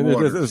Roger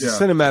Waters. There's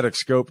a cinematic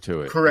scope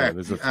to it. Correct.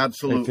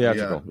 Absolutely.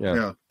 Theatrical.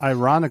 Yeah.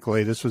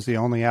 Ironically, this was the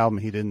only album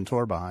he didn't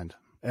tour behind.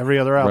 Every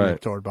other album he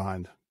toured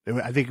behind.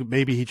 I think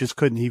maybe he just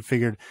couldn't. He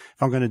figured,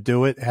 if I'm going to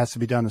do it, it has to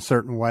be done a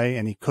certain way,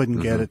 and he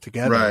couldn't get it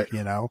together. Right.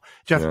 You know,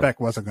 Jeff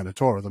Beck wasn't going to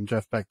tour with him.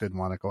 Jeff Beck didn't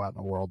want to go out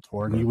on a world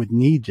tour, and you would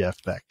need Jeff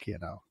Beck, you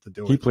know, to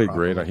do it. He played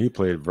great. He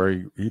played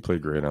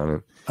great on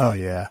it. Oh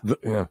yeah.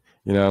 You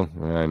know,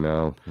 I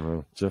know.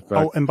 Jeff Beck.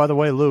 Oh, and by the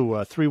way,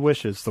 Lou, Three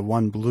Wishes, the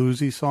one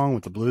bluesy song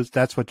with the blues,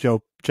 that's what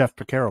Jeff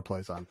Porcaro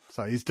plays on.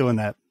 So he's doing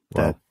that.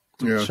 Well,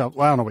 I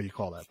don't know what you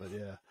call that, but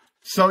yeah.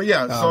 So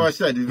so I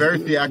said very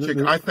theatric.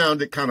 I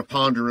found it kind of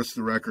ponderous,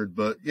 the record,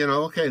 but you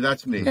know, okay,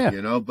 that's me.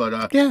 You know,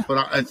 but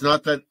it's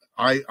not that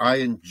I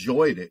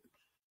enjoyed it.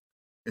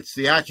 It's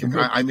theatric.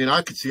 I mean,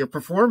 I could see a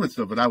performance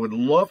of it. I would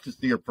love to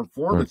see a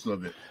performance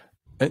of it.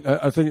 And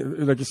I think,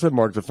 like you said,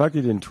 Mark, the fact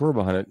he didn't tour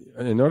behind it,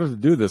 in order to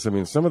do this, I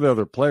mean, some of the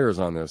other players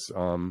on this,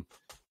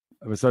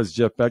 besides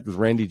Jeff Beck, there's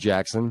Randy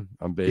Jackson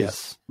on bass,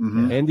 yes.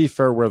 Andy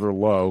Fairweather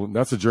Lowe.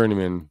 That's a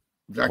journeyman.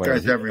 That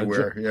guy's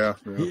everywhere.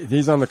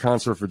 He's on the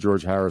concert for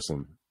George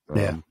Harrison.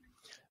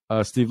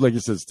 Steve, like you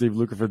said, Steve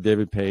Lukather,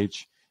 David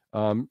Page,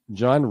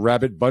 John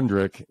Rabbit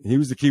Bundrick. He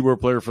was the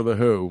keyboard player for The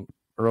Who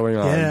early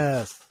on.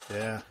 Yes.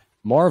 Yeah.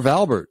 Marv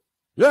Albert.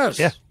 Yes.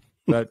 Yeah.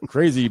 That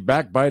crazy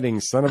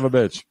backbiting son of a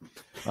bitch.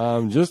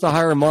 Just to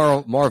hire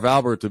Marv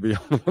Albert to be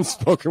on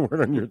spoken word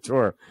on your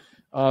tour.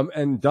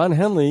 And Don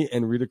Henley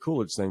and Rita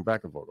Coolidge sang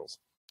backup vocals.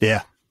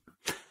 Yeah.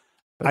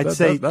 I'd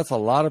say that's a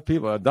lot of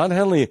people. Don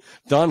Henley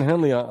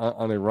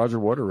on a Roger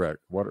Waters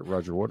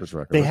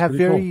record. They have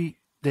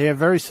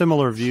very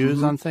similar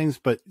views on things,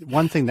 but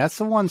one thing, that's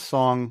the one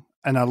song,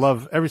 and I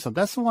love every song.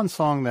 That's the one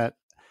song that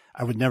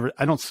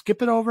I don't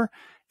skip it over.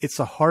 It's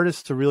the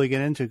hardest to really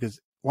get into,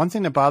 because one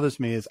thing that bothers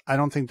me is I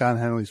don't think Don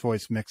Henley's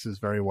voice mixes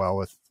very well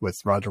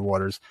with Roger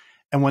Waters.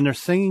 And when they're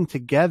singing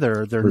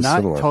together, they're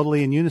not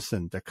totally in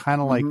unison. They're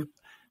kind of like,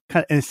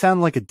 and it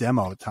sounded like a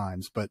demo at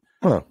times, but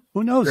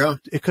who knows? Yeah.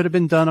 It could have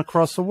been done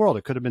across the world.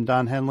 It could have been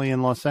Don Henley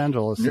in Los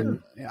Angeles. Yeah.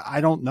 And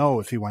I don't know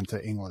if he went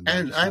to England.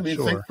 And I mean,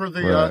 think for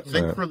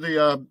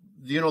the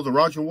the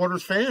Roger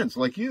Waters fans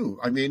like you.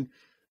 I mean,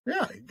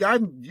 guy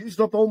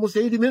used up almost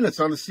 80 minutes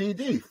on a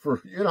CD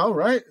for,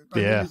 right? I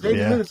mean, 80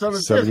 minutes on a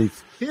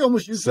disc. He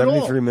almost used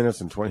 73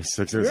 minutes and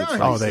 26 years.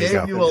 Yeah, he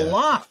gave you a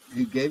lot.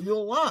 He gave you a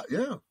lot.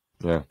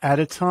 Yeah. At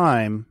a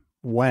time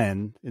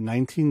when in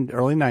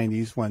early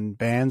 90s, when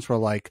bands were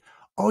like,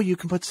 oh, you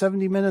can put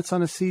 70 minutes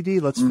on a CD,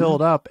 let's fill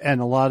it up, and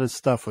a lot of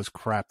stuff was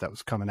crap that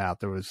was coming out.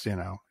 There was,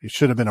 it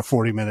should have been a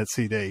 40-minute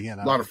CD. A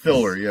lot of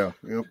filler.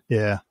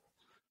 Yeah.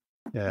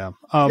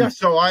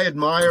 So I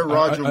admire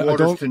Roger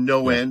Waters to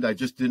no end. I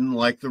just didn't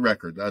like the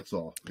record. That's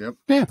all. Yep.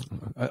 Yeah.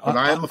 But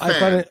I am a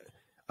fan.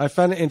 I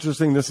find it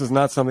interesting. This is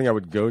not something I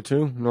would go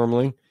to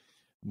normally,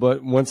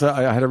 but once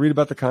I had to read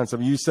about the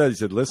concept. You said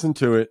listen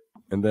to it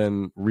and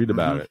then read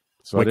about it.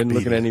 So I didn't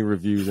look at any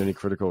reviews, any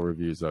critical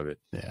reviews of it.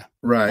 Yeah.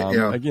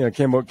 Right. Again, I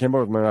came up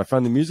with my. I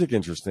find the music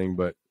interesting,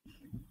 but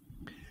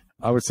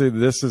I would say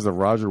this is a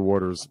Roger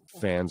Waters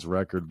fans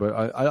record. But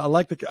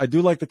I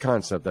do like the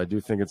concept. I do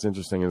think it's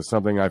interesting. It's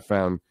something I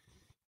found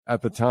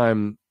at the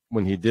time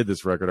when he did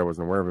this record. I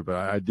wasn't aware of it, but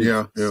I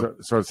did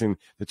start seeing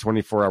the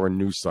 24-hour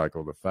news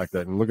cycle. The fact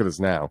that, and look at us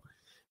now.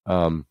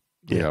 All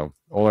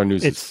our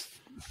news.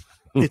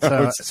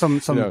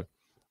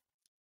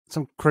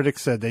 Some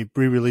critics said, they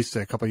re-released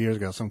it a couple of years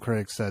ago. Some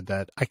critics said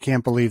that I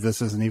can't believe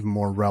this isn't even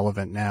more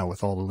relevant now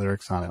with all the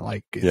lyrics on it.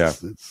 Like,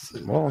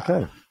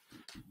 okay.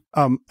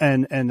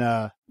 And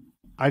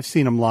I've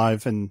seen him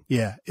live, and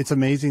it's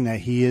amazing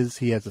that he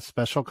has a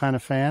special kind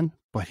of fan,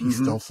 but he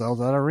still sells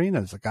out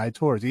arenas. The guy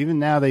tours. Even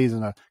now that he's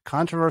a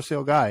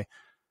controversial guy,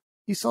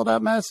 he sold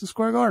out Madison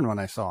Square Garden when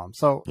I saw him.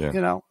 So,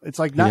 it's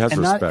like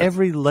not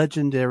every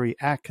legendary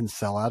act can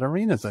sell out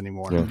arenas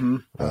anymore.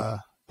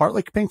 Part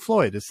like Pink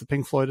Floyd. It's the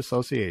Pink Floyd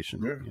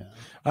Association. Yeah.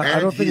 I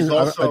don't think.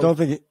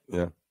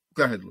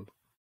 Go ahead, Lou.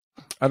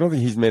 I don't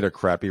think he's made a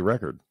crappy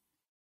record.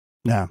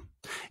 No,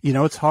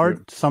 it's hard.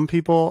 Yeah. Some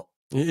people.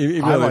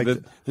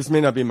 This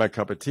may not be my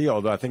cup of tea,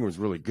 although I think it was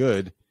really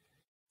good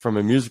from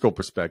a musical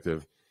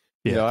perspective.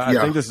 You know, I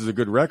think this is a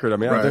good record. I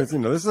mean, I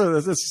think, this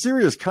is a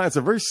serious kind. It's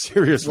a very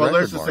serious record. Well,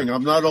 there's the thing.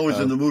 I'm not always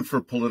in the mood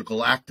for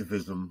political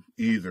activism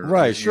either.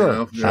 Right.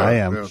 Sure. I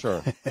am. Yeah.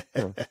 Sure.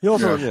 He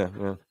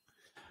also,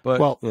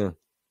 But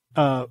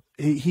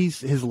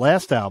his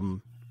last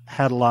album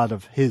had a lot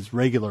of his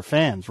regular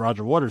fans,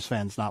 Roger Waters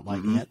fans, not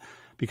liking it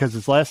because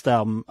his last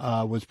album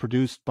was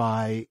produced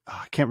by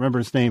I can't remember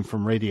his name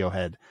from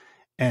Radiohead,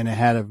 and it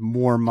had a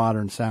more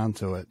modern sound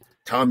to it.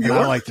 Tom York.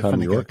 I like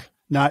Tom York.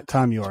 Not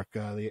Tom York,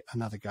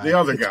 another guy. The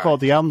other it's guy. Called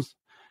the album's.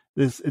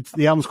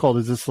 The album's called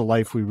 "Is This the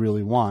Life We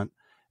Really Want?"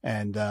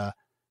 And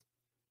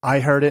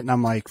I heard it, and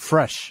I'm like,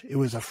 fresh. It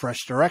was a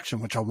fresh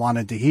direction, which I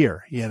wanted to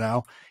hear. You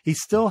know, he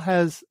still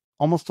has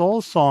almost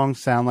all his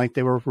songs sound like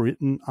they were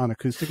written on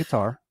acoustic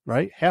guitar.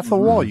 Right, half the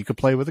wall you could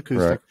play with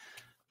acoustic,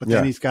 but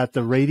then he's got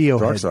the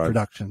Radiohead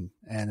production,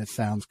 and it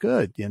sounds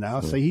good. You know,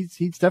 so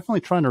he's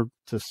definitely trying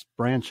to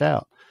branch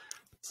out.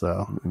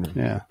 So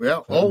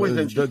well, always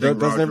interesting.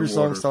 Doesn't every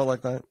song start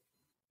like that?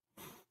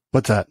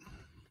 What's that?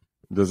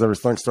 Does every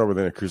song start with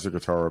an acoustic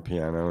guitar or a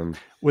piano? And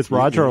with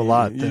Roger, a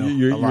lot.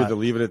 You had to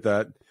leave it at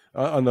that.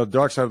 On the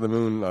Dark Side of the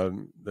Moon,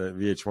 the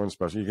VH1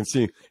 special, you can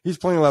see he's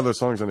playing a lot of those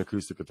songs on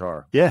acoustic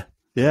guitar. Yeah.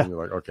 And you're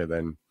like, okay,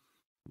 then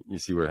you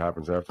see what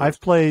happens after.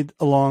 I've played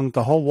along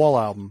the whole Wall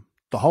album.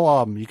 The whole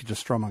album you could just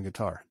strum on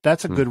guitar.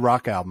 That's a good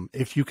rock album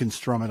if you can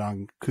strum it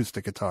on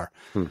acoustic guitar.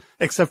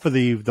 Except for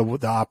the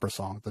opera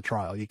song, The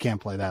Trial. You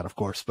can't play that, of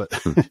course, but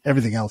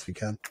everything else you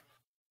can.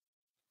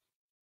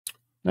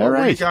 All right.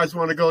 Where do you guys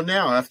want to go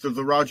now after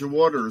the Roger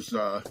Waters?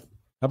 How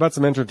about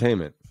some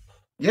entertainment?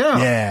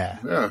 Yeah.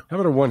 How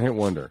about a one-hit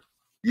wonder?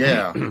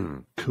 Yeah.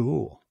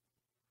 Cool.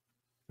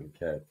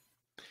 Okay.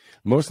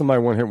 Most of my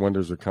one-hit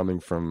wonders are coming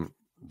from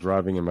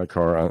driving in my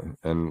car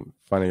and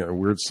finding a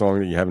weird song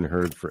that you haven't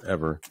heard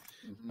forever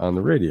on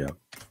the radio.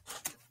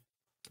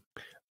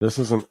 This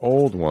is an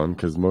old one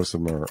because most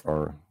of them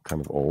are kind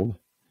of old.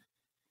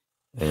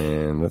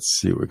 And let's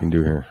see what we can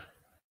do here.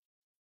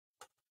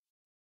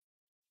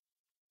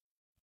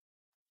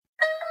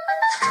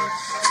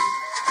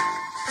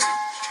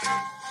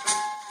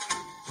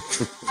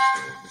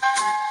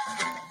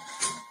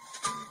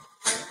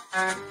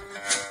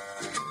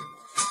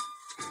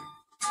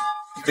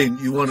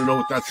 You want to know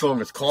what that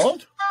song is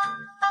called?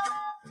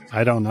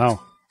 I don't know.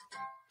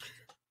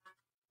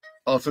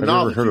 Oh, it's a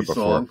novelty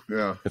song.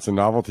 Yeah, it's a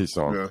novelty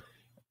song. Yeah.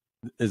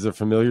 Is it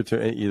familiar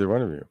to either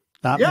one of you?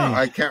 Not me.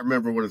 I can't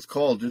remember what it's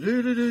called. Mark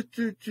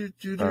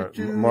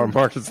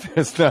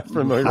is not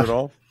familiar at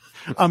all.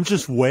 I'm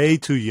just way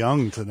too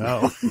young to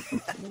know.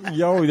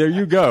 Yo, there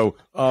you go.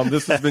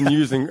 This has been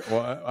using.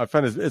 Well, I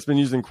found it's been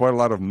using quite a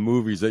lot of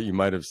movies that you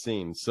might have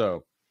seen.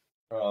 So,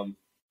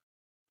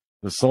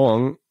 the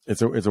song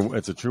it's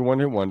a true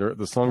one-hit wonder.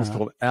 The song is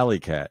called Alley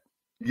Cat.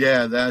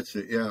 Yeah, that's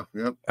it. Yeah,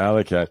 yep.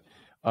 Alley Cat.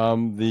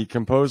 The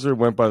composer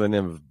went by the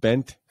name of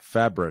Bent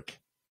Fabric.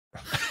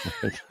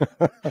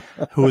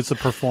 Who is the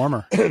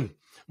performer?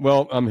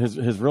 Well,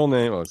 his real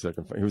name. Oh, a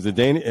second. He was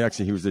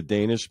a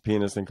Danish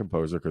pianist and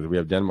composer because we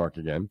have Denmark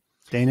again.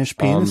 Danish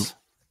pianist.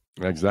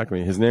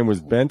 Exactly. His name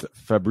was Bent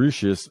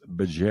Fabricius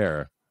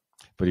Bejer,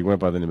 but he went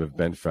by the name of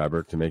Bent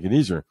Fabric to make it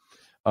easier.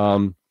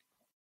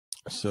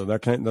 So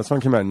that song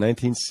came out in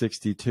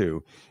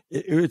 1962.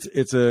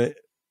 It's a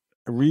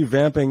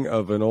revamping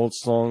of an old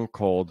song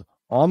called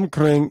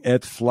Omkring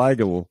et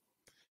Flagel,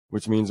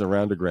 which means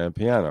around a grand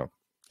piano.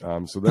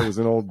 So that was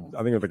an old, I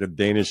think it was like a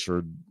Danish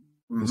or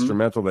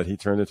instrumental that he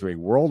turned into a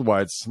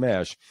worldwide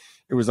smash.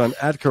 It was on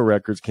Atco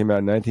Records, came out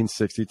in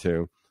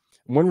 1962.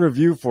 One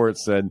review for it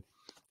said,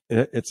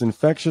 it's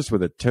infectious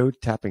with a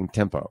toe-tapping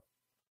tempo.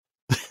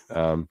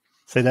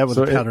 Say that with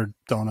a powdered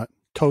donut.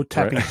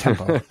 Toe-tapping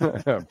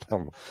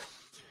tempo.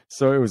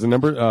 So it was a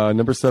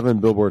number 7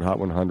 Billboard Hot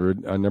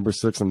 100, number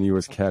 6 on the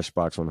U.S.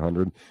 Cashbox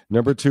 100,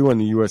 number 2 on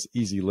the U.S.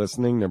 Easy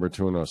Listening, number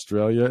 2 in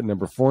Australia,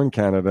 number 4 in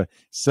Canada,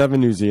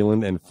 7 New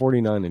Zealand, and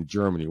 49 in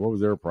Germany. What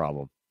was their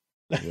problem?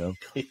 You know,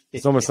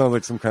 it almost sounds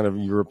like some kind of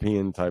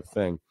European type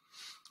thing.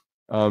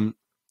 When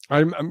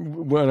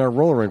our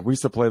roller rink, we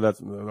used to play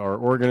that. Our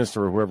organist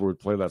or whoever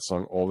would play that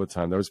song all the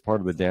time. That was part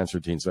of the dance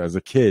routine. So as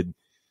a kid,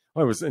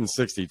 I was in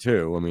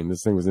 '62. I mean,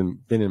 this thing was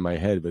been in my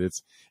head, but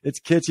it's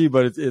kitschy,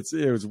 but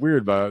it was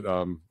weird. But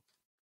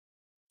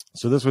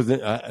so this was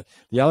the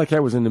Alley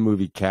Cat was in the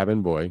movie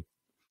Cabin Boy.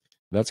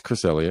 That's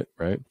Chris Elliott,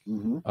 right?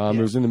 It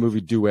was in the movie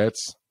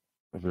Duets.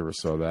 If you ever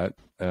saw that,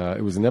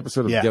 it was an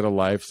episode of Get a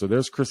Life. So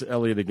there's Chris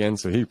Elliott again.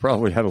 So he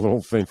probably had a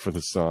little thing for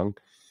the song.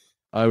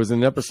 It was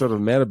an episode of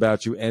Mad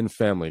About You and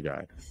Family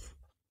Guy.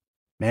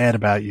 Mad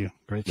About You,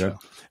 great show.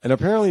 And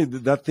apparently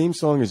that theme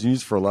song is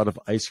used for a lot of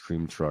ice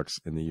cream trucks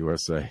in the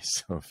USA.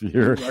 So if you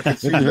hear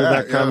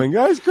that coming,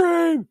 ice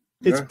cream,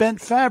 it's bent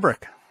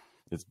fabric.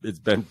 It's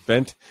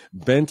bent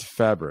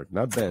fabric,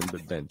 not bent,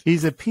 but bent.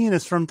 He's a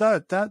pianist from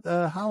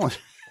Holland.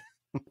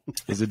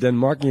 He's a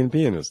Denmarkian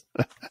pianist.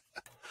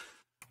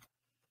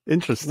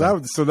 Interesting.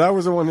 So that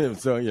was a one hit.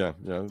 So yeah.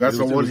 That's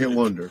a one hit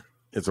wonder.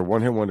 It's a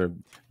one hit wonder.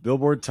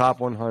 Billboard Top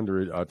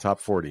 100, top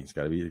 40. It's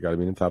got to be in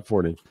the top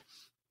 40.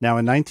 Now,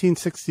 in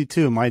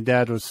 1962, my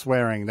dad was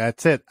swearing,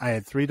 that's it. I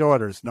had 3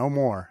 daughters, no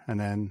more. And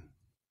then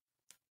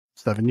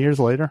 7 years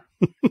later.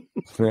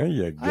 There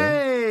you go.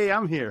 Hey,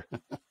 I'm here.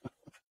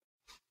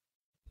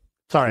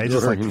 Sorry, I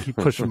just like to keep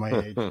pushing my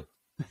age.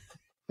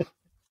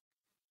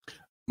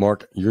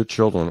 Mark, your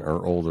children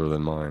are older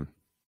than mine.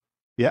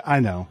 Yeah, I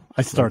know.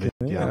 I started.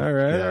 Okay. Yeah, all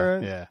right, yeah, all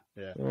right. Yeah.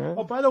 All right.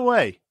 Oh, by the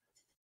way,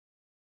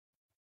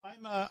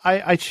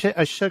 I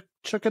shook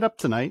it up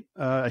tonight.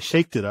 I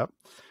shaked it up.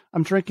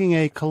 I'm drinking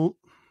a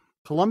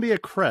Columbia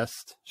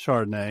Crest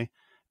Chardonnay,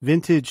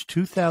 vintage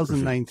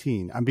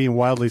 2019. I'm being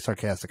wildly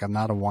sarcastic. I'm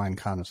not a wine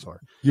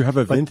connoisseur. You have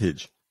a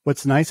vintage.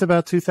 What's nice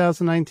about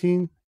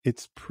 2019?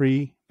 It's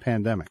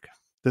pre-pandemic.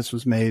 This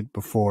was made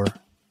before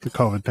the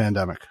COVID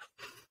pandemic.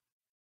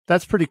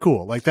 That's pretty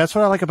cool. Like, that's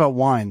what I like about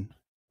wine.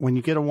 When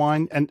you get a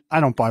wine, and I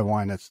don't buy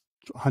wine that's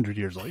 100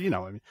 years old, you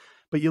know, I mean,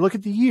 but you look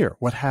at the year,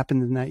 what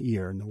happened in that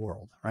year in the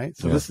world, right?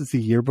 So This is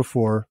the year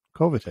before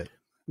COVID hit.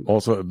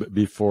 Also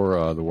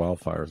before the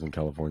wildfires in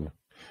California.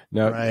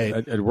 Now,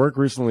 right. at work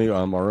recently,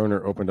 our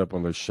owner opened up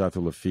on the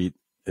Chateau Lafite.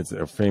 It's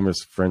a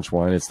famous French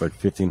wine. It's like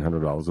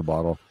 $1,500 a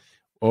bottle.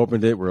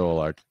 Opened it, we're all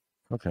like,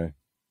 okay.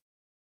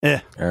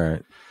 Yeah. All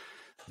right.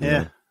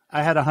 Yeah.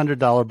 I had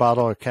 $100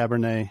 bottle of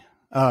Cabernet,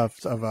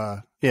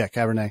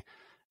 Cabernet.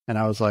 And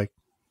I was like,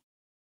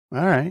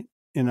 all right,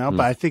 you know,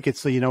 but I think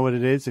it's, you know what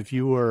it is? If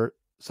you were,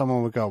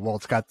 someone would go, well,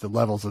 it's got the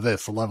levels of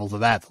this, the levels of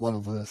that, the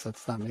levels of this.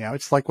 That's not me. I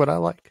just like what I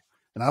like.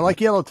 And I like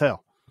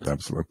Yellowtail.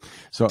 Absolutely.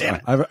 So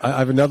I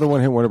have another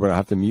one hit wonder, but I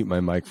have to mute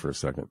my mic for a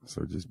second.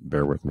 So just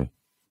bear with me.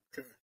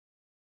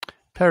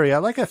 Perry, I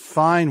like a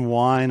fine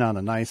wine on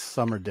a nice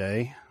summer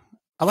day.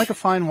 I like a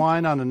fine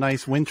wine on a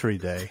nice wintry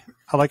day.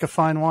 I like a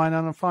fine wine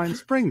on a fine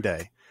spring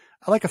day.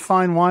 I like a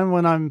fine wine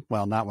when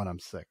not when I'm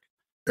sick.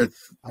 I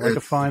like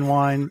a fine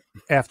wine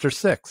after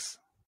 6.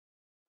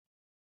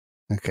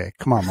 Okay,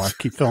 come on, Mark.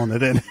 Keep filling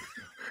it in.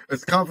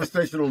 It's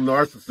conversational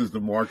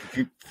narcissism, Mark.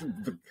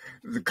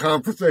 The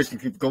conversation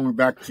keeps going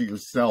back to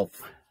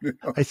yourself. You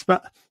know?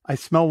 I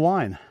smell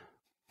wine.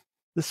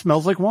 This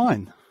smells like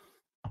wine.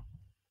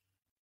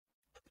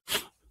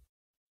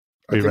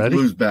 Are you ready?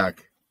 Blue's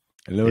back.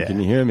 Hello, Can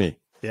you hear me?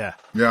 Yeah.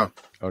 Yeah.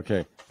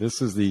 Okay.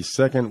 This is the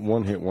second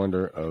one-hit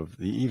wonder of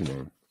the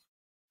evening.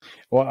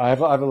 Well, I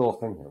have a little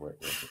thing here. Wait.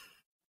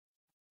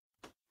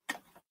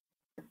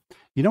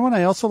 You know what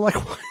I also like?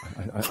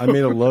 I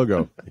made a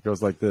logo. It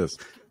goes like this.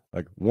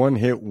 Like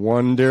one-hit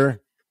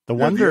wonder. The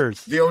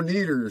Wonders. The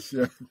Oneaters.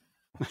 Yeah.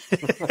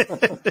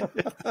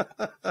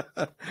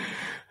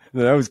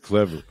 That was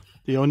clever.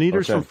 The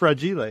Oneaters from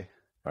Fragile.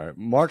 All right.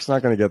 Mark's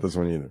not going to get this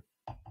one either.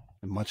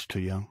 I'm much too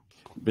young.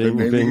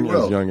 Being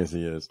as young as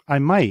he is. I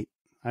might.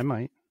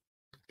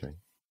 Okay.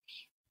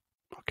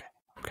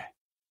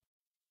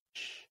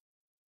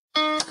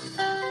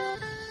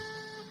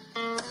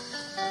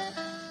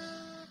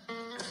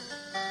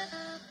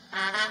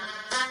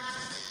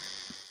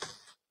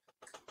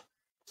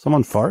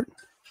 Someone fart?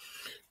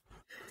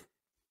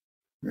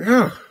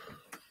 Yeah.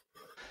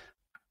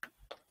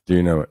 Do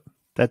you know it?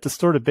 That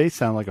distorted bass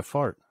sounded like a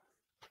fart.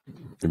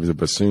 It was a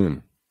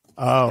bassoon.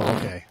 Oh,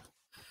 okay.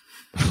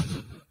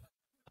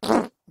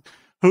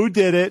 Who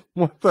did it?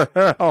 What the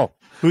hell?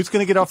 Who's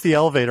going to get off the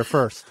elevator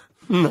first?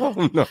 No.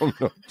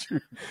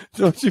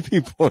 Don't you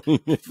be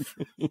pointing at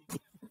me.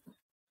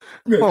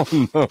 No.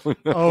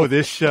 Oh,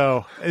 this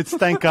show.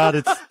 Thank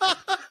God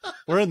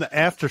we're in the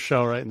after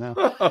show right now.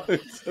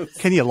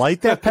 Can you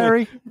light that,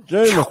 Perry?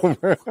 Game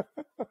over.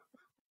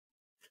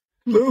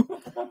 Lou,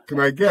 can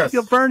I guess?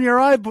 You'll burn your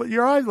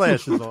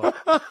eyelashes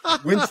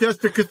off.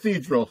 Winchester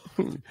Cathedral.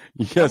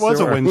 Yes, it was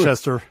a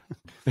Winchester.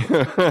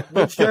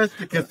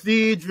 Winchester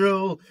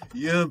Cathedral,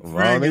 you're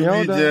bringing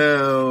me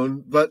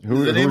down. But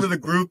the name of the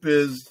group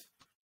is...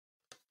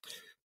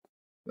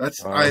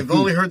 I've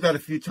only heard that a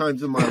few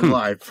times in my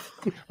life.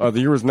 The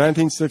year was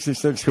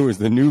 1966. Who was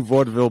the New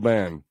Vaudeville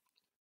Band?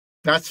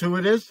 That's who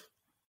it is?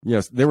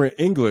 Yes, they were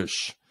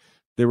English.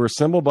 They were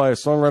assembled by a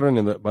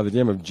songwriter by the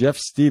name of Jeff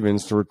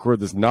Stevens to record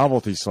this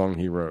novelty song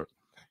he wrote.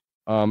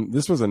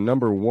 This was a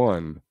number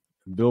 1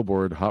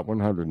 Billboard Hot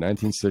 100,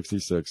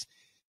 1966.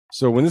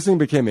 So when this thing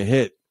became a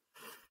hit,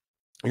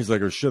 he's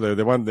like, "Oh shit!"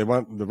 They want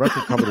the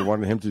record company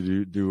wanted him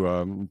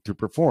to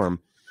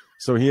perform.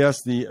 So he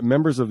asked the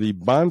members of the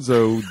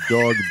Bonzo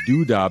Dog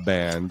Doodah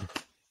Band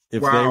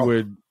if they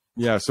would.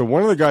 Yeah. So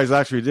one of the guys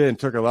actually did and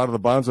took a lot of the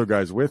Bonzo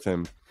guys with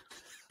him.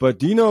 But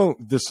do you know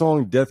the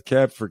song "Death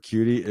Cab for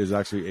Cutie" is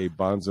actually a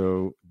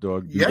Bonzo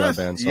Dog Doodah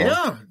Band song?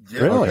 Yeah.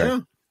 Really?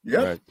 Okay.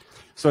 Yeah. Right.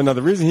 So now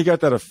the reason he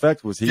got that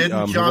effect was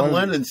didn't John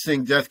Lennon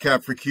sing "Death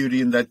Cab for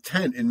Cutie" in that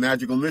tent in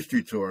Magical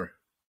Mystery Tour?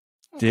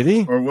 Did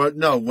he? Or what?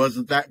 No,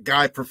 wasn't that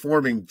guy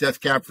performing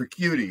 "Death Cab for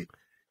Cutie"?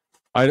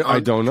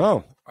 I don't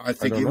know. I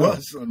think he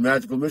was on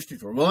Magical Mystery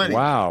Tour. Well, anyway,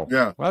 wow.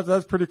 Yeah. Well,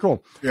 that's pretty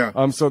cool. Yeah.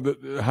 So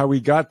how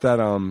he got that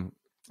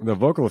the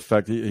vocal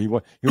effect, he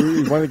wanted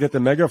to get the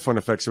megaphone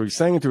effect, so he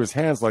sang into his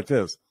hands like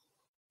this.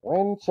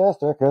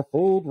 Winchester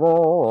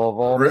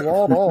Cathedral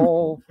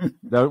of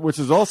now, which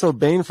is also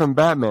Bane from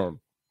Batman.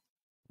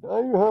 Now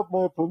you have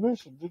my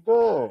permission to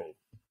die.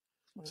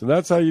 So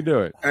that's how you do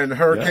it. And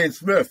Hurricane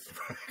Smith.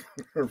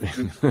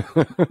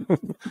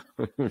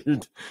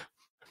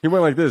 He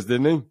went like this,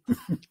 didn't he?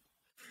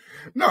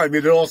 No, I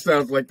mean, it all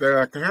sounds like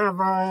that.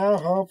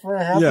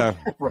 Yeah.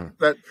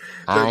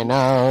 I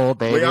know,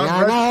 baby,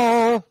 I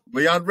know.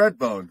 Leon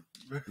Redbone.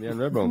 Leon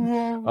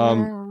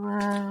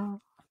Redbone.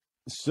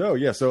 So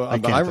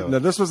now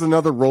this was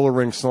another roller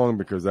rink song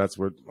because that's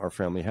what our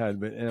family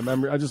had. And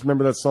I just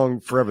remember that song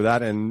forever.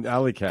 That and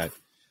Alley Cat.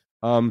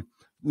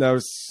 Now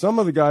some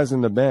of the guys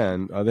in the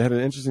band, they had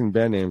an interesting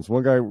band names.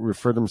 One guy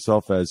referred to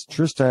himself as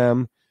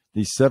Tristram,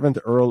 the 7th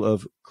Earl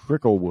of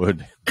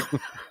Cricklewood.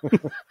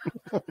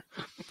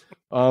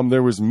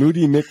 There was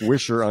Moody Mick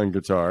Wisher on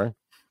guitar,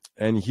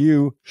 and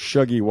Hugh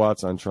Shuggy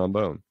Watts on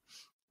trombone.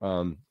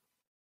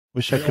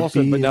 Wish I could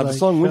be but now like the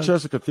song Shug.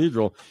 Winchester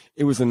Cathedral,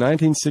 it was a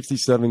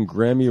 1967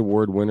 Grammy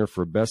Award winner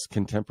for Best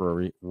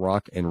Contemporary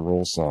Rock and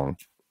Roll Song.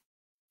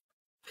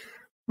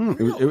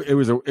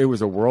 It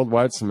was a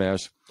worldwide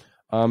smash.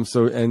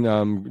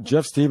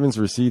 Jeff Stevens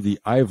received the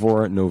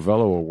Ivor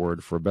Novello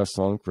Award for Best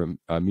Song for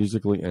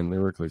musically and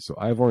lyrically. So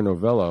Ivor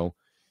Novello,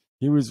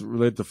 he was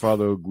related to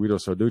Father Guido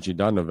Sarducci,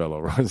 Don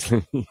Novello.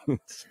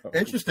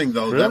 Interesting,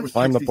 though. Really? That was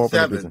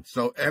 67.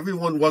 So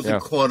everyone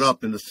wasn't caught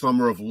up in the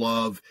Summer of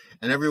Love,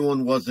 and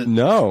everyone wasn't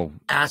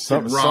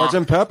acid rock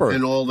Sgt. Pepper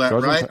and all that,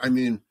 right? I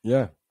mean,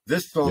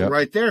 this song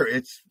right there,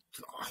 it's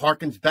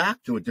harkens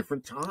back to a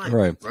different time,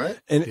 right?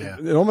 And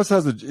it almost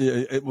has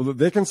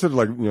they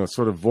consider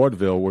sort of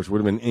vaudeville, which would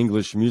have been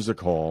English music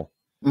hall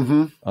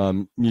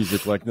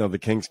music, like the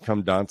Kings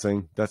Come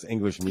Dancing. That's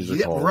English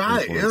music hall,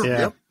 right?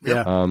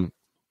 Yeah.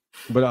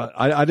 But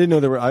I didn't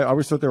know they were. I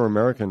always thought they were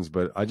Americans,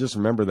 but I just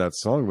remember that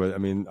song. But I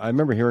mean, I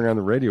remember hearing it on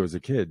the radio as a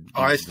kid.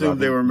 I assumed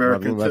they were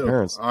American too. My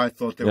parents. I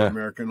thought they were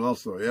American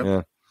also.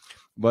 Yeah.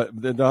 But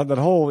that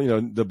whole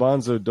the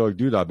Bonzo Dog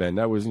Doodah band,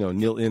 that was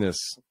Neil Innes,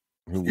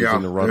 who was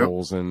in the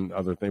Ruddles and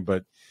other things.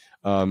 But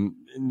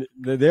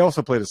they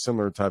also played a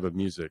similar type of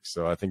music.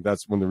 So I think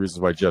that's one of the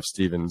reasons why Jeff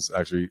Stevens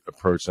actually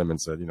approached them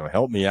and said,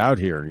 help me out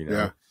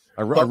here.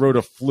 I wrote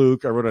a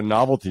fluke. I wrote a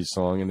novelty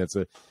song, and it's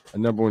a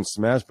number one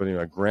smash, but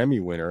a Grammy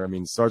winner. I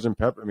mean, Sgt.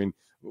 Pepper. I mean,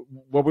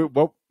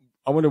 what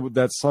I wonder with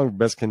that song,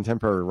 Best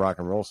Contemporary Rock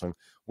and Roll Song.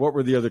 What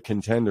were the other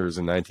contenders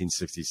in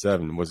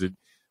 1967? Was it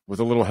with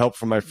a little help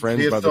from my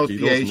friends by the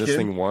Beatles, and this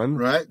thing won?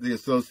 Right, the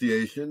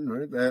Association.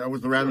 Right, that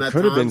was around that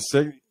could time. Have been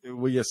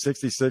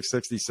 66,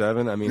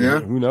 67. I mean,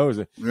 who knows?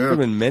 It could have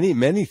been many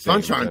things.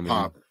 Sunshine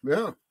Pop.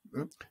 Yeah.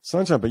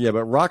 Sunshine, but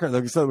rock.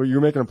 Like you said, you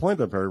were making a point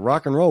there, Perry.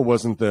 Rock and roll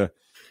wasn't the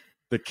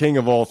king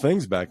of all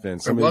things back then.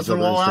 It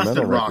wasn't all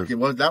acid rock.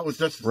 That was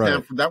just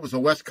that was a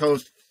West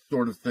Coast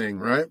sort of thing,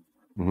 right?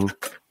 Mm-hmm.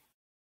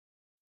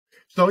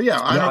 So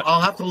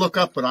I'll have to look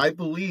up, but I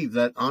believe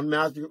that on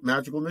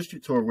Magical Mystery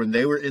Tour, when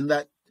they were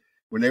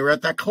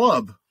at that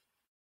club,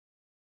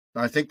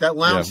 I think that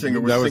lounge singer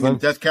was singing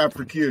 "Death Cab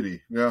for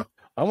Cutie." Yeah,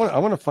 I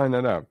want to find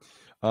that out.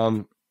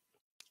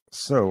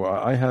 So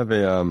I have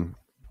a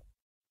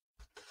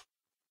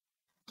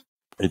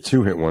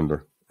 2-hit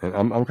wonder, and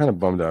I'm kind of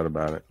bummed out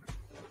about it.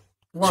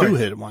 Why?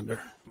 2-hit wonder.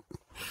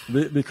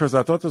 Because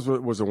I thought this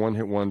was a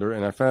 1-hit wonder,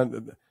 and I found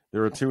that they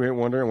were a 2-hit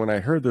wonder. And when I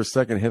heard their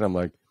second hit, I'm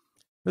like,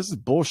 "This is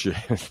bullshit."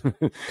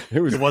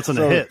 It wasn't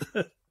a hit.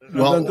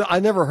 Well, I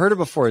never heard it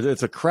before.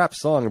 It's a crap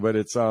song, but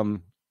it's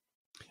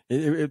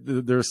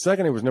their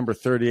second hit was number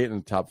 38 in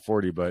the top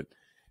 40. But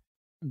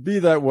be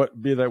that what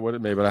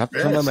it may. But I have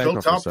to turn my mic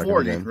off for a second.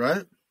 40, again.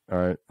 Right? All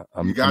right.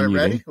 You got it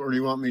ready, or do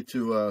you want me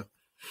to?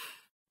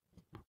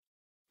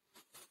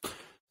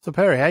 So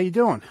Perry, how you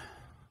doing?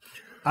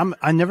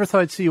 I never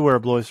thought I'd see you wear a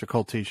Blue Oyster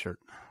Cult T-shirt.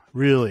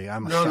 Really,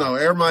 No,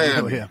 Air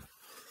Miami.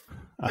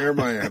 Air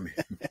Miami.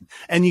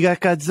 And you got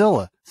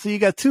Godzilla, so you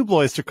got 2 Blue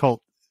Oyster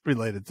Cult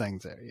related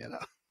things there.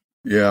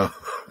 Yeah.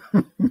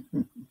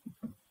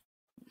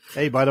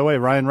 Hey, by the way,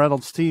 Ryan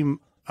Reynolds'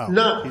 team.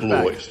 Not Blue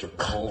Oyster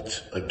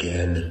Cult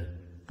again.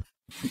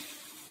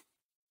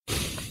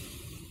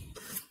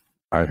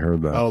 I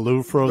heard that. Oh,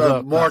 Lou froze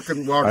up. Mark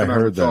and I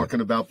were talking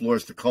about Blue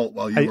Oyster Cult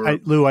while you were.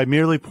 Lou, I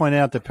merely point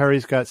out that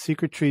Perry's got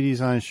secret treaties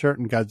on his shirt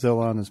and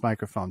Godzilla on his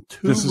microphone.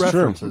 2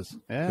 references.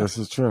 True. Yeah. This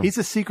is true. He's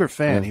a secret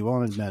fan. He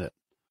won't admit it.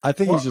 I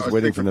think he's just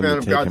waiting for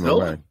them to take him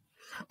away.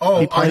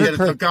 Oh, I had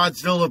the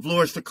Godzilla Blue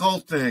Oyster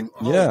Cult thing.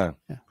 Oh. Yeah.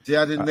 See,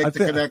 I didn't make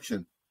the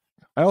connection.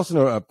 I also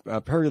know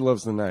Perry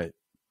loves the night.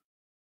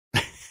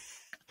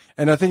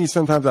 And I think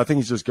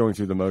he's just going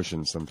through the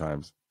motions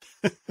sometimes.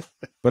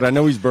 But I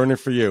know he's burning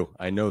for you.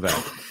 I know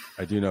that.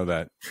 I do know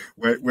that.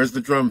 Where's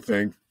the drum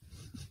thing?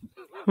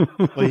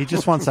 Well, he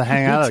just wants to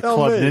hang out at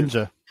Club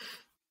Ninja.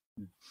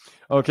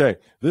 Okay,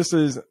 this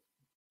is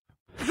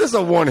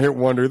a one-hit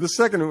wonder. The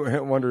second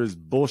hit wonder is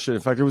bullshit.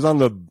 In fact, it was on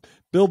the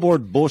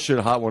Billboard Bullshit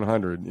Hot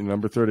 100,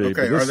 number 38.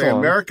 Okay, are they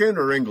American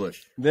or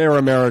English? They're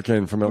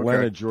American, from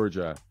Atlanta,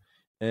 Georgia.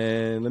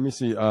 And let me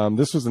see.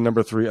 This was the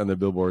number 3 on the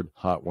Billboard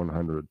Hot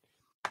 100.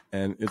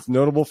 And it's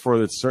notable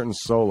for its certain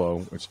solo,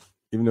 which,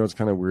 even though it's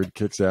kind of weird,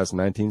 kicks ass.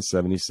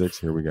 1976.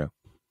 Here we go.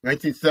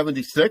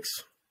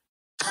 1976?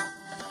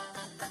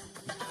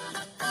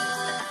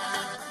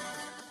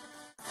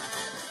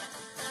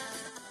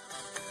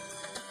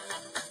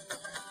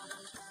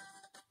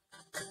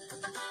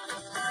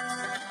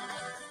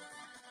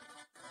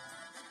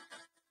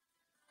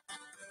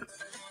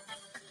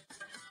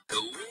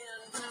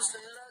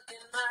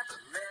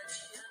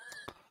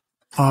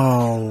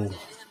 Oh.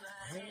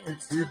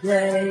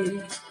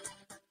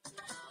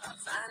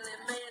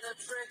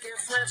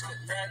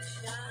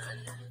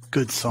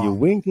 Good song. You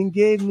winked and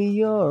gave me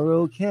your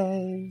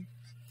okay.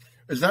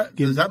 Is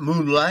that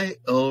Moonlight?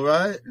 All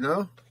right,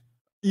 no.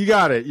 You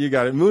got it.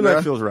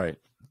 Moonlight feels right.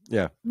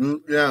 Yeah.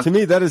 Yeah. To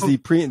me, that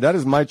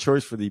is my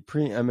choice for the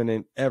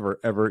preeminent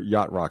ever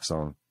yacht rock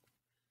song.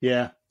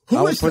 Yeah.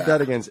 Who would is put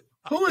that against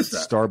Who is that?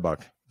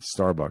 Starbuck.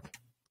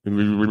 I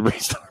remember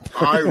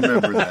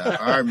that.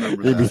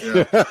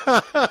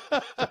 Yeah.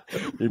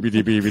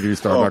 EBD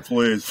Starbuck. Oh,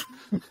 please.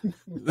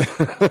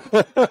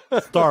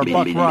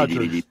 Starbuck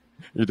Rogers.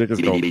 You think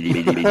it's gold.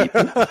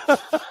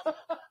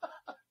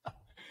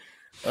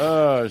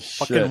 Oh,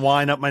 shit. Fucking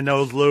wine up my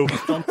nose, Lou.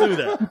 Don't do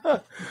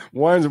that.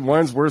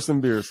 Wine's worse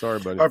than beer. Sorry,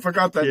 buddy. I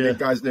forgot that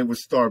guy's name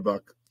was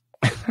Starbuck.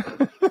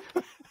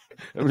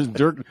 It was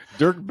Dirk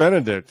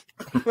Benedict.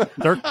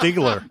 Dirk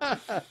Diggler.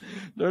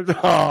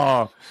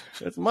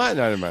 It's mine.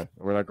 No, man.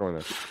 We're not going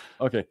there.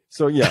 Okay,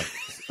 so yeah.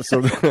 So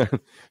that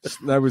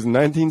was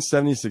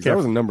 1976. That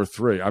was a number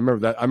 3. I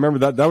remember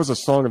that. That was a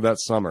song of that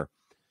summer.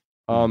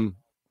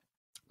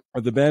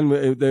 The band,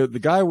 the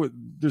guy,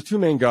 there's 2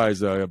 main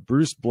guys.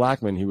 Bruce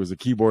Blackman, he was a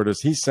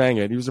keyboardist. He sang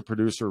it. He was a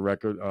producer,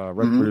 record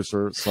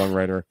producer,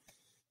 songwriter.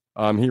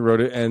 He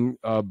wrote it, and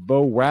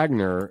Bo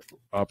Wagner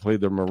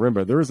played the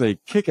marimba. There is a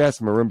kick-ass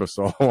marimba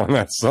solo on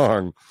that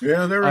song.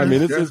 Yeah, there is. I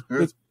mean,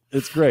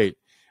 it's great.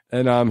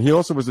 And he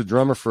also was a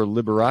drummer for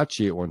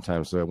Liberace at one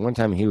time. So at one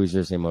time, he was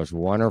just a most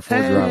wonderful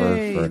drummer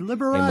for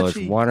Liberace. a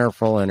most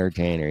wonderful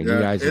entertainer. Yeah, you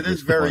guys it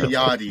is very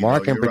yachty.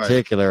 Mark though, in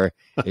particular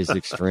is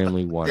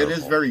extremely wonderful. It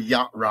is very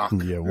yacht rock.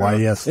 Yeah, why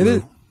yes, it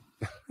is.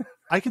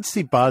 I could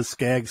see Boz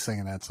Scaggs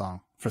singing that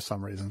song for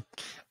some reason.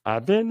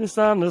 I've been this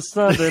on the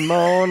Sunday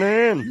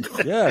morning.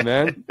 Yeah,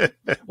 man.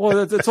 Well,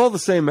 it's all the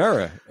same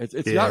era.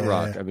 It's yacht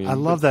rock. I mean, I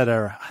love that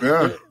era.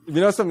 Yeah. You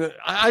know something?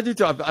 I do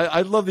too.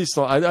 I love these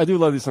songs. I do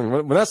love these songs.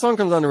 When that song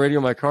comes on the radio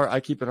in my car,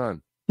 I keep it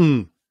on.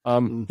 He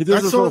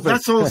does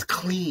that song's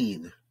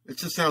clean. It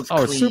just sounds clean.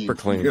 Oh, it's super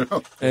clean. You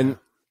know? And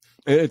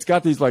it's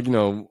got these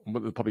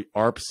probably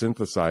ARP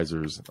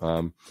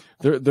synthesizers.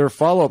 Their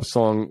follow-up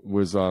song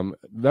was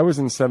that was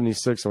in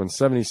 76. So in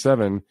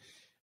 77,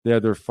 they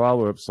had their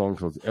follow-up song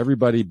called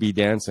 "Everybody Be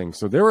Dancing."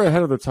 So they were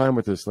ahead of the time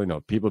with this.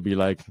 People be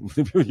like,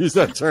 people use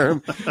that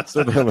term.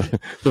 So they're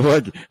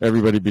like,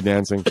 "Everybody be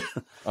dancing."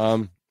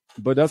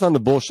 But that's on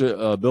the bullshit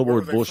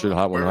Billboard bullshit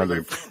Hot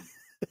 100.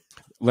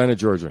 Atlanta,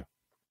 Georgia.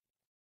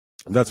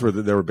 That's where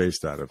they were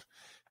based out of.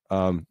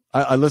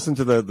 I listened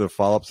to the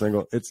follow-up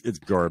single. It's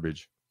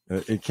garbage.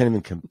 It can't even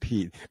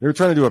compete. They were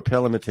trying to do a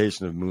pale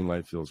imitation of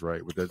 "Moonlight Feels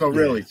Right" with that. Oh,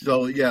 really?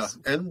 So yeah,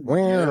 and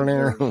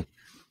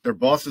their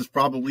bosses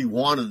probably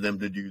wanted them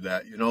to do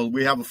that.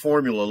 We have a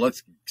formula.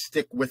 Let's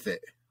stick with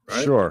it.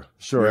 Right? Sure.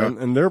 Yeah.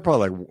 And they're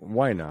probably like,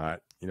 why not?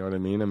 You know what I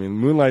mean? I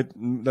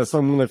mean, that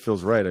song "Moonlight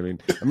Feels Right." I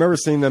mean, I remember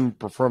seeing them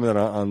perform that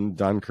on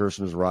Don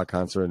Kirshner's rock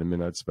concert in the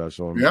Midnight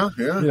Special. And, yeah.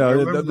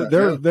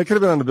 They could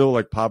have been on the bill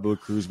like Pablo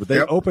Cruz, but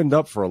they opened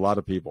up for a lot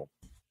of people.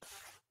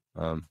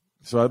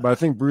 But I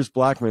think Bruce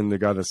Blackman, the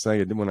guy that sang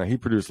it, when he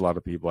produced a lot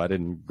of people, I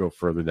didn't go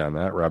further down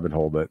that rabbit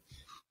hole, but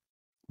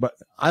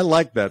I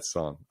like that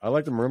song. I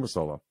like the marimba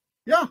solo.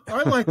 Yeah,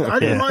 I like it. I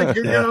didn't mind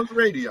hearing it on the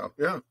radio.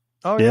 Yeah.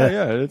 Oh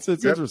yeah. It's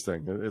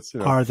interesting. It's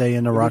Are they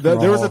in the rock and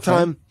roll? There was a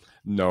time.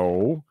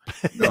 No.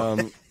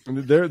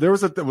 There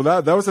was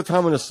that was a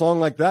time when a song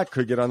like that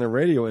could get on the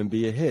radio and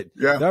be a hit.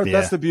 Yeah.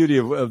 That's the beauty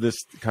of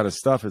this kind of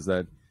stuff is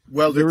that.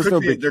 Well, there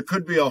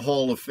could be a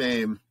Hall of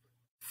Fame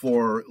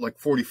for like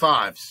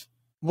 45s.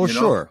 Well,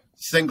 sure.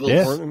 Singles.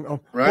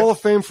 Right? Hall of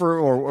Fame for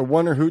or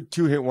one or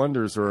two hit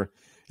wonders or.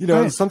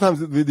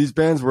 Sometimes these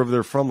bands, wherever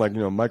they're from, like,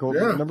 Michael,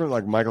 remember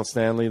like Michael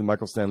Stanley, the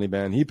Michael Stanley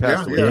band? He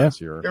passed away this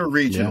year. They're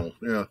regional.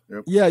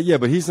 Yeah.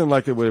 But he's in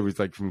like, what it was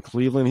like from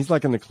Cleveland. He's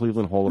like in the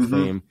Cleveland Hall of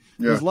Fame.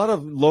 Yeah. There's a lot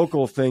of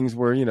local things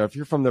where, if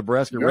you're from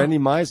Nebraska, Randy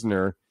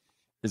Meisner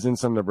is in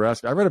some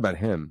Nebraska. I read about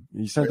him.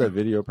 You sent that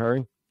video,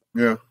 Perry?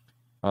 Yeah.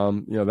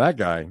 That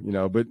guy,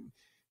 but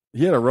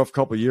he had a rough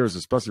couple of years,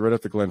 especially right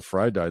after Glenn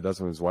Frey died. That's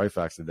when his wife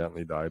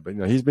accidentally died. But,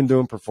 he's been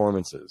doing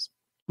performances.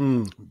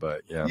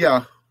 But, yeah.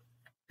 Yeah.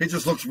 He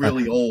just looks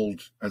really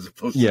old as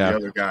opposed to the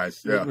other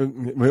guys. Yeah.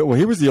 Well,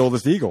 he was the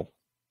oldest Eagle.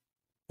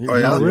 He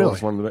was really?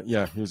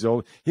 He was the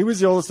old. He was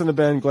the oldest in the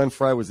band. Glenn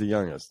Frey was the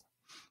youngest.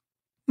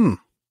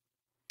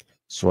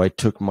 So I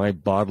took my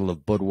bottle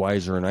of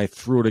Budweiser and I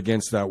threw it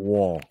against that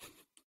wall.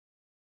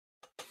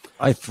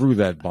 I threw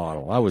that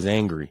bottle. I was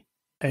angry.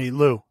 Hey,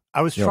 Lou.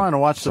 I was trying to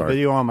watch the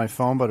video on my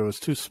phone, but it was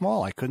too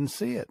small. I couldn't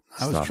see it.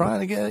 I was trying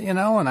to get it, and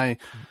I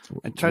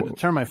tried to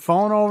turn my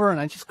phone over, and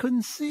I just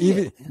couldn't see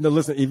it. No,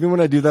 listen, even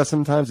when I do that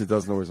sometimes, it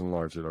doesn't always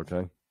enlarge it,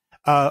 okay?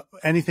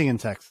 Anything in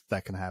text,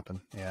 that can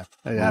happen. Yeah,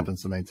 it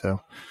happens to me,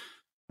 too.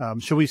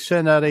 Should we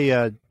send out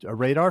a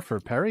radar for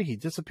Perry? He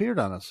disappeared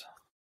on us.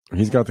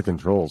 He's got the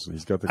controls.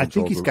 I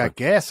think he's got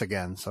gas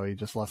again, so he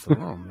just left the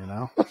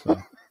room,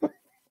 So.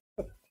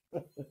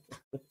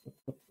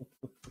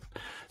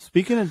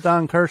 Speaking of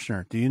Don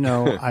Kirshner, do you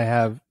know I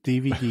have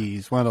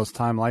DVDs, one of those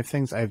Time Life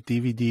things? I have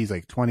DVDs,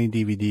 like 20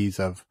 DVDs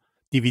of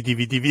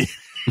DVD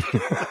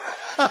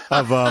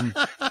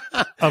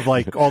of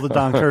like all the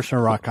Don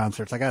Kirshner rock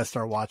concerts. I got to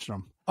start watching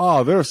them.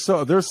 Oh, there's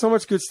so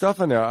much good stuff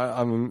in there.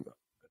 I mean,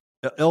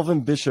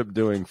 Elvin Bishop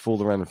doing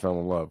 "Fooled Around and Fell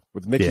in Love"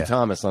 with Mickey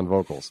Thomas on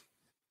vocals.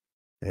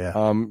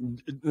 Yeah.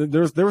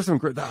 There were some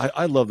great.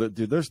 I love that,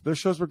 dude. Their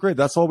shows were great.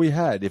 That's all we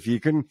had. If you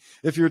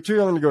were too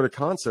young to go to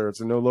concerts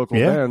and no local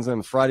bands,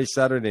 and Friday,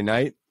 Saturday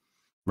night,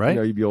 right?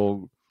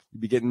 You'd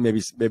be getting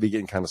maybe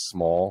getting kind of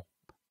small,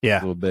 a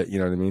little bit. You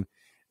know what I mean?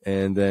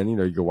 And then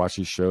you go watch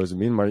these shows. And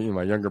me and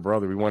my younger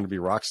brother, we wanted to be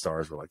rock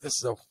stars. We're like, this is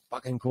so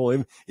fucking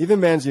cool.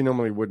 Even bands you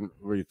normally wouldn't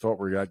really thought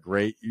were that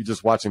great. You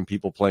just watching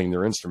people playing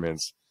their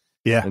instruments,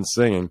 and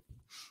singing.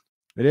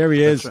 But there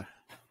he is.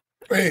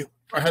 Hey.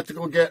 I had to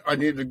go I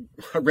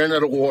ran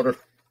out of water.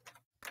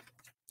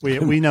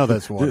 We know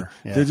that's water.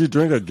 Did you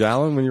drink a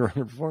gallon when you were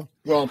here before?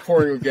 Well, I'm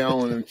pouring a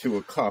gallon into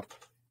a cup.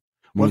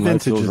 What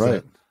vintage is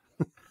it?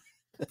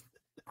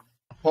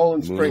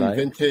 Poland Spring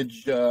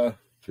vintage.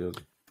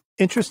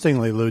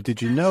 Interestingly, Lou,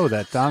 did you know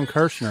that Don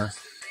Kirshner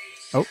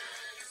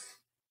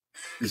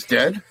is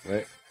dead?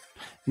 Right.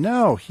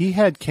 No, he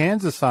had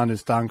Kansas on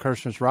his Don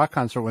Kirshner's rock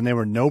concert when they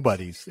were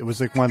nobodies. It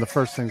was like one of the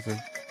first things.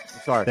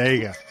 Sorry. There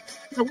you go.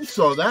 Yeah, we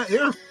saw that,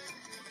 yeah.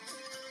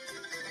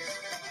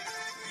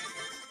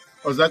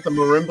 Was that the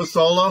marimba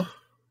solo?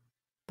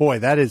 Boy,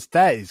 that is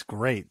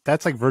great.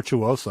 That's like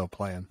virtuoso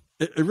playing.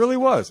 It really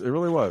was. It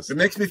really was. It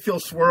makes me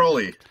feel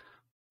swirly.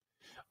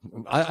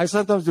 I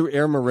sometimes do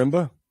air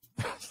marimba.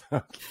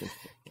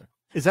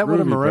 Is that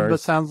what a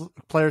marimba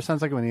player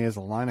sounds like when he has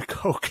a line of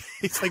coke?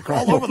 He's like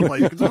all over the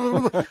place.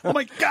 Oh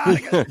my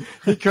god!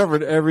 He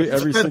covered every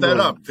sped single. that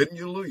up, didn't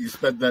you, Lou? You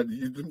sped that.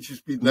 Didn't you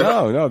speed that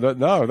up?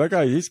 No. That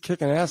guy, he's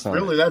kicking ass on.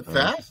 Really, that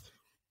fast?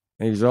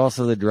 He was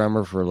also the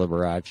drummer for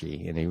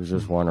Liberace, and he was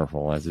just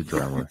wonderful as a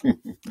drummer.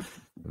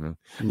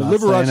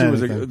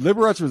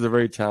 Liberace was a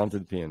very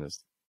talented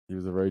pianist. He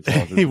was a very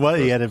talented.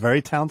 He had a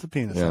very talented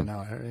pianist. Yeah. I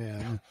know.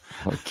 Yeah.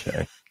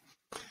 Okay.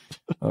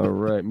 All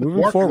right. Moving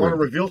Mark, forward. You want to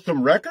reveal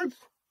some records?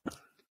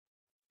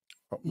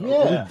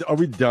 Yeah. Are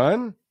we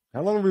done?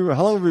 How long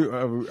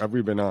have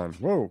we been on?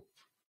 Whoa.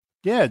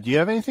 Yeah. Do you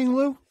have anything,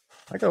 Lou?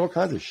 I got all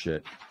kinds of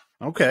shit.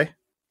 Okay.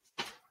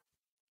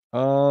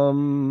 No,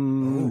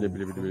 maybe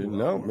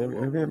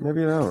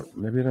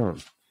I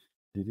don't.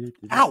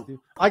 Ow!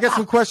 I got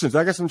some questions.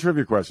 I got some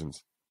trivia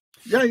questions.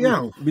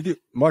 Yeah. We do.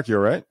 Mark, you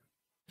all right?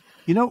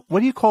 You know,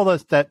 what do you call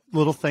that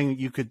little thing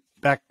you could,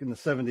 back in the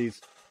 70s,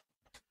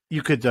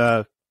 you could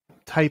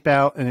type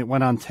out and it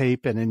went on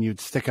tape and then you'd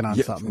stick it on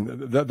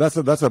something? That's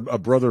a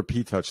Brother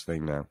P-Touch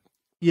thing now.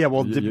 Yeah,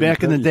 well,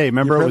 back in the day,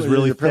 remember it was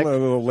really thick? A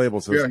little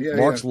label says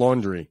Mark's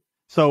Laundry.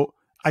 So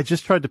I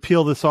just tried to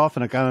peel this off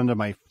and it got under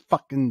my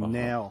fucking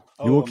nail.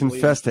 You will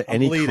confess to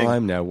any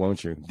crime now,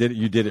 won't you?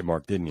 You did it,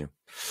 Mark, didn't you?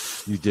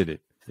 You did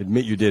it.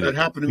 Admit you did it. That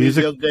happened to me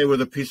the other day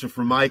with a piece of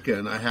Formica,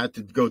 and I had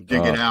to go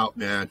dig it out,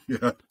 man.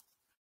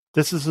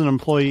 This is an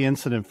employee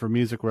incident for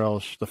Music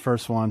Relish, the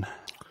first one.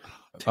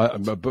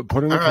 But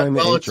put in a claim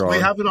to HR. We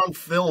have it on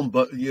film,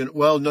 but you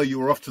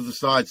were off to the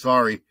side.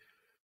 Sorry,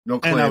 no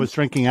claim. And I was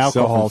drinking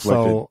alcohol,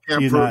 so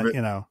can't prove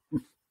it. All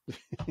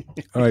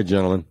right,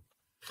 gentlemen.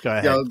 Go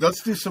ahead. Yeah,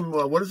 let's do some.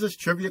 What is this?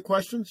 Trivia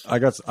questions? I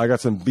got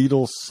some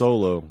Beatles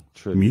solo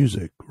trivia.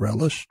 Music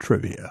Relish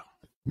trivia.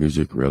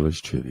 Music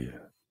Relish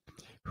trivia.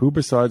 Who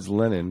besides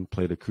Lennon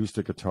played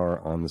acoustic guitar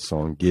on the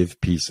song "Give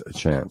Peace a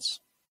Chance"?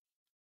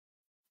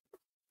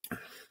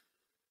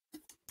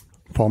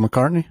 Paul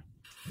McCartney?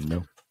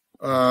 No.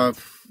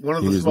 One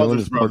of the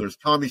Smothers brothers,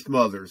 Tommy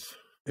Smothers.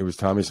 It was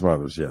Tommy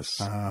Smothers, yes.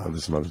 The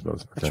Smothers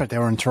brothers. Okay. That's right. They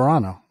were in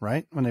Toronto,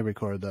 right? When they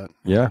recorded that.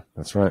 Yeah,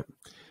 that's right.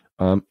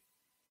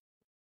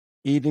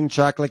 Eating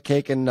chocolate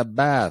cake in the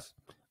bath.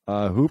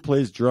 Who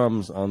plays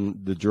drums on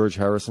the George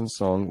Harrison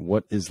song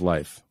 "What Is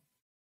Life"?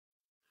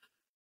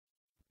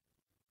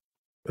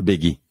 A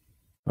biggie.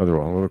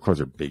 Well, of course,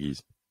 they're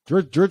biggies.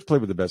 George played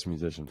with the best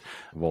musicians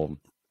of all of them.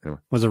 Anyway.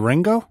 Was it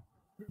Ringo?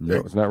 No,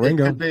 it's not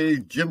Ringo. It could be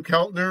Jim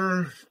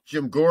Keltner,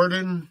 Jim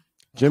Gordon.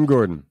 Jim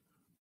Gordon.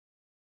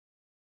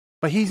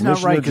 But he's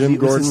not right because he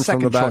was his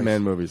second from the choice.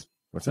 Batman movies.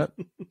 What's that?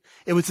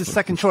 It was his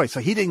second choice, so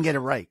he didn't get it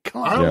right.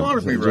 Come on. I don't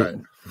want to be right.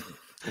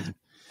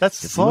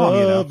 That's the song,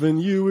 Loving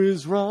you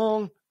is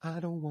wrong. I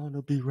don't want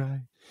to be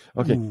right.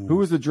 Okay, Who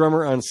was the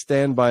drummer on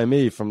 "Stand By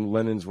Me" from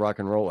Lennon's rock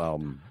and roll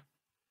album?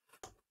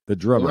 The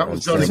drummer. Well, that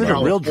was done in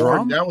California. Real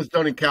drum? That was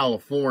done in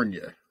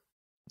California.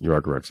 You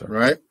are correct, sir.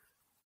 Right?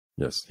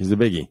 Yes, he's a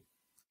biggie.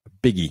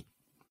 Biggie.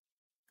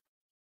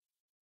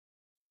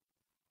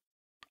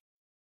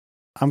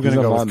 I'm going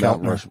to go with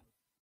Keltner.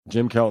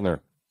 Jim Keltner.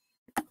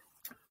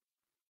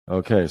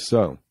 Okay,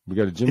 so we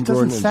got a Jim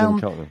Gordon and Jim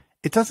Keltner.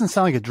 It doesn't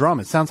sound like a drum.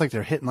 It sounds like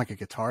they're hitting like a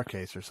guitar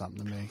case or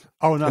something to me.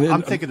 Oh no,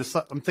 I'm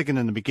thinking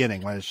in the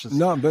beginning when it's just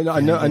no. But I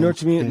know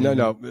what you mean.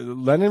 No.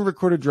 Lennon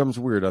recorded drums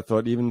weird. I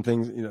thought even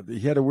things he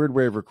had a weird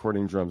way of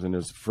recording drums, and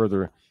there's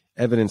further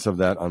evidence of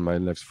that on my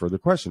next further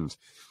questions.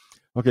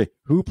 Okay,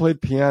 who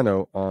played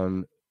piano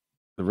on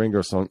the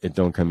Ringo song "It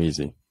Don't Come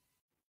Easy"?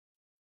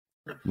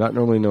 Not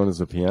normally known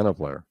as a piano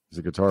player. He's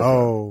a guitar player.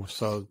 Oh,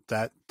 so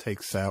that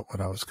takes out what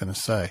I was going to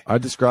say. I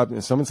described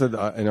him. Someone said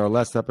in our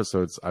last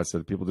episodes, I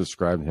said people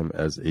described him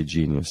as a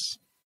genius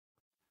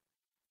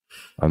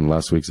on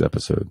last week's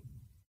episode.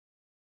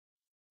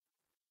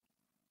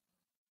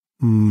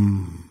 We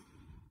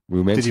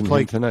mentioned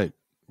him tonight.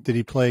 Did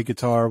he play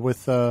guitar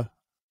with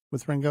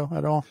Ringo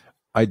at all?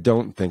 I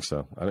don't think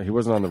so. He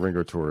wasn't on the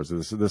Ringo tours.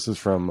 This is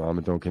from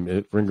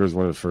Ringo is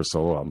one of his first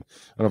solo albums. I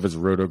don't know if it's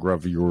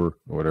Rotogravure or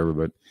whatever,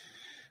 but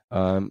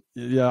when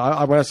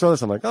I saw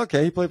this, I'm like,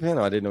 okay, he played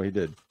piano. I didn't know he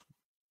did.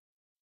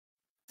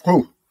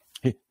 Oh,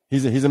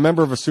 he's a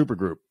member of a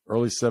supergroup,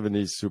 early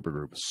 '70s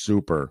super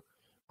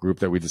group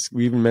that we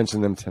even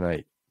mentioned them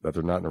tonight, that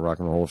they're not in the Rock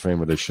and Roll Hall of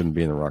Fame, or they shouldn't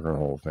be in the Rock and Roll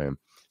Hall of Fame.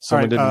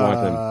 Someone didn't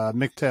want them.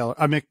 Mick Taylor.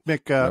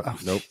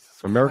 Nope.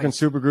 American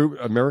Supergroup.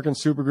 A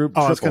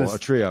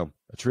trio.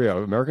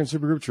 American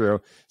Supergroup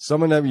trio.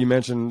 Someone that you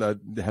mentioned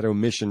had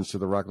omissions to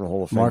the Rock and Roll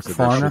Hall of Fame. Mark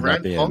Farner.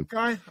 Grand Funk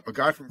guy? A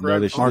guy from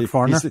Grand Funk?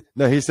 Mark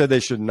Farner? He said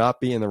they should not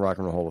be in the Rock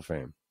and Roll Hall of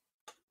Fame.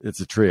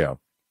 It's a trio.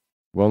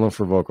 Well known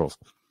for vocals.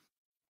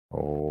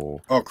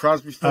 Oh,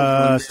 Crosby,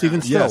 Stills.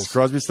 Stephen Stills. Yes,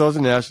 Crosby, Stills,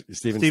 and Nash.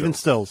 Stephen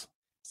Stills.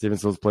 Stephen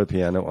Stills played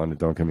piano on the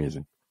Don't Come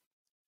Easy.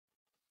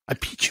 I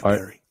beat you,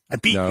 Barry. I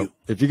beat you.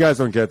 If you guys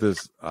don't get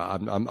this,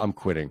 I'm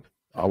quitting.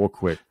 I will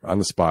quit on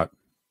the spot.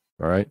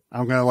 All right?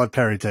 I'm going to let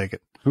Perry take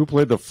it. Who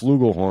played the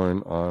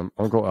flugelhorn on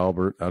Uncle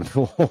Albert out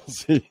of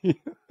Halsey?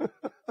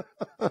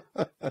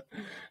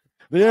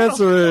 The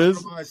answer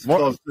is... How am I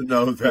supposed to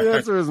know that? The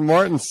answer is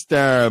Martin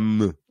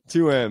Stamm.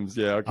 2 M's.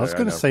 Yeah, okay. I was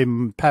going to say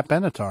Pat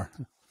Benatar.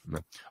 No.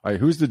 All right,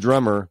 who's the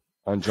drummer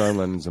on John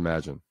Lennon's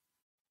Imagine?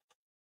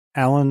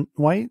 Alan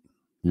White?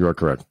 You are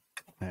correct.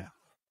 Yeah.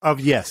 Of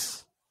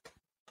Yes.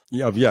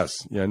 Yeah, of Yes.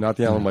 Yeah, not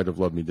the Alan Might Have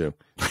Loved Me Do.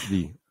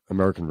 The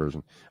American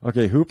version.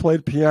 Okay, who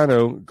played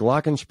piano,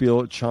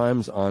 glockenspiel,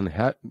 chimes on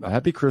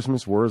Happy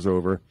Christmas, War is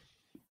Over,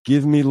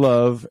 Give Me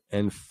Love,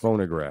 and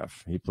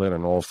Phonograph? He played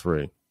on all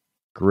three.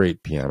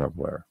 Great piano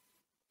player.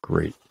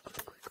 Great.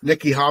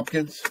 Nicky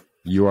Hopkins.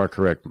 You are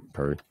correct,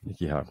 Perry.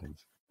 Nicky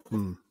Hopkins.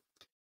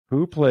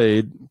 Who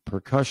played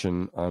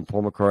percussion on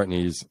Paul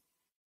McCartney's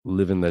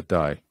Live and Let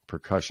Die?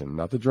 Percussion,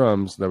 not the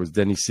drums. That was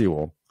Denny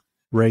Sewell.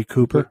 Ray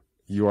Cooper.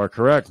 You are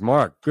correct,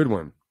 Mark. Good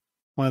one.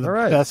 One of the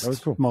best. That was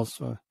cool.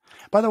 Most.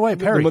 By the way,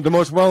 Perry, the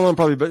most well-known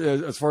probably, but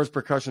as far as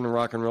percussion and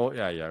rock and roll,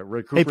 yeah.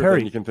 Ray Cooper. Hey,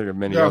 Perry, you can think of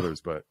many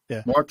others, but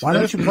yeah. Why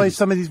don't you play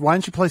some of these? Why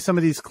don't you play some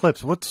of these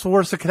clips? What's the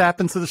worst that could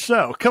happen to the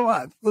show? Come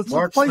on, let's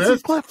play some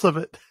clips of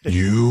it.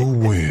 You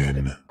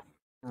win.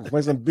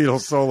 Play some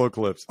Beatles solo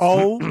clips.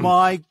 Oh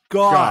my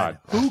God!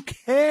 Who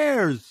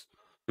cares?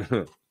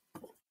 I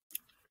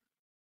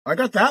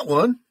got that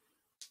one.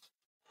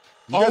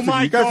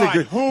 You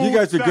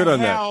guys are good on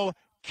that.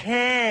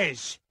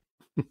 Cares.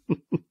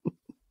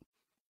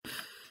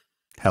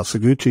 House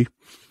of Gucci.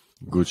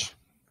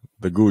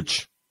 The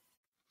Gooch.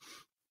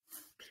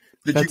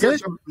 Did you get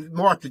some,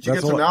 Mark? Did you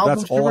get some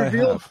albums to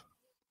reveal?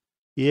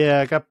 Yeah,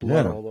 I got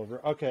blood all over.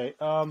 Okay.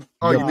 You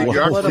mean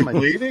you're actually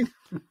bleeding?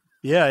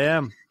 Yeah, I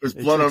am. There's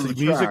blood on the track.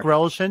 Music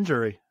relish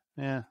injury.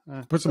 Yeah.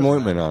 Put some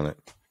ointment on it.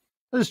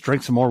 I just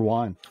drink some more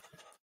wine.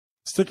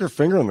 Stick your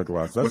finger in the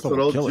glass. That's an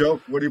old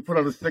joke. What do you put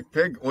on a sick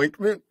pig?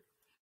 Ointment?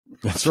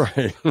 That's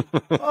right.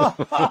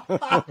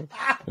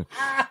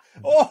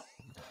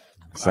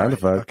 Sound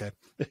effect. Okay.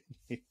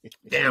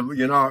 Damn,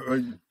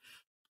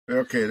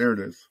 okay, there it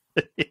is.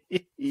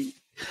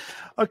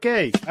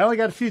 Okay, I only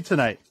got a few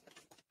tonight.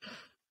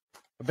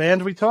 A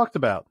band we talked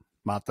about,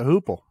 Mott the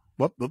Hoople.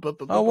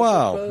 Oh,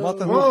 wow. Mott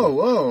the Hoople.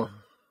 Whoa.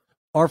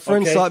 Our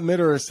friend Sot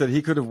Mitter said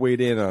he could have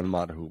weighed in on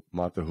Mott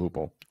the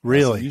Hoople.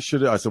 Really? You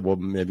should. I said, well,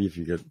 maybe if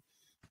you could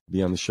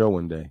be on the show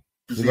one day.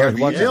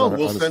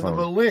 We'll send him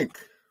a link.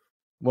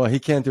 Well, he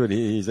can't do it.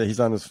 He's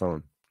on his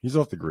phone. He's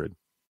off the grid.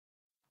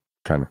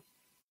 Kind of.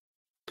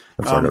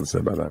 That's all I got to say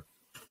about that.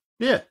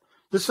 Yeah.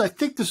 I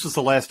think this was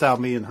the last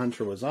album Ian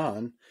Hunter was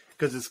on,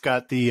 because it's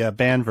got the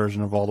band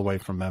version of All the Way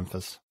from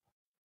Memphis.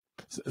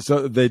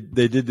 So they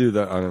did do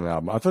that on an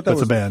album. I thought that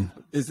was a band.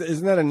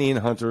 Isn't that an Ian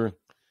Hunter?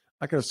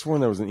 I could have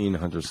sworn that was an Ian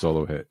Hunter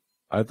solo hit.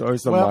 I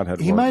always thought Mott had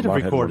he might have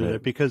recorded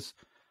it, because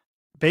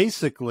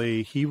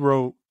basically he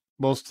wrote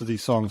most of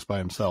these songs by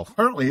himself.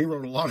 Apparently he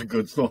wrote a lot of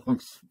good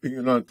songs.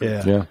 Ian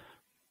Hunter. Yeah.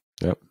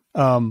 Yep.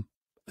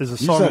 There's a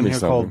song in here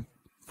called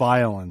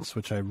Violence,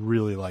 which I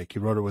really like. He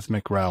wrote it with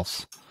Mick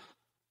Rouse.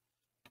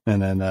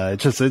 And then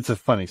it's a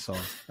funny song.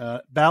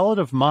 Ballad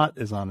of Mott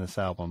is on this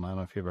album. I don't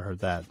know if you ever heard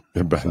that.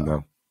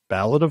 No.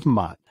 Ballad of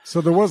Mott.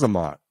 So there was a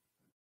Mott.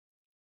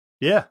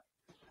 Yeah.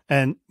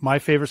 And my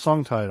favorite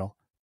song title,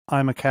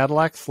 I'm a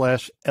Cadillac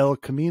 / El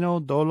Camino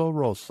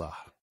Dolorosa.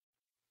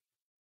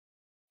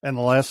 And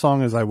the last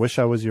song is I Wish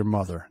I Was Your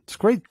Mother. It's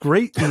great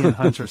Ian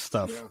Hunter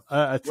stuff.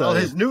 Yeah.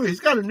 He's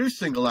got a new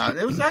single out.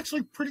 It was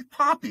actually pretty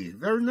poppy.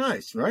 Very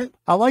nice, right?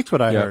 I liked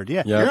what I heard.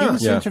 Yeah. He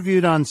was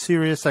interviewed on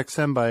Sirius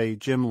XM by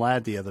Jim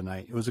Ladd the other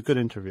night. It was a good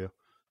interview.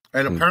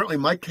 And apparently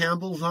Mike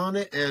Campbell's on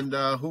it. And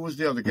who was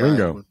the other guy?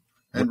 Ringo.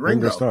 And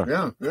Ringo Starr.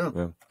 Yeah.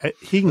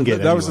 He can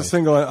get it. That was the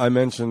single I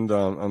mentioned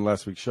on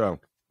last week's show.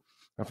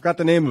 I forgot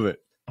the name of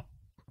it.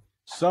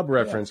 sub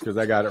reference because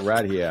I got it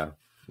right here.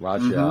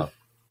 Watch out.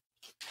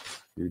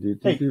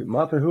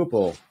 Martha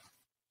Hoople,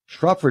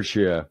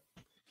 Shropshire.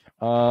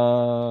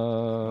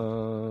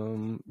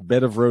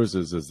 Bed of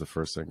Roses is the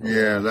first thing.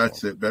 Yeah,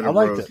 that's it. Bed of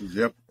Roses.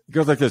 Yep. It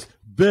goes like this.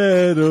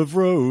 Bed of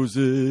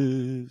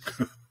Roses.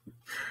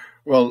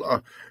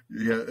 Well,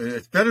 yeah,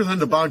 it's better than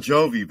the Bon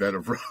Jovi Bed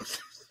of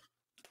Roses.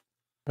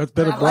 That's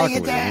Bed of Broccoli.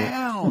 Lay it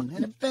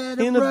down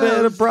in a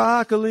bed of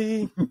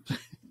broccoli.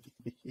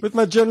 With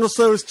my General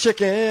Tso's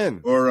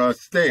chicken. Or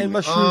Sting. And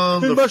mushroom,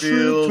 on the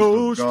field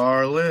toast. of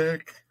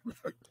garlic.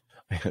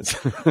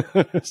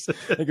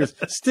 It goes,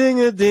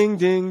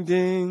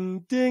 sting-a-ding-ding-ding,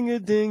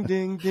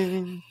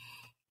 ding-a-ding-ding-ding.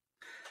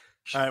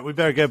 All right, we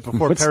better get,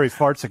 before Perry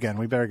farts again,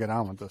 we better get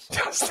on with this.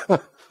 All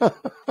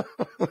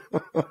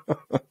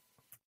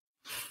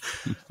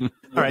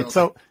right,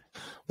 so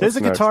there's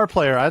a guitar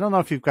player. I don't know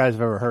if you guys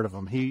have ever heard of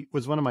him. He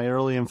was one of my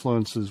early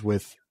influences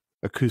with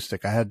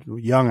acoustic. I had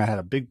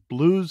a big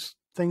blues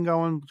thing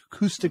going,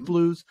 acoustic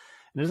blues.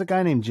 And there's a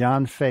guy named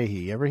John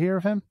Fahey. You ever hear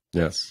of him?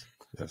 Yes.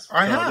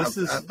 I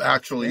have,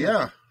 actually,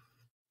 yeah.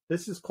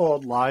 This is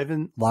called Live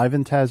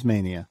in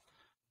Tasmania.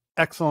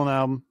 Excellent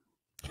album.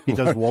 He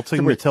does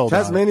Waltzing Matilda.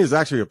 Tasmania is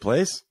actually a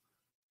place?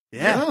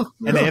 Yeah.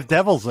 And they have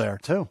devils there,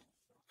 too.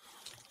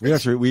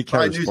 We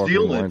carry New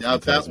Zealand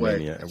out that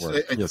way.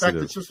 In fact,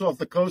 it's just off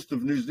the coast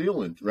of New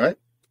Zealand, right?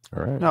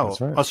 All right. No,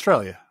 right.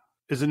 Australia.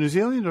 Is it New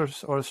Zealand or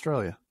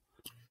Australia?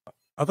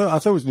 I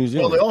thought it was New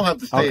Zealand. Well, they all have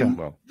the same.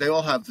 Okay. They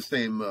all have the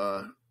same.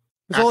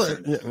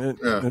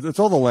 It's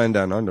all the land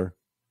down under.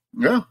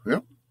 Yeah.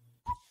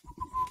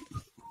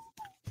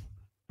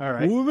 All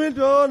right. Moving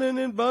on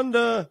in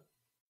Bunda.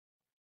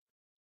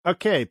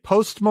 Okay,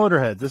 post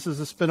Motorhead. This is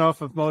a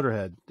spinoff of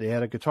Motorhead. They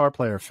had a guitar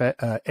player,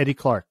 Eddie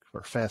Clark,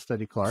 or Fast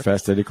Eddie Clark.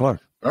 Fast Eddie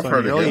Clark. I've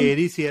heard of him. In the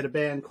early 80s, he had a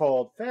band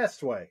called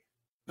Fastway.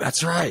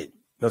 That's right.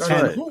 That's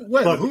right.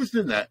 Who's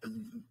in that?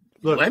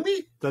 Look,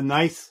 Lemmy?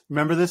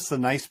 Remember this? The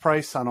nice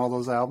price on all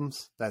those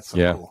albums? That's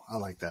so cool. I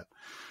like that.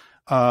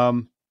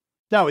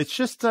 No, it's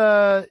just,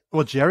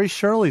 Jerry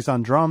Shirley's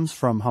on drums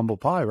from Humble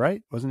Pie,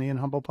 right? Wasn't he in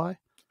Humble Pie?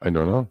 I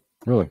don't know.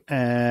 Really?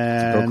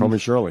 And don't call me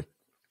Shirley.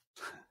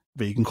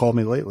 But you can call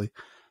me lately.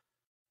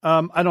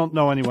 I don't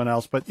know anyone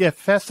else, but yeah,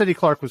 Fast Eddie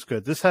Clark was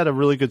good. This had a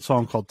really good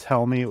song called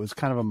Tell Me. It was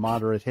kind of a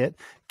moderate hit.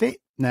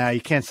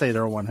 You can't say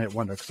they're a one-hit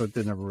wonder because it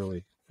didn't ever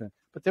really,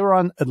 but they were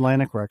on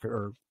Atlantic Record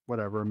or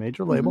whatever, a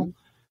major label.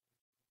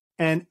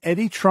 And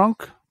Eddie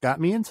Trunk got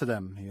me into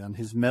them on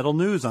his Metal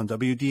News on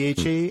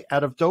WDHA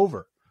out of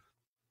Dover.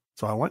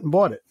 So I went and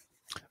bought it.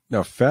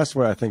 Now,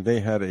 Fastway, I think they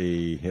had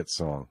a hit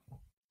song.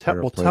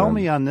 Tell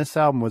Me on this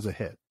album was a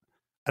hit.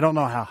 I don't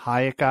know how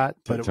high it got,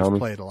 but it was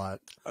played a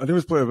lot. I think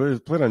it was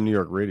played on New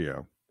York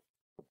radio.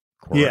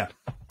 Correct.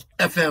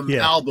 Yeah. FM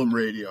album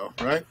radio,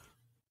 right?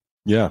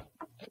 Yeah.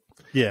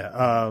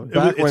 Yeah.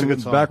 It's a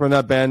good song. Back when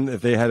that band,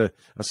 if they had a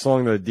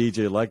song that a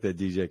DJ liked, that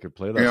DJ could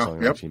play that song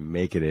and actually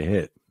make it a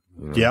hit.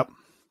 You know? Yep.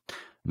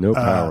 No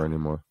power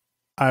anymore.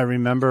 I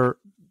remember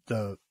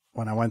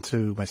when I went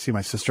to see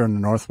my sister in the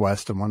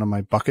Northwest, and one of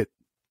my bucket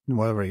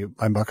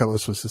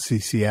list was to see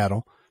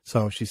Seattle.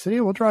 So she said,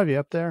 "Yeah, we'll drive you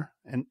up there."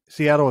 And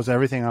Seattle was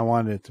everything I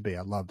wanted it to be.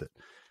 I loved it.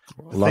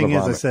 The thing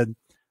is, I said,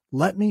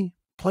 "Let me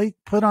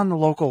put on the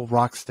local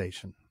rock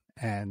station,"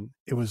 and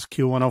it was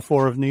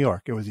Q104 of New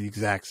York. It was the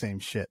exact same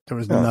shit. There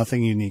was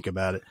nothing unique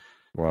about it.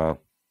 Wow.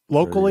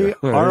 Locally,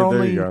 our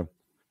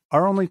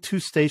only two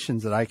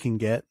stations that I can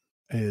get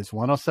is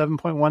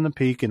 107.1 The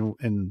Peak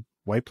in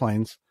White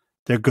Plains.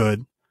 They're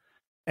good.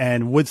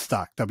 And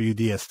Woodstock,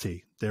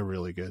 WDST. They're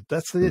really good.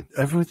 That's it.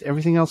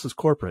 Everything else is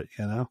corporate,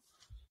 you know?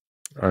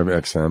 I'm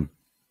XM.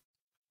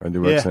 I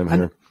do XM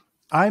here.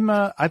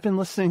 I've been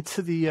listening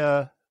to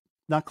the,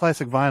 not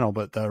classic vinyl,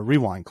 but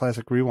the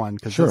classic rewind,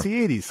 because it's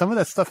the 80s. Some of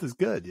that stuff is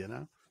good, you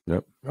know?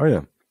 Yep. Oh,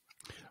 yeah.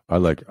 I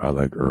like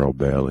Earl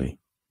Bailey.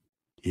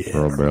 Yeah,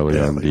 Earl Bailey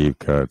on deep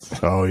cuts.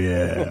 Oh,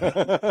 yeah.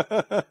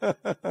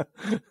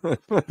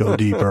 Go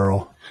deep,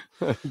 Earl.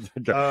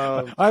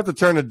 I have to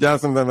turn it down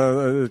sometimes.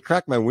 I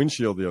cracked my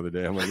windshield the other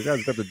day. I'm like, you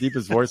guys got the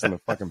deepest voice on the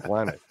fucking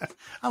planet.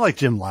 I like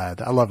Jim Ladd.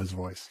 I love his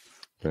voice.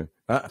 Okay.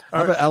 How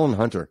about Alan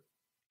Hunter?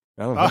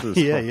 Alan Hunter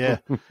yeah.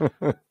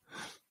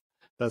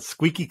 That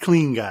squeaky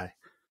clean guy.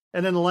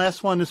 And then the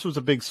last one, this was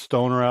a big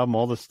stoner album.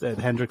 All the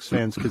Hendrix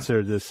fans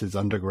considered this his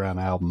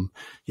underground album.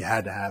 You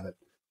had to have it.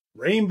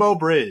 Rainbow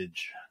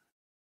Bridge.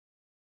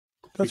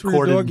 That's where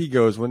your doggy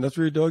goes when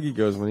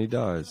he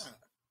dies.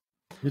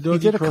 Your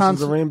doggy crosses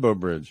the Rainbow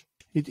Bridge.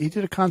 He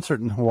did a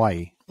concert in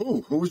Hawaii.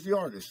 Who was the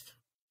artist?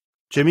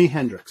 Jimi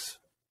Hendrix.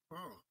 Oh.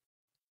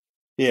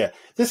 Yeah.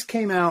 This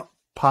came out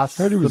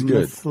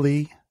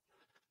posthumously,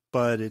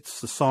 but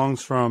it's the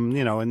songs from,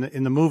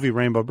 in the movie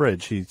Rainbow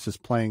Bridge, he's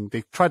just playing.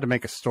 They tried to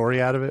make a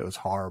story out of it. It was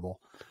horrible.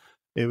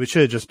 It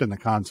should have just been the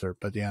concert,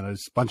 but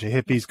there's a bunch of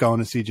hippies going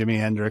to see Jimi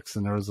Hendrix,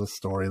 and there was a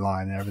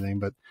storyline and everything,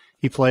 but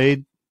he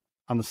played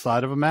on the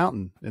side of a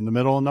mountain in the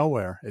middle of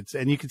nowhere.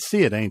 And you could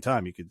see it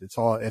anytime.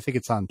 I think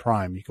it's on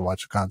Prime. You can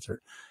watch the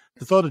concert.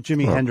 The thought of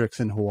Jimi Hendrix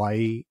in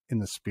Hawaii in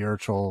the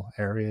spiritual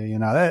area,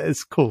 that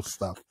is cool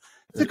stuff.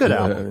 It's a good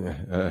album.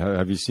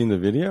 Have you seen the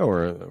video?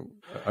 Or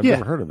I've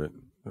never heard of it.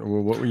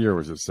 What year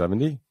was it?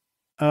 70?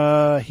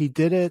 He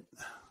did it.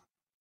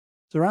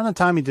 It's around the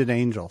time he did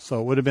Angel,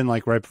 so it would have been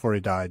like right before he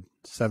died,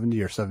 70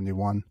 or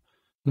 71.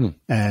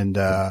 And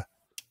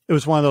it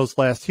was one of those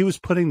last. He was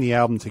putting the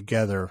album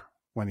together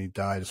when he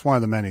died. It's one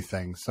of the many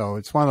things. So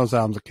it's one of those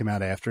albums that came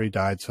out after he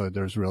died. So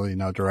there's really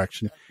no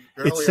direction.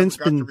 It's since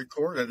been to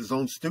record at his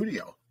own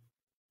studio.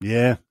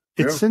 Yeah.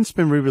 It's since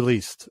been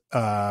re-released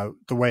the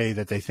way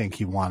that they think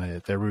he wanted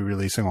it. They're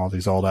re-releasing all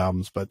these old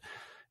albums, but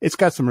it's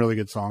got some really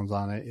good songs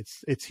on it.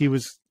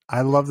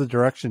 I love the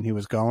direction he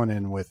was going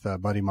in with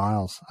Buddy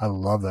Miles. I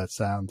love that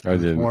sound. I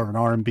did more of an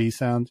R&B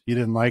sound. You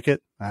didn't like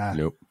it?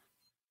 Nope.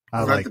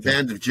 I like the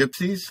Band of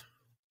Gypsies.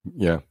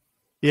 Yeah.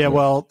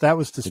 Well, that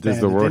was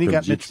disbanded. Then he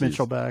got Mitch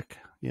Mitchell back,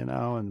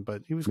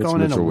 but he was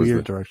going in a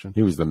weird direction.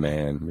 He was the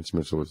man. Mitch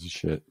Mitchell was the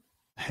shit.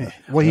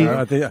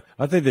 Well,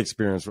 I think the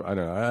experience. I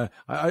don't know.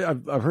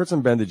 I've heard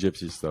some Band of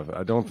Gypsies stuff.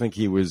 I don't think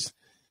he was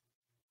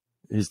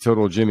his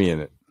total Jimmy in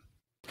it.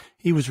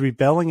 He was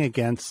rebelling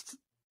against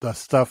the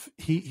stuff.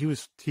 He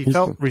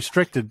felt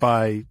restricted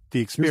by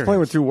the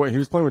experience. He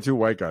was playing with two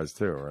white guys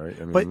too, right?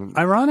 I mean, but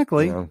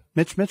ironically,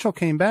 Mitch Mitchell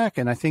came back,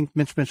 and I think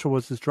Mitch Mitchell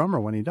was his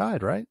drummer when he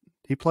died. Right?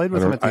 He played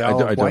with him at the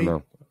Isle of Wight. I don't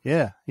know.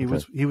 Yeah, he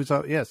was.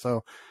 Yeah,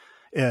 so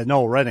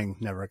Noel Redding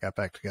never got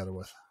back together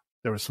with.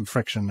 There was some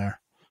friction there.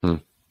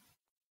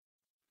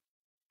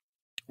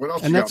 What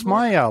else? And that's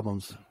my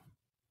albums.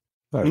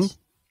 Nice.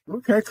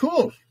 Okay,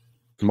 cool.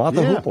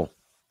 Martha Hoople.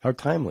 How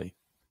timely.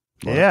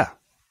 Wow. Yeah.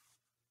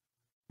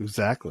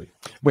 Exactly.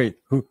 Wait,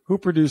 who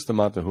produced the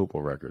Martha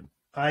Hoople record?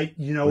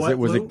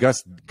 Was it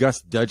Gus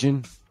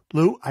Dudgeon?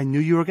 Lou, I knew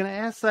you were going to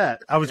ask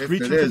that. I was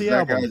reaching for the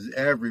album. That guy's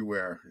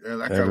everywhere. Yeah,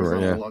 that guy was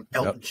on a lot.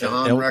 Elton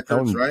John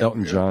records, right?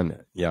 Elton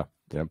John. Yeah.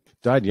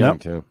 Died young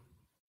too.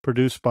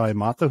 Produced by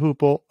Martha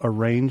Hoople,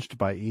 arranged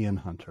by Ian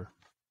Hunter.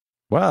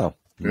 Wow.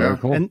 Very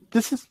cool. And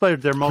this is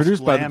their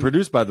most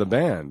produced by the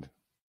band.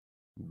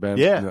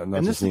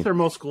 And this is their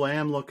most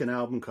glam looking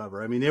album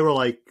cover. I mean, they were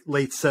like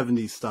late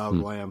 70s style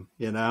glam,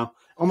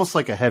 almost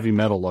like a heavy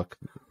metal look.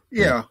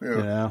 Yeah.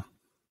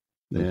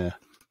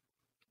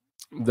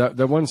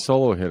 That one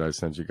solo hit I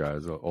sent you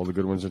guys, All the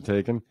Good Ones Are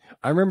Taken.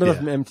 I remember that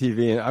from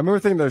MTV, and I remember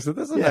thinking, this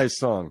is a nice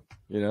song,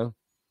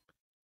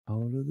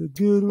 All of the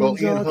good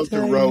ones Ian are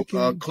Hunter wrote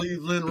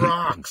Cleveland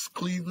Rocks,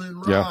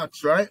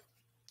 right?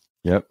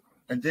 Yep.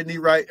 And didn't he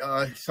write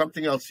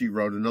something else? He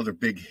wrote another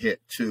big hit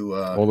too.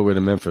 All the Way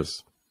to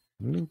Memphis.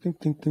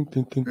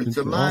 It's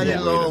a mighty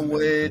long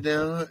way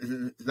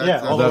down.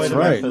 That's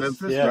right.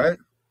 Memphis, right?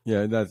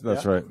 Yeah,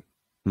 that's right.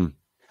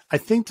 I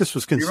think this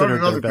was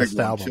considered their best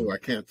album too. I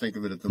can't think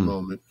of it at the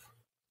moment.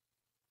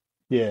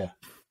 Yeah.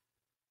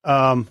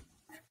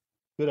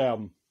 Good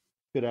album.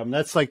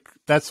 That's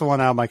the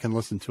one album I can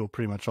listen to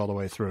pretty much all the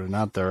way through,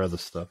 not their other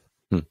stuff.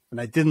 And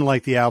I didn't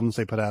like the albums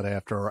they put out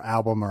after, or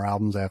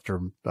albums after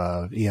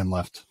Ian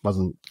left.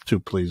 Wasn't too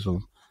pleased with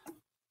them.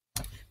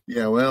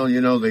 Yeah, well,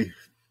 they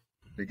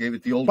gave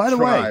it the old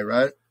try,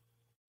 right?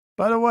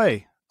 By the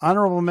way,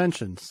 honorable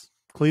mentions: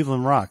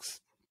 Cleveland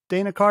Rocks,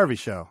 Dana Carvey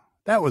show.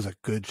 That was a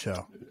good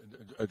show.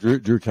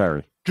 Drew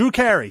Carey. Dana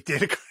Carvey.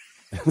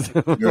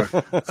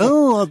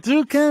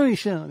 Drew Carey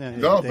show.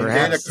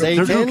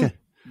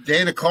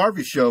 Dana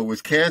Carvey show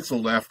was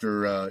canceled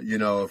after,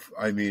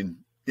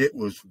 it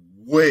was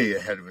way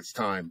ahead of its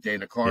time.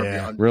 Dana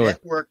Carvey on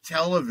network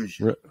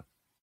television.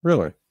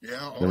 Really?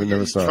 Yeah.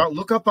 Never saw it.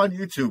 Look up on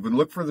YouTube and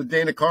look for the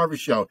Dana Carvey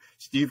show.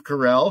 Steve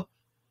Carell.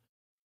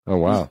 Oh,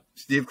 wow.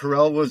 Steve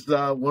Carell was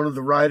one of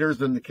the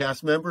writers and the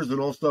cast members, and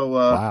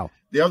also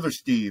the other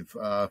Steve.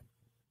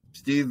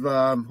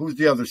 Who's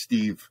the other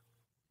Steve?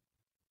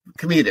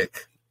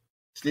 Comedic.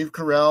 Steve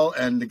Carell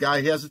and the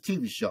guy, he has a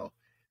TV show.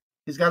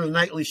 He's got a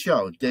nightly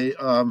show.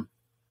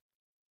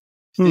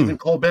 Stephen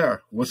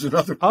Colbert was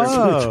another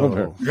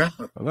person. Yeah.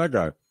 Oh, that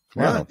guy.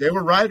 Wow. Yeah, they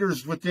were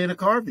writers with Dana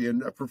Carvey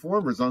and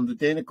performers on the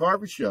Dana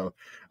Carvey show.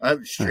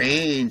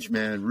 Strange,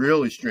 man.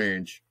 Really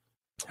strange.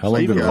 How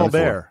long did it run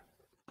for?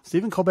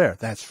 Stephen Colbert.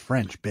 That's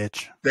French,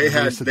 bitch. They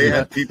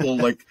had people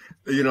like,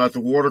 at the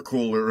water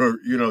cooler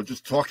or,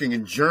 just talking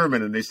in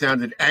German, and they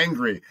sounded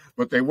angry,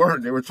 but they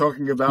weren't. They were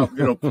talking about,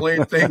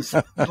 plain things.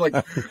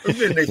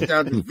 They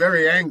sounded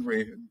very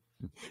angry.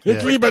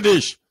 It's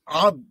Liebedish.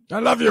 I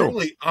love you.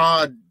 Really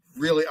odd.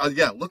 Really odd.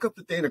 Yeah, look up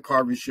the Dana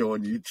Carvey show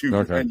on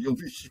YouTube, and you'll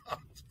be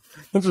shocked.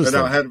 Interesting. At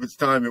how ahead of its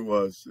time it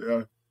was.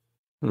 Yeah.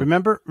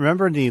 Remember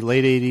in the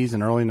late 80s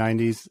and early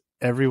 90s,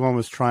 everyone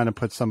was trying to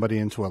put somebody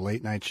into a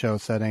late night show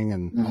setting,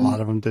 and a lot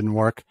of them didn't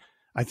work.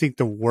 I think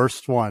the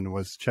worst one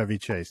was Chevy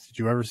Chase. Did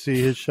you ever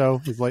see his show,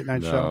 his late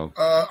night show?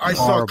 I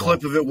saw a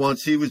clip of it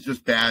once. He was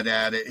just bad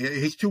at it.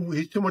 He's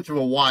too much of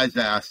a wise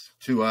ass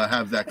to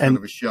have that kind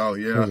of a show.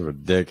 Yeah, he's a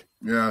dick.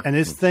 Yeah, and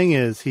his thing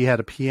is he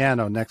had a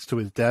piano next to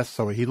his desk,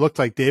 so he looked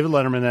like David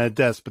Letterman at a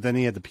desk, but then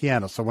he had the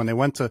piano. So when they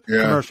went to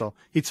commercial,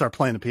 he'd start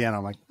playing the piano.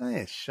 I'm like,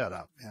 hey, shut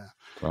up. Yeah.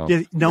 Wow.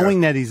 Yeah,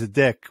 knowing that he's a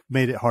dick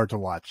made it hard to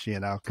watch,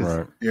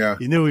 because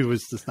you knew he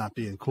was just not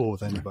being cool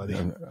with anybody.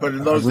 But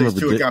in those days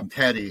too, it got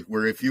petty.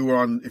 Where if you were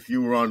on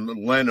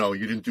Leno,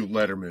 you didn't do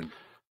Letterman.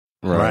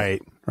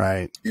 Right.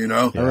 I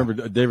remember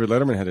David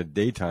Letterman had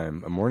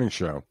a morning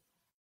show.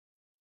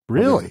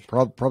 Really?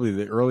 Probably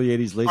the early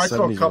 80s, late 70s, I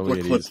saw a couple of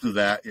 80s. clips of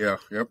that. Yeah.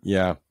 Yep.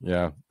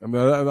 Yeah. I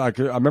mean, I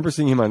remember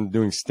seeing him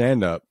doing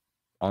stand up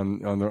on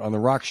the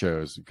rock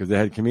shows because they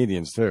had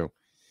comedians too,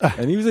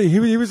 and he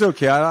was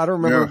okay. I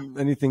don't remember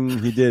anything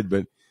he did,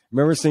 but I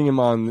remember seeing him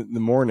on the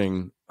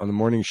morning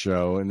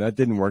show, and that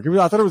didn't work.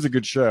 I thought it was a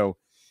good show.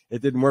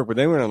 It didn't work, but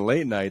then went on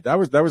late night. That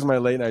was my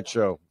late night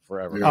show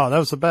forever. Oh, that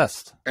was the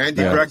best.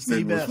 Andy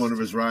Breckman was one of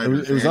his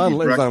riders. It was on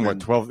what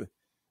 12.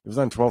 It was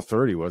on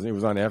 12:30, wasn't it? It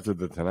was on after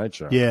the Tonight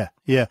Show. Yeah.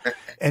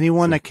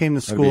 Anyone that came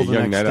to school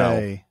the next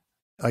day,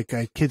 like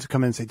kids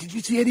come in and say, "Did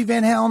you see Eddie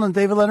Van Halen and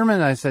David Letterman?"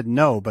 And I said,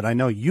 "No, but I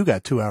know you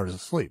got 2 hours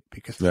of sleep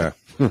because one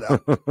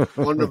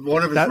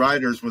of his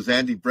writers was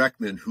Andy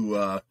Breckman,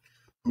 who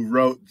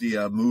wrote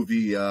the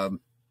movie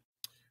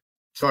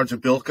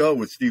Sergeant Bilko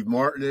with Steve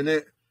Martin in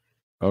it.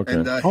 Okay.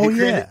 And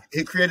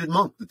he created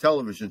Monk, the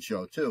television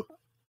show too.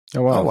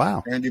 Oh wow! Oh,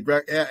 wow. Andy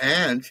Breckman,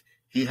 and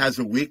he has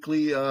a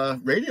weekly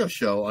radio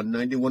show on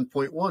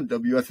 91.1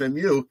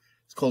 WFMU.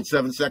 It's called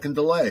 7 Second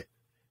Delay.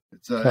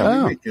 It's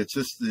every week. It's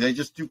just they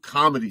just do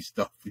comedy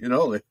stuff,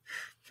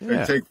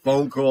 They take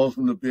phone calls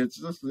from the bits.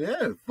 Just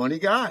funny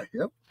guy.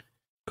 Yep.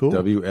 Cool.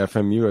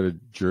 WFMU out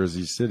of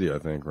Jersey City, I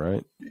think,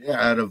 right? Yeah,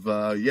 out of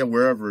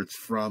wherever it's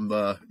from.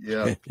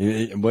 Yeah.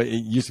 It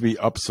used to be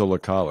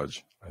Uppsala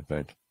College, I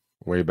think,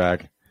 way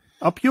back.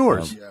 Up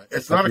yours.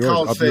 It's not a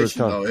college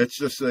station though. It's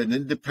just an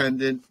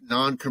independent,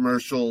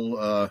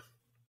 non-commercial.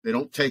 They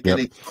don't take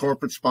any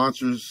corporate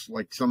sponsors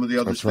like some of the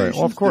other stations. Right.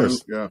 Well, of course.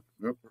 Do.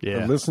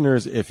 Yeah. The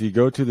listeners, if you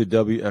go to the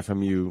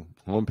WFMU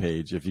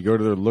homepage, if you go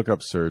to their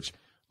lookup search,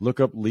 look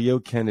up Leo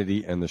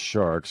Kennedy and the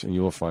Sharks, and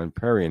you will find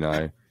Perry and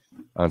I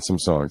on some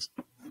songs.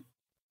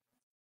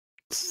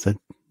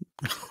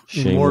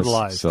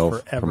 Immortalized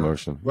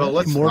self-promotion. Well,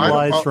 let's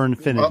immortalized for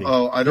infinity.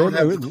 I don't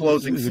have the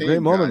closing theme. It's a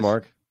great moment, guys.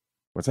 Mark.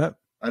 What's that?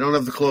 I don't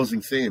have the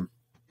closing theme.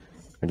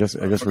 I guess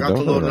we're done.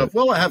 To load it up.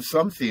 Well, I have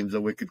some themes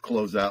that we could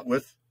close out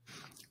with.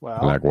 Well,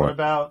 like what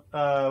about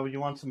you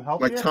want some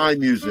help? Like time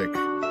music.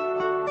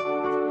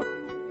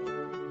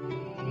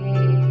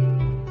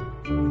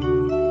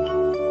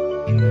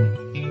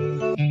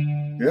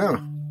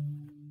 Yeah.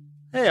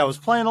 Hey, I was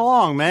playing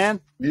along,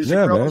 man. Music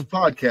Rebels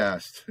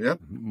podcast. Yep.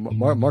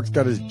 Mark's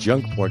got his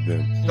junk plugged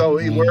in. So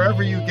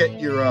wherever you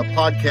get your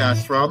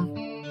podcast from,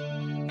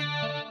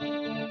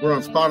 we're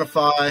on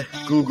Spotify,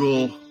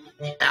 Google,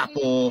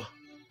 Apple,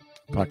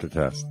 Pocket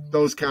Cast,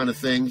 those kind of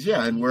things.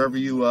 Yeah, and wherever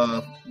you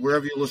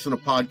listen to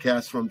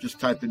podcasts from, just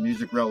type in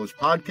Music Relish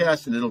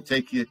Podcast, and it'll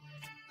take you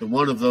to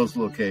one of those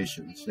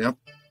locations. Yep.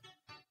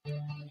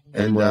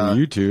 And we're on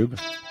YouTube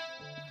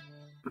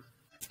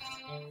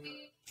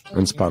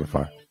and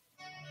Spotify.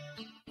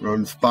 We're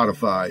on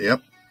Spotify.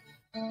 Yep.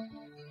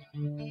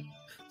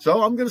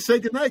 So I'm going to say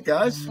goodnight,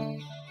 guys.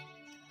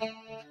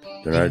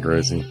 Good night,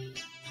 Gracie.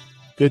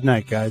 Good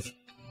night, guys.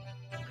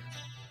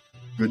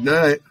 Good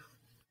night.